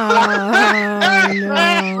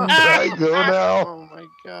 I go now. Oh my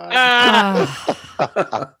God.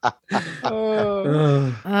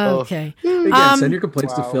 Okay. Again, send your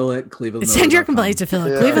complaints to Phil at Cleveland. Send your complaints to Phil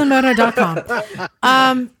at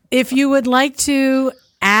clevelandmoto.com. If you would like to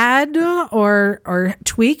add or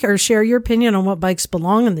tweak or share your opinion on what bikes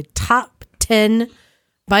belong in the top 10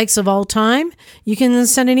 bikes of all time, you can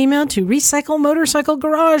send an email to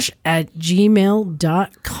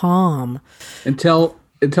recyclemotorcyclegarage@gmail.com. And tell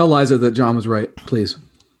Liza that John was right, please.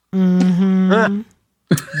 Mm-hmm.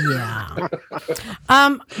 Yeah.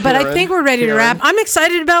 But I think we're ready to wrap. I'm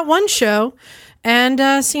excited about one show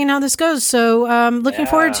and seeing how this goes. So looking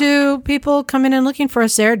forward to people coming and looking for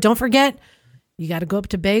us there. Don't forget, you got to go up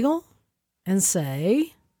to Bagel and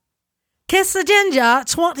say, "Kiss the ginger,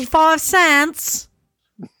 25 cents."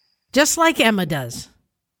 Just like Emma does.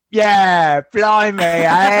 Yeah, blimey,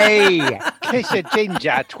 hey. Kiss a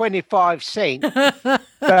ginger, 25 cents.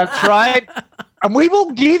 That's right. And we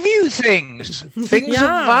will give you things of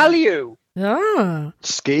value. Yeah.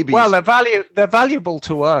 Scabies. Well, they're valuable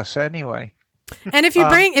to us anyway. And if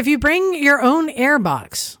you bring your own air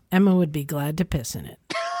box, Emma would be glad to piss in it.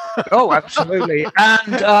 Oh, absolutely.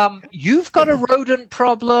 And you've got a rodent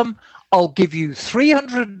problem. I'll give you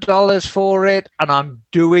 $300 for it, and I'm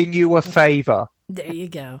doing you a favor. There you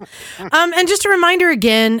go. And just a reminder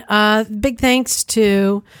again, big thanks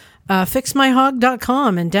to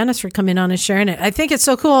fixmyhog.com, and Dennis for coming on and sharing it. I think it's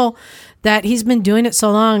so cool that he's been doing it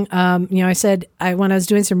so long. I said when I was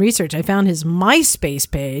doing some research, I found his MySpace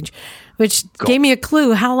page, which gave me a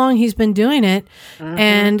clue how long he's been doing it. Mm-hmm.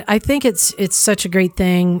 And I think it's such a great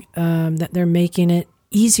thing that they're making it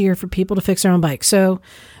easier for people to fix their own bike. So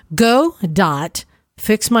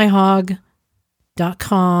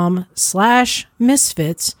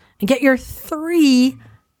go.fixmyhog.com/misfits and get your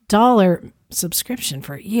 $3 subscription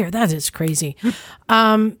for a year. That is crazy.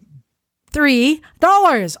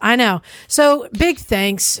 $3. I know. So big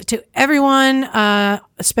thanks to everyone,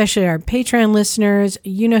 especially our Patreon listeners.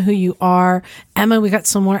 You know who you are. Emma, we got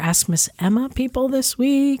some more Ask Miss Emma people this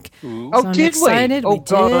week. Oh, so I'm did excited. we? Oh,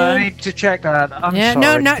 God, I need to check that. I'm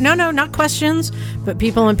sorry. No, not questions, but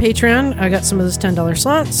people on Patreon. I got some of those $10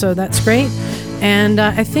 slots, so that's great. And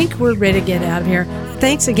I think we're ready to get out of here.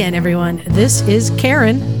 Thanks again, everyone. This is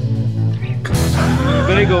Karen.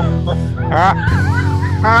 There you go.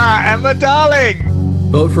 Emma, darling.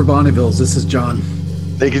 Vote for Bonnevilles. This is John.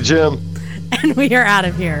 Thank you, Jim. And we are out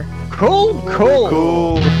of here. Cool.